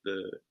it's like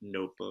the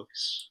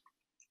notebooks.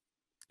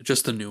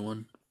 Just the new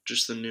one.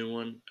 Just the new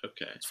one?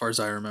 Okay. As far as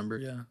I remember,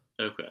 yeah.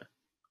 Okay.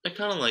 I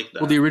kind of like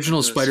that. Well, the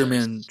original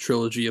Spider-Man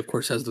trilogy, of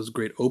course, has those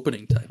great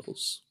opening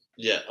titles.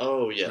 Yeah.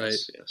 Oh, yes.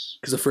 Right? Yes.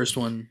 Because the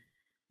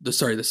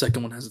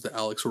second one has the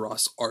Alex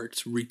Ross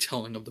art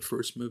retelling of the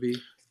first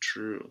movie.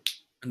 True.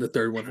 And the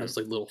third one has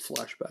like little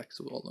flashbacks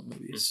of all the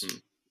movies. Mm-hmm.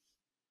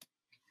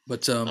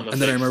 But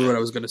and then I remember what I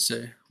was gonna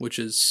say, which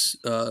is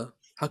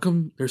how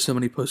come there's so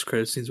many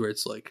post-credit scenes where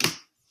it's like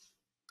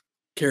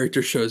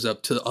character shows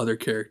up to the other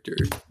character.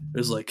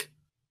 There's like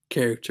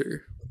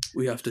character,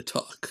 we have to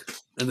talk,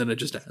 and then it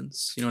just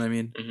ends. You know what I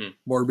mean?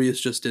 Mm-hmm.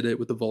 Morbius just did it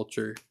with the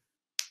Vulture.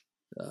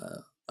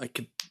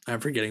 I'm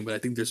forgetting, but I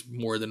think there's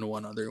more than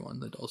one other one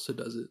that also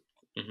does it.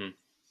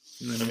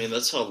 Mm-hmm. I mean,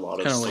 that's how a lot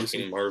of fucking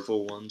lazy.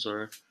 Marvel ones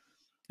are.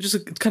 It's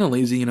kind of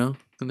lazy, you know.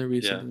 Can there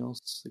be something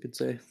else I could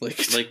say?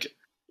 Like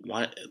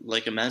why?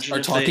 Like, imagine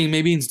start talking.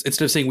 Maybe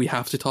instead of saying we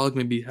have to talk,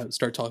 maybe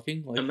start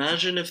talking. Like,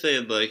 imagine if they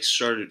had like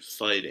started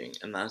fighting,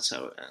 and that's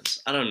how it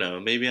ends. I don't know.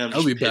 Maybe I'm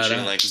just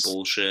pitching like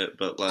bullshit,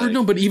 but like, or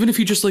no. But even if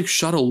you just like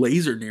shot a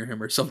laser near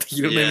him or something,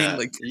 you know what I mean?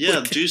 Like,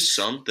 do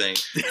something.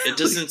 It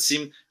doesn't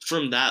seem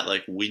from that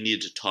like we need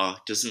to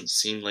talk. Doesn't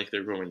seem like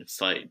they're going to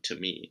fight to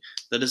me.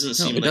 That doesn't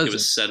seem like it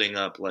was setting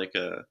up like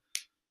a,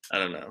 I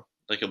don't know,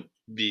 like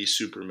the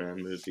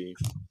Superman movie.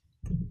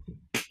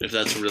 If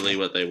that's really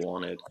what they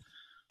wanted.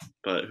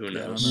 But who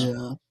knows?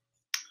 Yeah.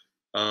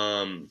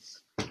 All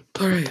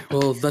right.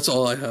 Well, that's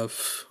all I have.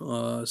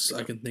 So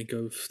I can think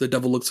of. The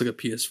Devil looks like a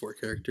PS4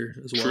 character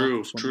as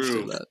well.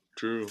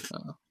 True.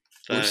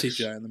 Worst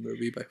CGI in the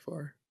movie by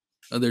far.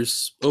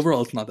 There's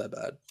overall, it's not that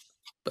bad.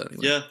 But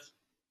anyway. Yeah.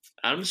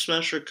 Adam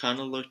Smasher kind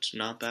of looked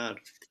not bad.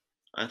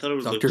 I thought it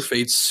was. Dr.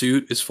 Fate's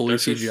suit is fully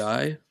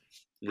CGI.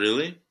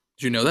 Really?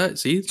 Did you know that?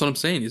 See, that's what I'm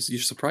saying.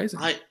 You're surprising.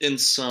 In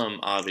some,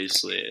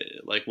 obviously,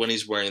 like when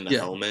he's wearing the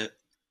helmet.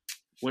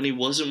 When he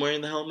wasn't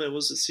wearing the helmet,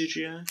 was it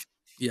CGI?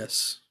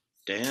 Yes.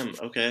 Damn.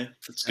 Okay,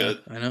 that's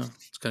good. I know.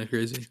 It's kind of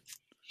crazy.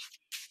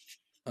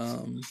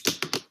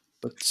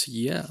 But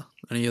yeah.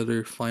 Any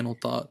other final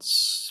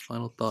thoughts?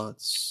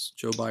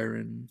 Joe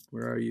Byron,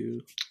 where are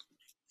you?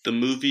 The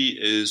movie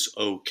is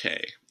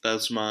okay.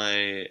 That's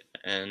my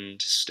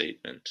end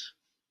statement.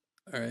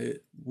 All right.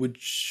 Would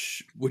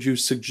you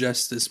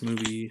suggest this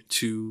movie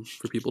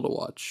for people to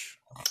watch?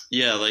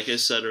 Yeah, like I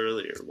said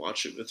earlier,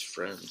 watch it with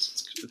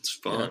friends. It's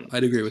fun. Yeah,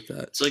 I'd agree with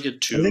that. It's like a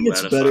 2 I think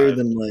it's out of better 5.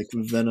 than like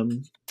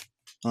Venom,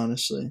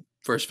 honestly.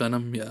 First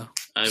Venom, yeah.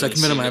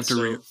 Second Venom, I have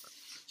to read.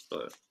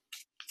 But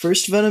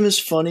First Venom is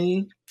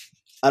funny.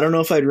 I don't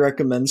know if I'd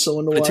recommend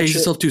someone to watch it. It takes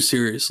itself too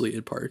seriously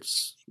in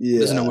parts. Yeah. It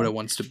doesn't know what it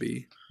wants to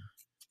be.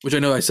 Which I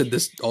know I said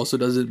this also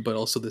doesn't, but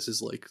also this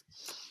is like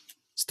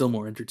still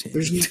more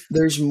entertaining.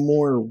 There's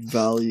more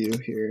value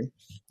here,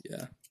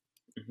 Yeah,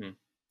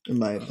 in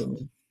my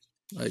opinion.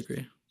 I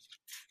agree.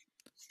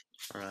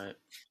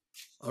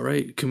 All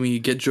right. Can we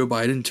get Joe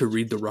Biden to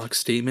read The Rock's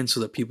statement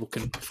so that people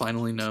can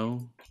finally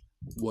know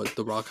what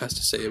The Rock has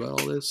to say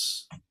about all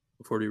this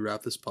before we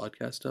wrap this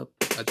podcast up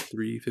at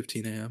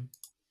 3:15 a.m.?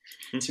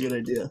 It's a good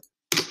idea.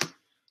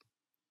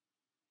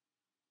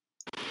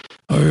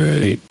 All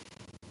right.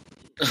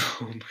 Oh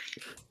my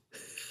god.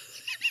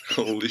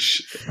 Holy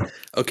shit.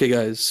 Okay,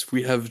 guys,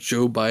 we have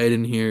Joe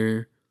Biden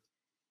here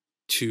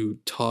to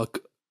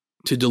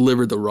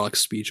deliver The Rock's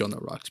speech on The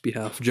Rock's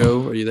behalf.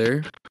 Joe, are you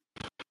there?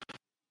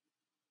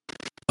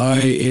 I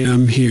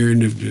am here,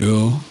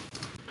 Neville.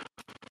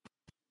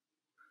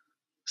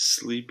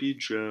 Sleepy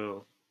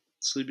Joe.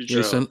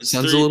 Yeah,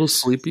 sounds a little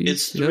sleepy.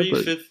 It's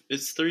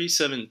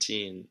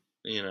 3:17.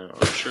 You know,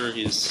 I'm sure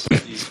he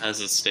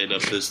hasn't stayed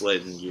up this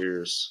late in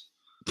years.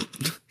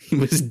 He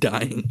was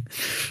dying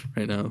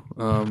right now.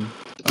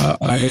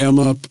 I am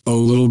up a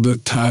little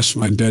bit past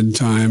my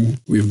bedtime.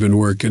 We've been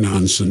working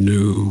on some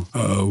new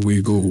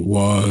legal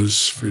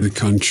laws for the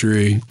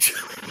country.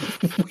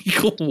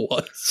 Legal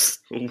laws?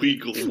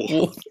 Legal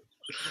laws.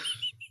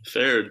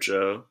 Fair,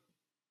 Joe.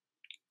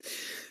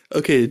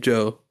 Okay,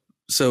 Joe.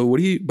 So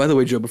by the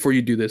way, Joe, before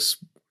you do this,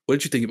 what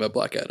did you think about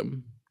Black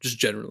Adam? Just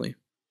generally.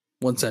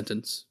 One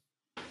sentence.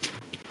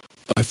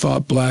 I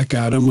thought Black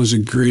Adam was a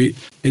great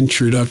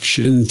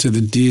introduction to the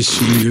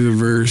DC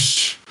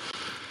universe.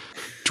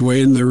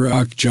 Dwayne "The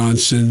Rock"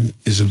 Johnson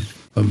is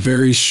a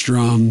very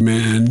strong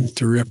man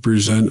to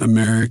represent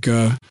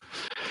America,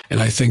 and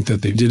I think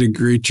that they did a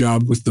great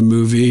job with the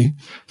movie.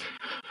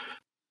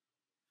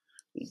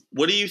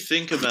 What do you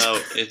think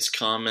about its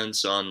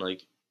comments on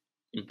like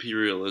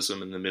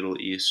imperialism in the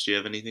Middle East? Do you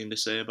have anything to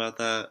say about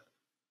that?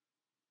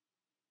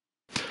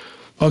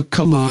 Oh,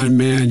 come on,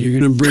 man. You're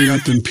going to bring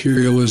up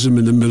imperialism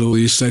in the Middle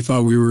East. I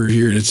thought we were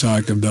here to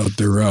talk about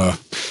the Rock.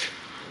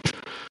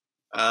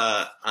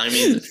 I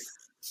mean,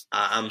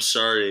 I'm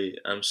sorry,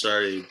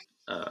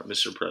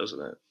 Mr.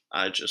 President.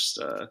 I just,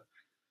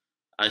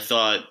 I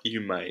thought you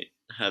might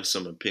have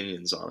some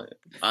opinions on it.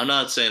 I'm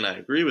not saying I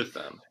agree with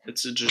them.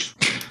 It's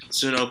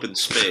an open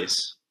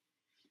space.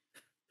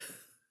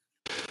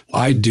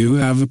 I do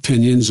have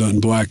opinions on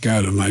Black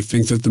Adam. I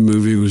think that the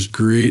movie was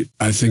great.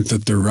 I think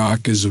that The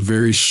Rock is a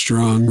very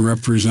strong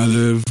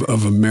representative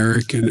of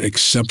American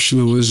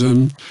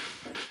exceptionalism.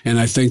 And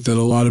I think that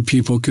a lot of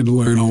people could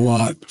learn a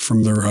lot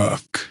from The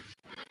Rock.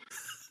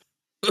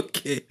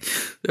 Okay.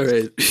 All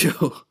right.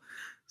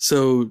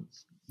 So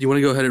you want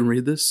to go ahead and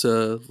read this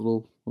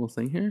little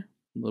thing here?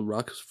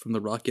 From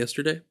The Rock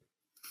yesterday?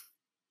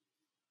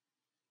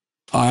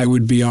 I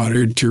would be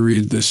honored to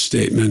read this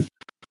statement.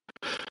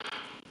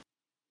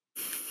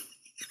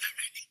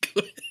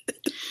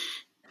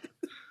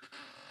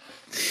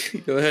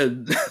 Go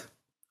ahead.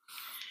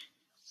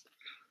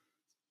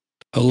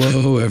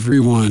 Hello,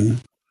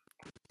 everyone.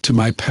 To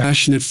my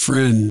passionate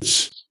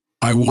friends,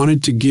 I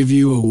wanted to give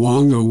you a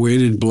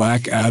long-awaited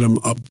Black Adam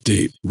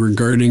update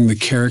regarding the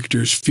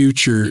character's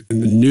future in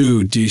the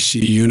new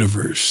DC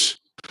universe.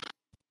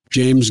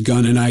 James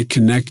Gunn and I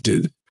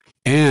connected,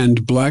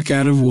 and Black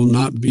Adam will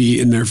not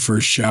be in their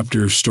first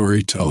chapter of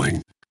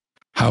storytelling.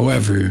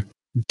 However,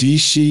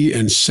 DC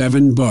and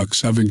Seven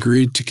Bucks have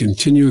agreed to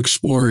continue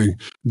exploring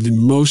the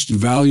most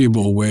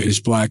valuable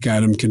ways Black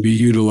Adam can be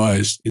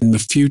utilized in the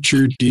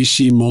future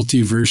DC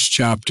multiverse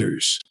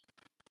chapters.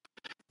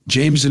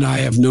 James and I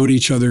have known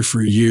each other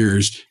for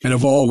years and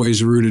have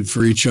always rooted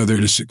for each other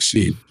to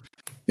succeed.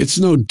 It's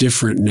no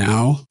different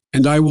now,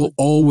 and I will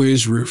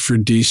always root for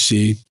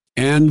DC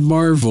and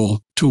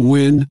Marvel to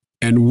win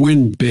and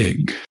win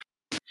big.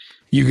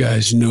 You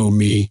guys know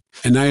me,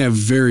 and I have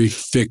very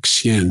thick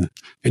skin,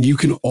 and you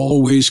can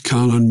always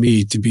count on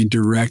me to be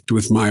direct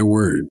with my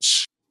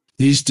words.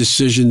 These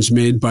decisions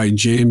made by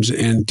James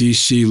and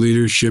DC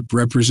leadership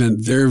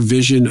represent their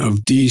vision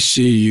of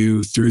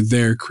DCU through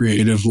their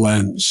creative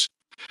lens.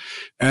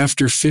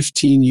 After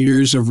 15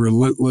 years of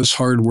relentless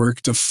hard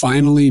work to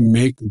finally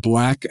make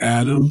Black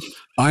Adam,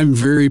 I'm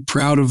very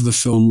proud of the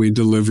film we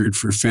delivered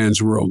for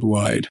fans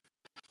worldwide.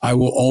 I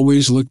will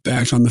always look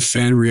back on the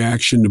fan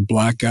reaction to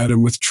Black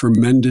Adam with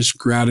tremendous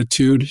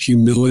gratitude,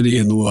 humility,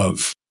 and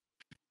love.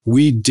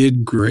 We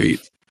did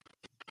great.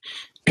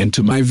 And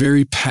to my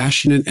very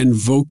passionate and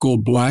vocal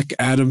Black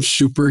Adam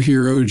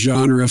superhero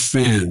genre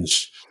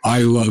fans,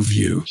 I love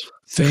you.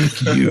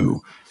 Thank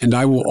you. And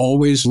I will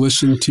always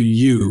listen to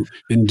you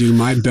and do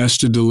my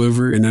best to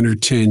deliver and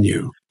entertain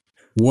you.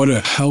 What a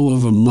hell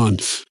of a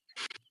month.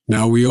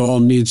 Now we all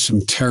need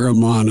some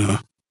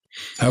Terramana.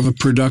 Have a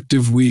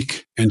productive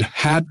week and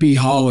happy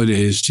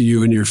holidays to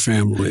you and your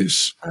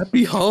families.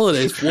 Happy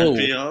holidays. Whoa.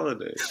 Happy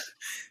holidays.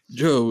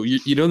 Joe,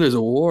 you know there's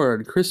a war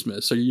on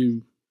Christmas. Are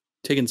you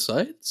taking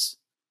sides?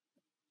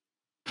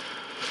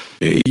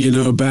 You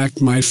know, back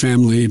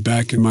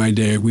in my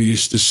day, we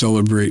used to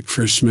celebrate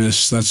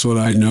Christmas. That's what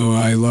I know.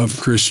 I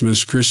love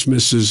Christmas.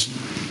 Christmas is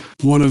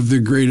one of the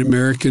great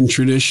American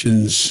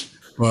traditions,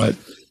 but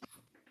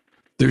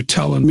They're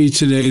telling me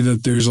today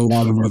that there's a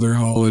lot of other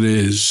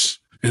holidays,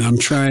 and I'm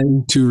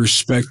trying to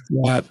respect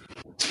that.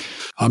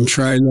 I'm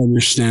trying to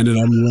understand it.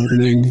 I'm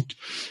learning.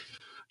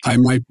 I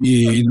might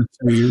be 82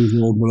 years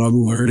old, but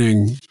I'm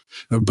learning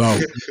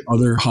about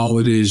other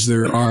holidays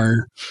there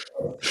are.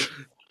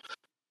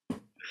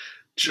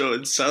 Joe,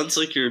 it sounds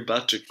like you're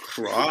about to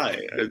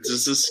cry.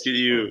 Does this get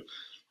you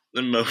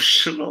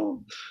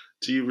emotional?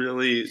 Do you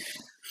really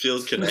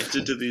feel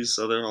connected to these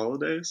other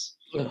holidays?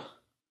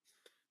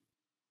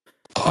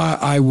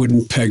 I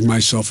wouldn't peg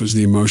myself as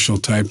the emotional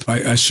type.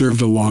 I served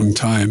a long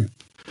time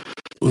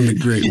on the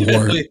Great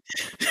War.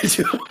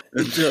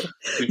 The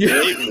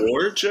Great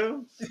War,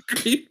 Joe?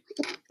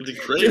 The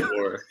Great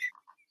War.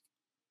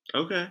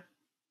 Okay.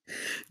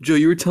 Joe,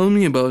 you were telling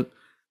me about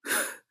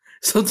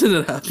something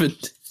that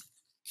happened.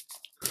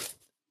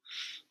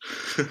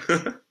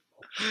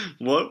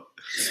 What?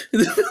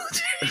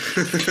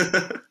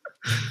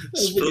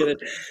 Forget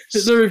it.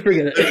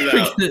 Forget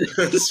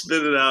it.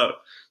 Spit it out.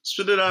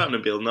 Spit it out,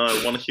 Nabil. No,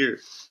 I want to hear.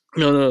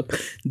 No.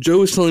 Joe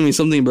was telling me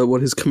something about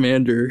what his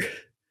commander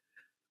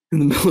in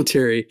the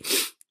military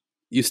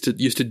used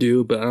to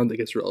do, but I don't think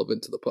it's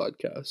relevant to the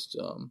podcast.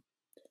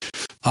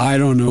 I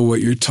don't know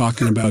what you're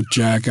talking about,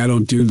 Jack. I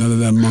don't do none of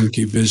that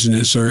monkey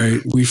business, all right?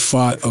 We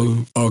fought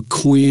a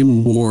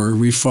clean war.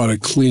 We fought a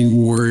clean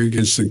war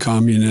against the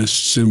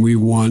communists, and we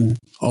won.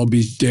 I'll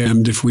be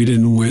damned if we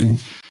didn't win.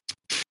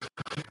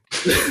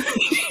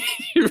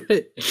 You're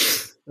right.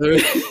 All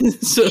right.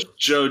 So,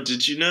 Joe,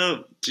 did you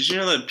know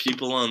that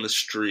people on the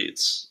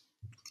streets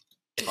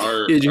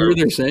are... did you hear what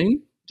they're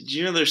saying? Did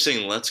you know they're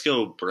saying, "Let's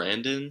go,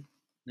 Brandon"?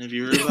 Have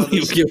you heard about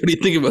this? What do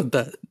you think about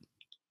that?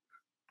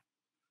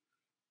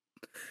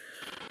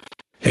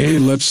 Hey,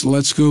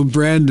 let's go,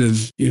 Brandon.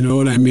 You know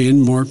what I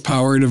mean? More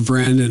power to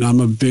Brandon. I'm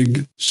a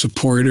big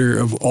supporter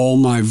of all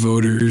my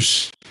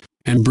voters.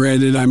 And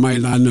Brandon, I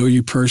might not know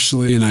you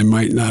personally, and I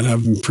might not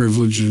have the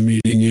privilege of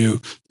meeting you,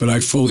 but I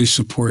fully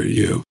support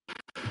you.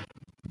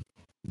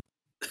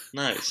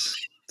 Nice.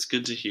 It's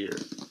good to hear.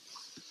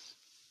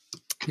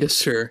 Yes,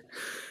 sir.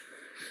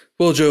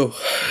 Well, Joe,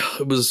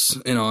 it was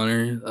an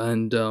honor,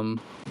 and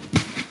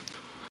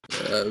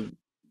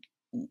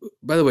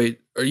by the way,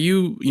 are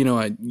you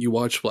you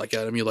watched Black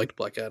Adam, you liked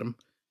Black Adam.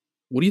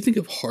 What do you think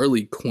of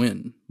Harley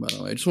Quinn, by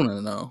the way? I just wanted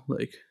to know,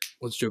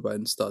 what's Joe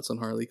Biden's thoughts on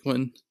Harley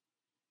Quinn?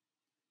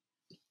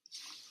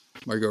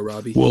 Margot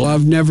Robbie. Well,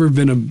 I've never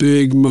been a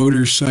big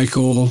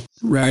motorcycle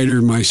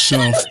rider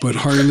myself, but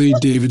Harley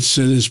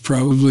Davidson is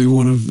probably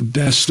one of the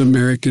best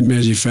American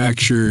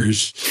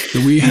manufacturers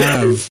that we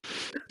have.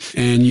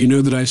 And you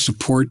know that I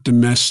support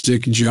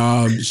domestic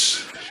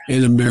jobs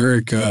in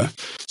America.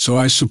 So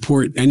I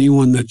support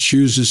anyone that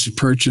chooses to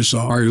purchase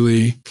a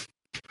Harley.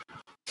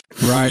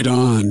 Ride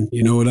on.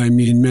 You know what I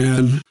mean,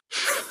 man?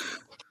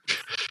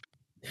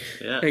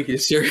 Yeah. Thank you,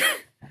 sir.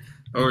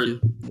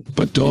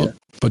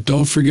 But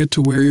don't forget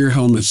to wear your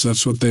helmets.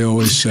 That's what they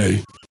always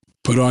say.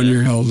 Put on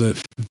your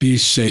helmet. Be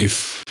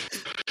safe.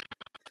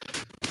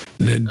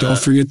 And then don't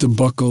forget to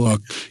buckle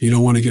up. You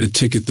don't want to get a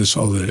ticket this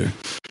holiday.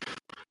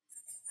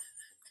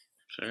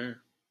 Sure.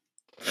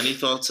 Any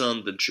thoughts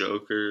on the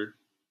Joker?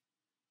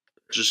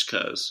 Just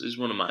cause he's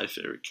one of my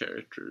favorite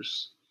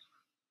characters.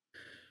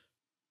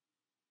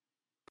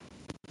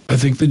 I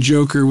think the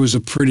Joker was a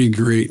pretty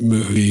great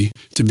movie,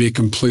 to be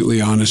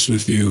completely honest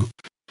with you.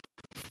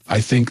 I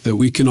think that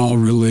we can all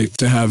relate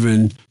to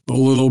having a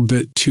little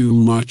bit too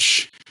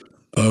much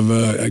of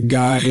a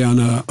guy on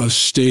a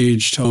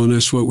stage telling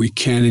us what we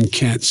can and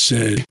can't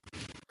say.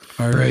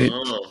 All right?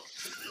 Oh,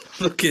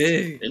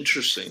 Okay.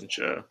 interesting,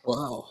 Joe.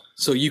 Wow.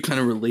 So you kind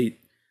of relate.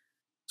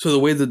 So the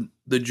way that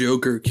the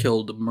Joker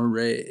killed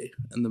Murray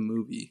in the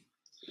movie,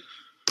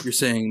 you're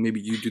saying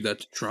maybe you do that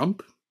to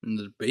Trump in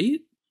the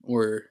debate,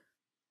 or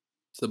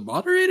the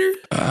moderator?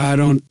 I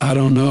don't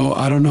know.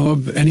 I don't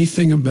know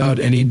anything about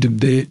any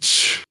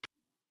debates.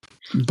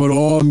 But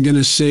all I'm going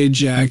to say,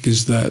 Jack,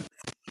 is that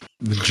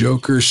the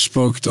Joker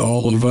spoke to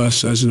all of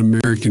us as an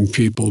American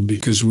people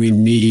because we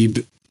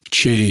need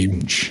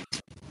change.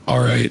 All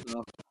right.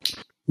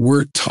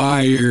 We're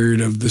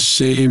tired of the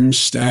same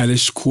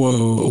status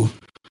quo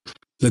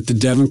that the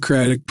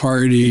Democratic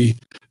Party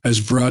has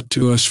brought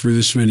to us for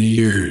this many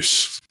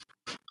years.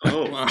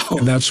 Oh, wow.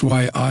 And that's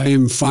why I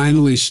am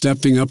finally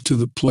stepping up to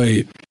the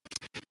plate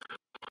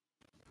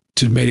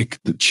to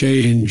make the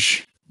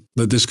change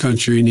that this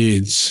country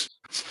needs.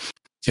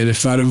 And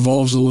if that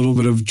involves a little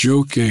bit of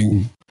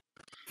joking,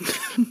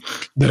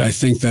 then I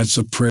think that's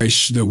a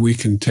price that we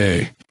can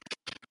pay.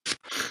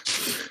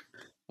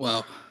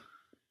 Wow.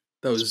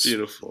 That was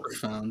beautiful.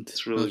 Profound.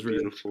 It's really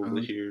beautiful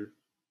to hear.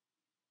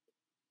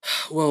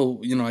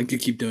 Well, I could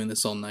keep doing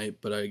this all night,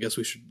 but I guess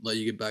we should let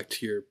you get back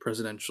to your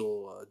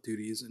presidential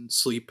duties and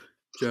sleep,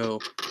 Joe.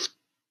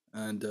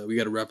 And we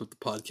got to wrap up the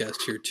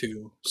podcast here,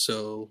 too.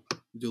 So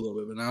do a little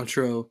bit of an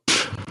outro.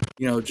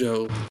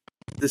 Joe,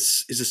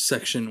 this is a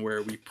section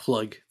where we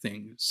plug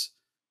things.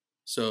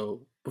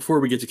 So before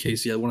we get to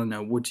Casey, I want to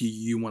know, what do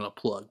you want to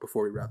plug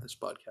before we wrap this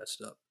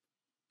podcast up?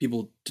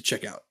 People to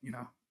check out,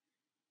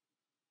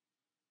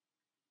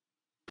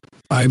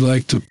 I'd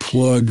like to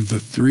plug the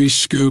Three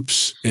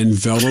Scoops in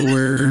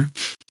Delaware.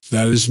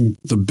 That is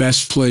the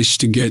best place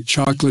to get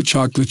chocolate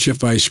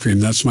chip ice cream.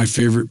 That's my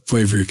favorite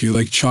flavor. If you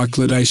like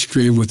chocolate ice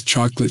cream with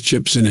chocolate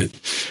chips in it,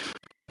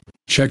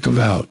 check them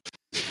out.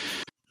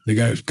 They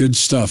got good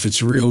stuff.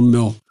 It's real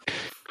milk.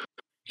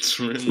 It's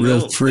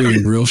real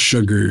cream, real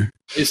sugar.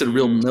 They said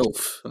real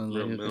MILF.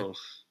 Real MILF.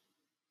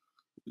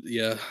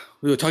 Yeah.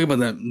 We were talking about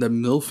that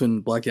MILF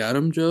in Black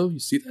Adam, Joe. You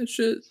see that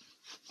shit?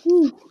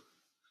 Woo.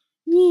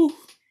 Woo.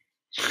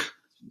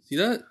 See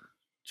that,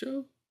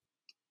 Joe?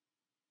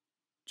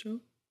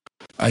 Joe?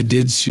 I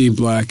did see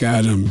Black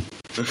Adam.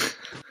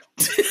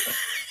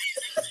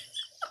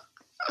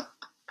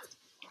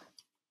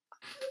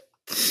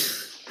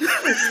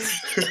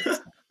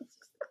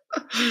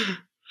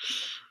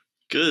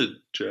 Good,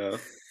 Joe.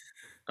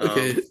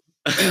 Okay.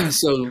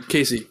 So,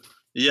 Casey.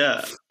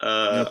 Yeah.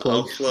 I'll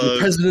plug. The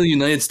President of the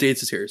United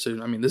States is here.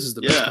 So, I mean, this is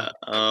the best Yeah.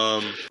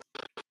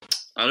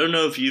 I don't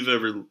know if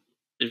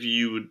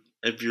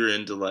if you're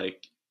into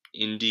like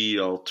indie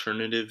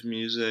alternative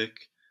music.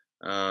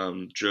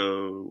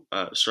 Joe,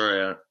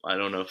 sorry, I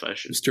don't know if I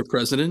should. Mr.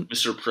 President?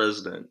 Mr.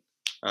 President.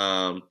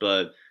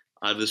 But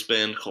I have this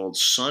band called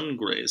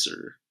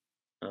Sungrazer.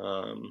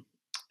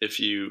 If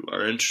you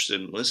are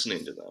interested in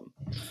listening to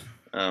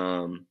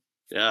them.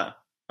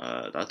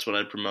 That's what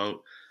I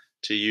promote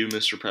to you,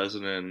 Mr.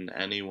 President, and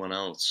anyone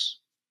else.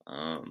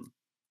 I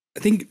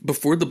think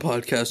before the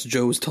podcast,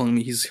 Joe was telling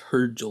me he's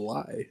heard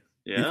July.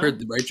 Yeah. You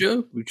heard, right, Joe?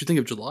 What did you think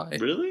of July?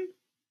 Really?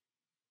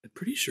 I'm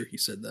pretty sure he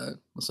said that,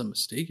 unless I'm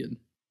mistaken.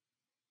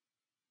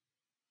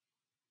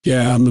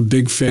 Yeah, I'm a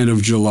big fan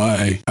of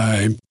July.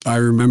 I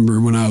remember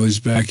when I was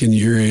back in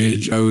your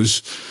age, I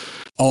was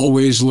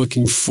always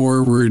looking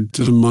forward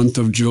to the month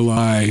of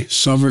July.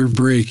 Summer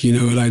break, you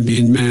know what I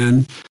mean,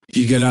 man?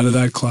 You get out of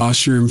that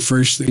classroom,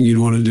 first thing you'd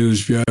want to do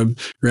is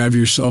grab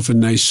yourself a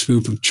nice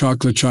scoop of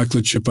chocolate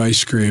chip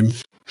ice cream.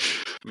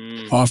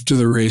 Off to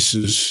the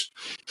races.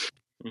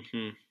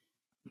 Mm-hmm.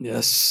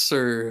 Yes,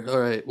 sir. All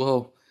right.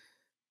 Well,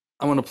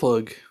 I want to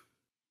plug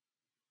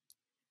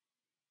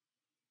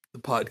the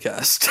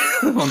podcast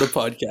on the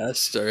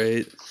podcast. All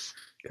right.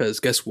 Because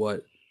guess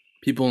what?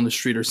 People in the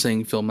street are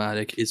saying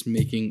Filmatic is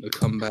making a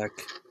comeback.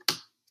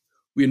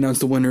 We announced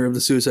the winner of the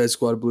Suicide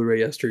Squad Blu-ray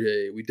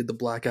yesterday. We did the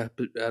Black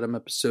Adam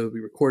episode. We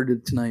recorded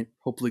it tonight.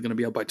 Hopefully going to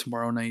be out by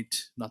tomorrow night,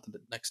 not the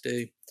next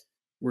day.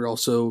 We're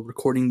also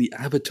recording the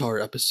Avatar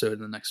episode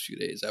in the next few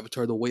days.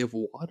 Avatar: The Way of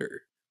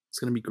Water. It's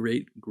going to be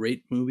great.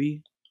 Great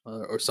movie.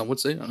 Or some would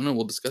say. I don't know.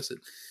 We'll discuss it.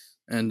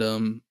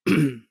 And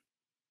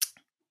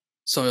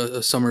so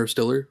a Summer of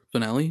Stiller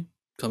finale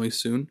coming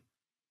soon.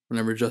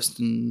 Whenever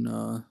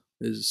Justin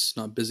is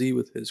not busy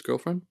with his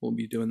girlfriend, we'll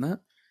be doing that.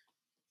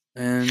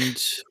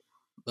 And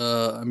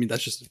I mean,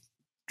 that's just the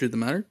truth of the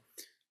matter.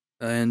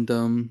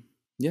 And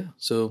yeah,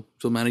 so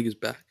Filmatic is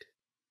back.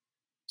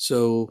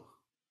 So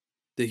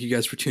thank you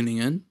guys for tuning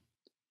in.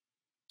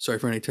 Sorry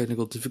for any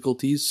technical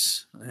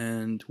difficulties.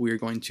 And we are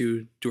going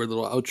to do our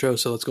little outro.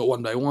 So let's go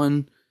one by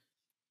one.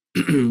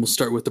 We'll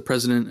start with the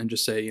president and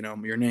just say,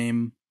 your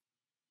name.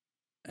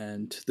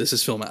 And this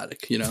is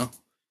Filmatic,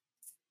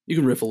 You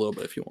can riff a little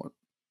bit if you want.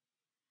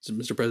 So,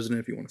 Mr.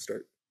 President, if you want to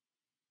start.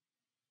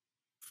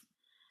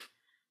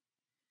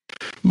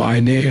 My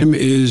name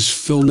is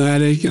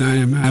Filmatic, and I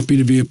am happy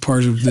to be a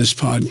part of this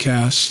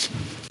podcast.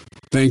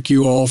 Thank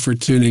you all for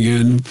tuning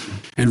in.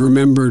 And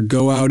remember,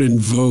 go out and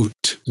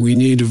vote. We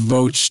need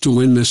votes to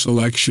win this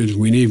election.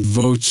 We need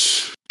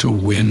votes to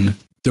win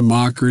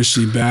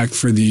democracy back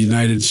for the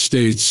United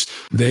States.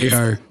 They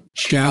are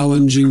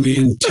challenging the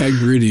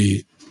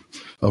integrity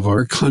of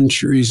our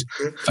country's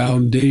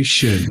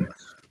foundation.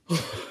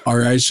 All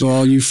right, so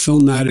all you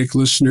Filmatic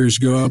listeners,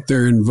 go out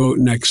there and vote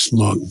next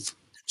month.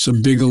 It's a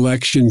big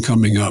election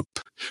coming up.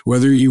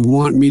 Whether you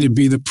want me to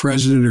be the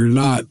president or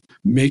not,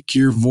 make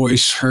your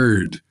voice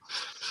heard.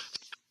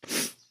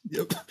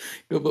 Yep,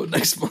 go vote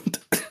next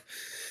month.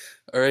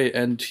 All right,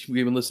 and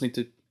we've been listening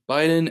to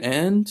Biden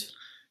and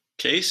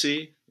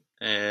Casey,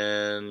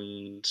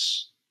 and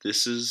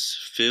this is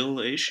Phil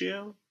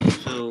Asio.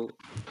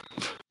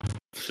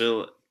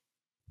 Phil.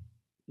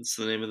 What's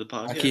the name of the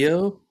podcast?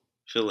 Akio?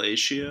 Phil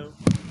Asio.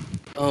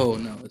 Oh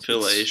no, it's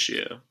Phil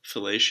Asio.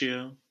 Phil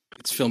Asio.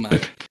 It's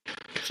Filmatic.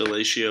 Phil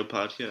Asio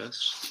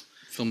podcast.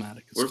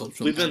 Filmatic. It's called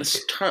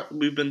Filmatic.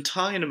 We've been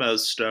talking about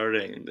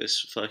starting this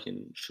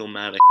fucking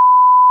Filmatic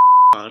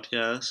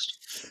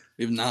podcast.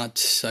 We've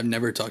not. I've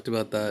never talked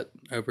about that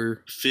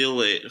ever. Phil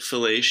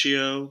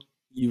Asio.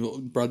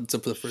 You brought this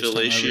up for the first Phil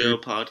time. Asio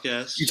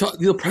podcast.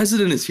 The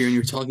president is here, and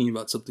you're talking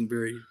about something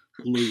very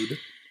lewd. He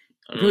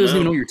probably doesn't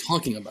even know what you're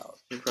talking about.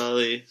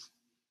 Probably.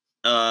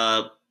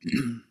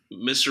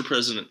 Mr.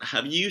 President,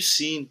 have you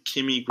seen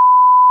Kimmy?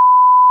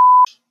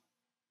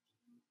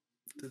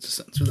 Let's just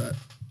censor that.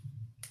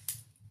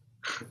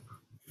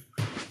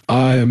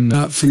 I am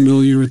not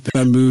familiar with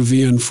that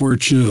movie,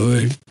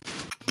 unfortunately.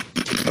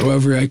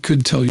 However, I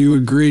could tell you a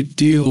great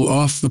deal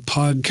off the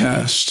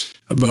podcast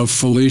about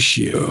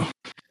fellatio.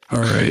 All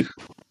right.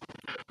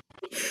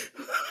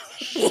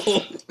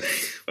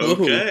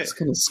 Okay. It's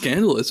kind of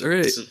scandalous. All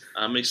right. Listen,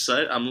 I'm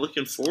excited. I'm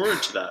looking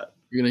forward to that.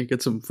 You're going to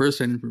get some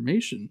first-hand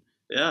information.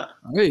 Yeah.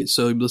 All right.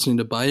 So you're listening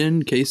to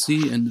Biden,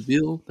 Casey, and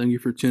Nabil. Thank you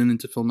for tuning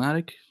into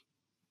Filmatic.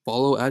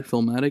 Follow at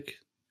Filmatic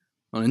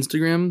on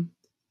Instagram,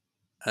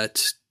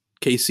 at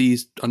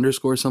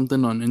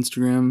Casey_something on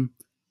Instagram,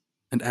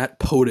 and at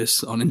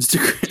POTUS on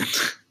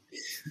Instagram.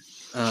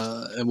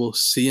 And we'll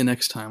see you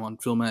next time on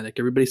Filmatic.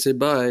 Everybody say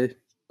bye.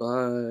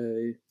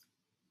 Bye.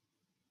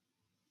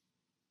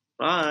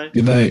 Bye.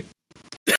 Good night.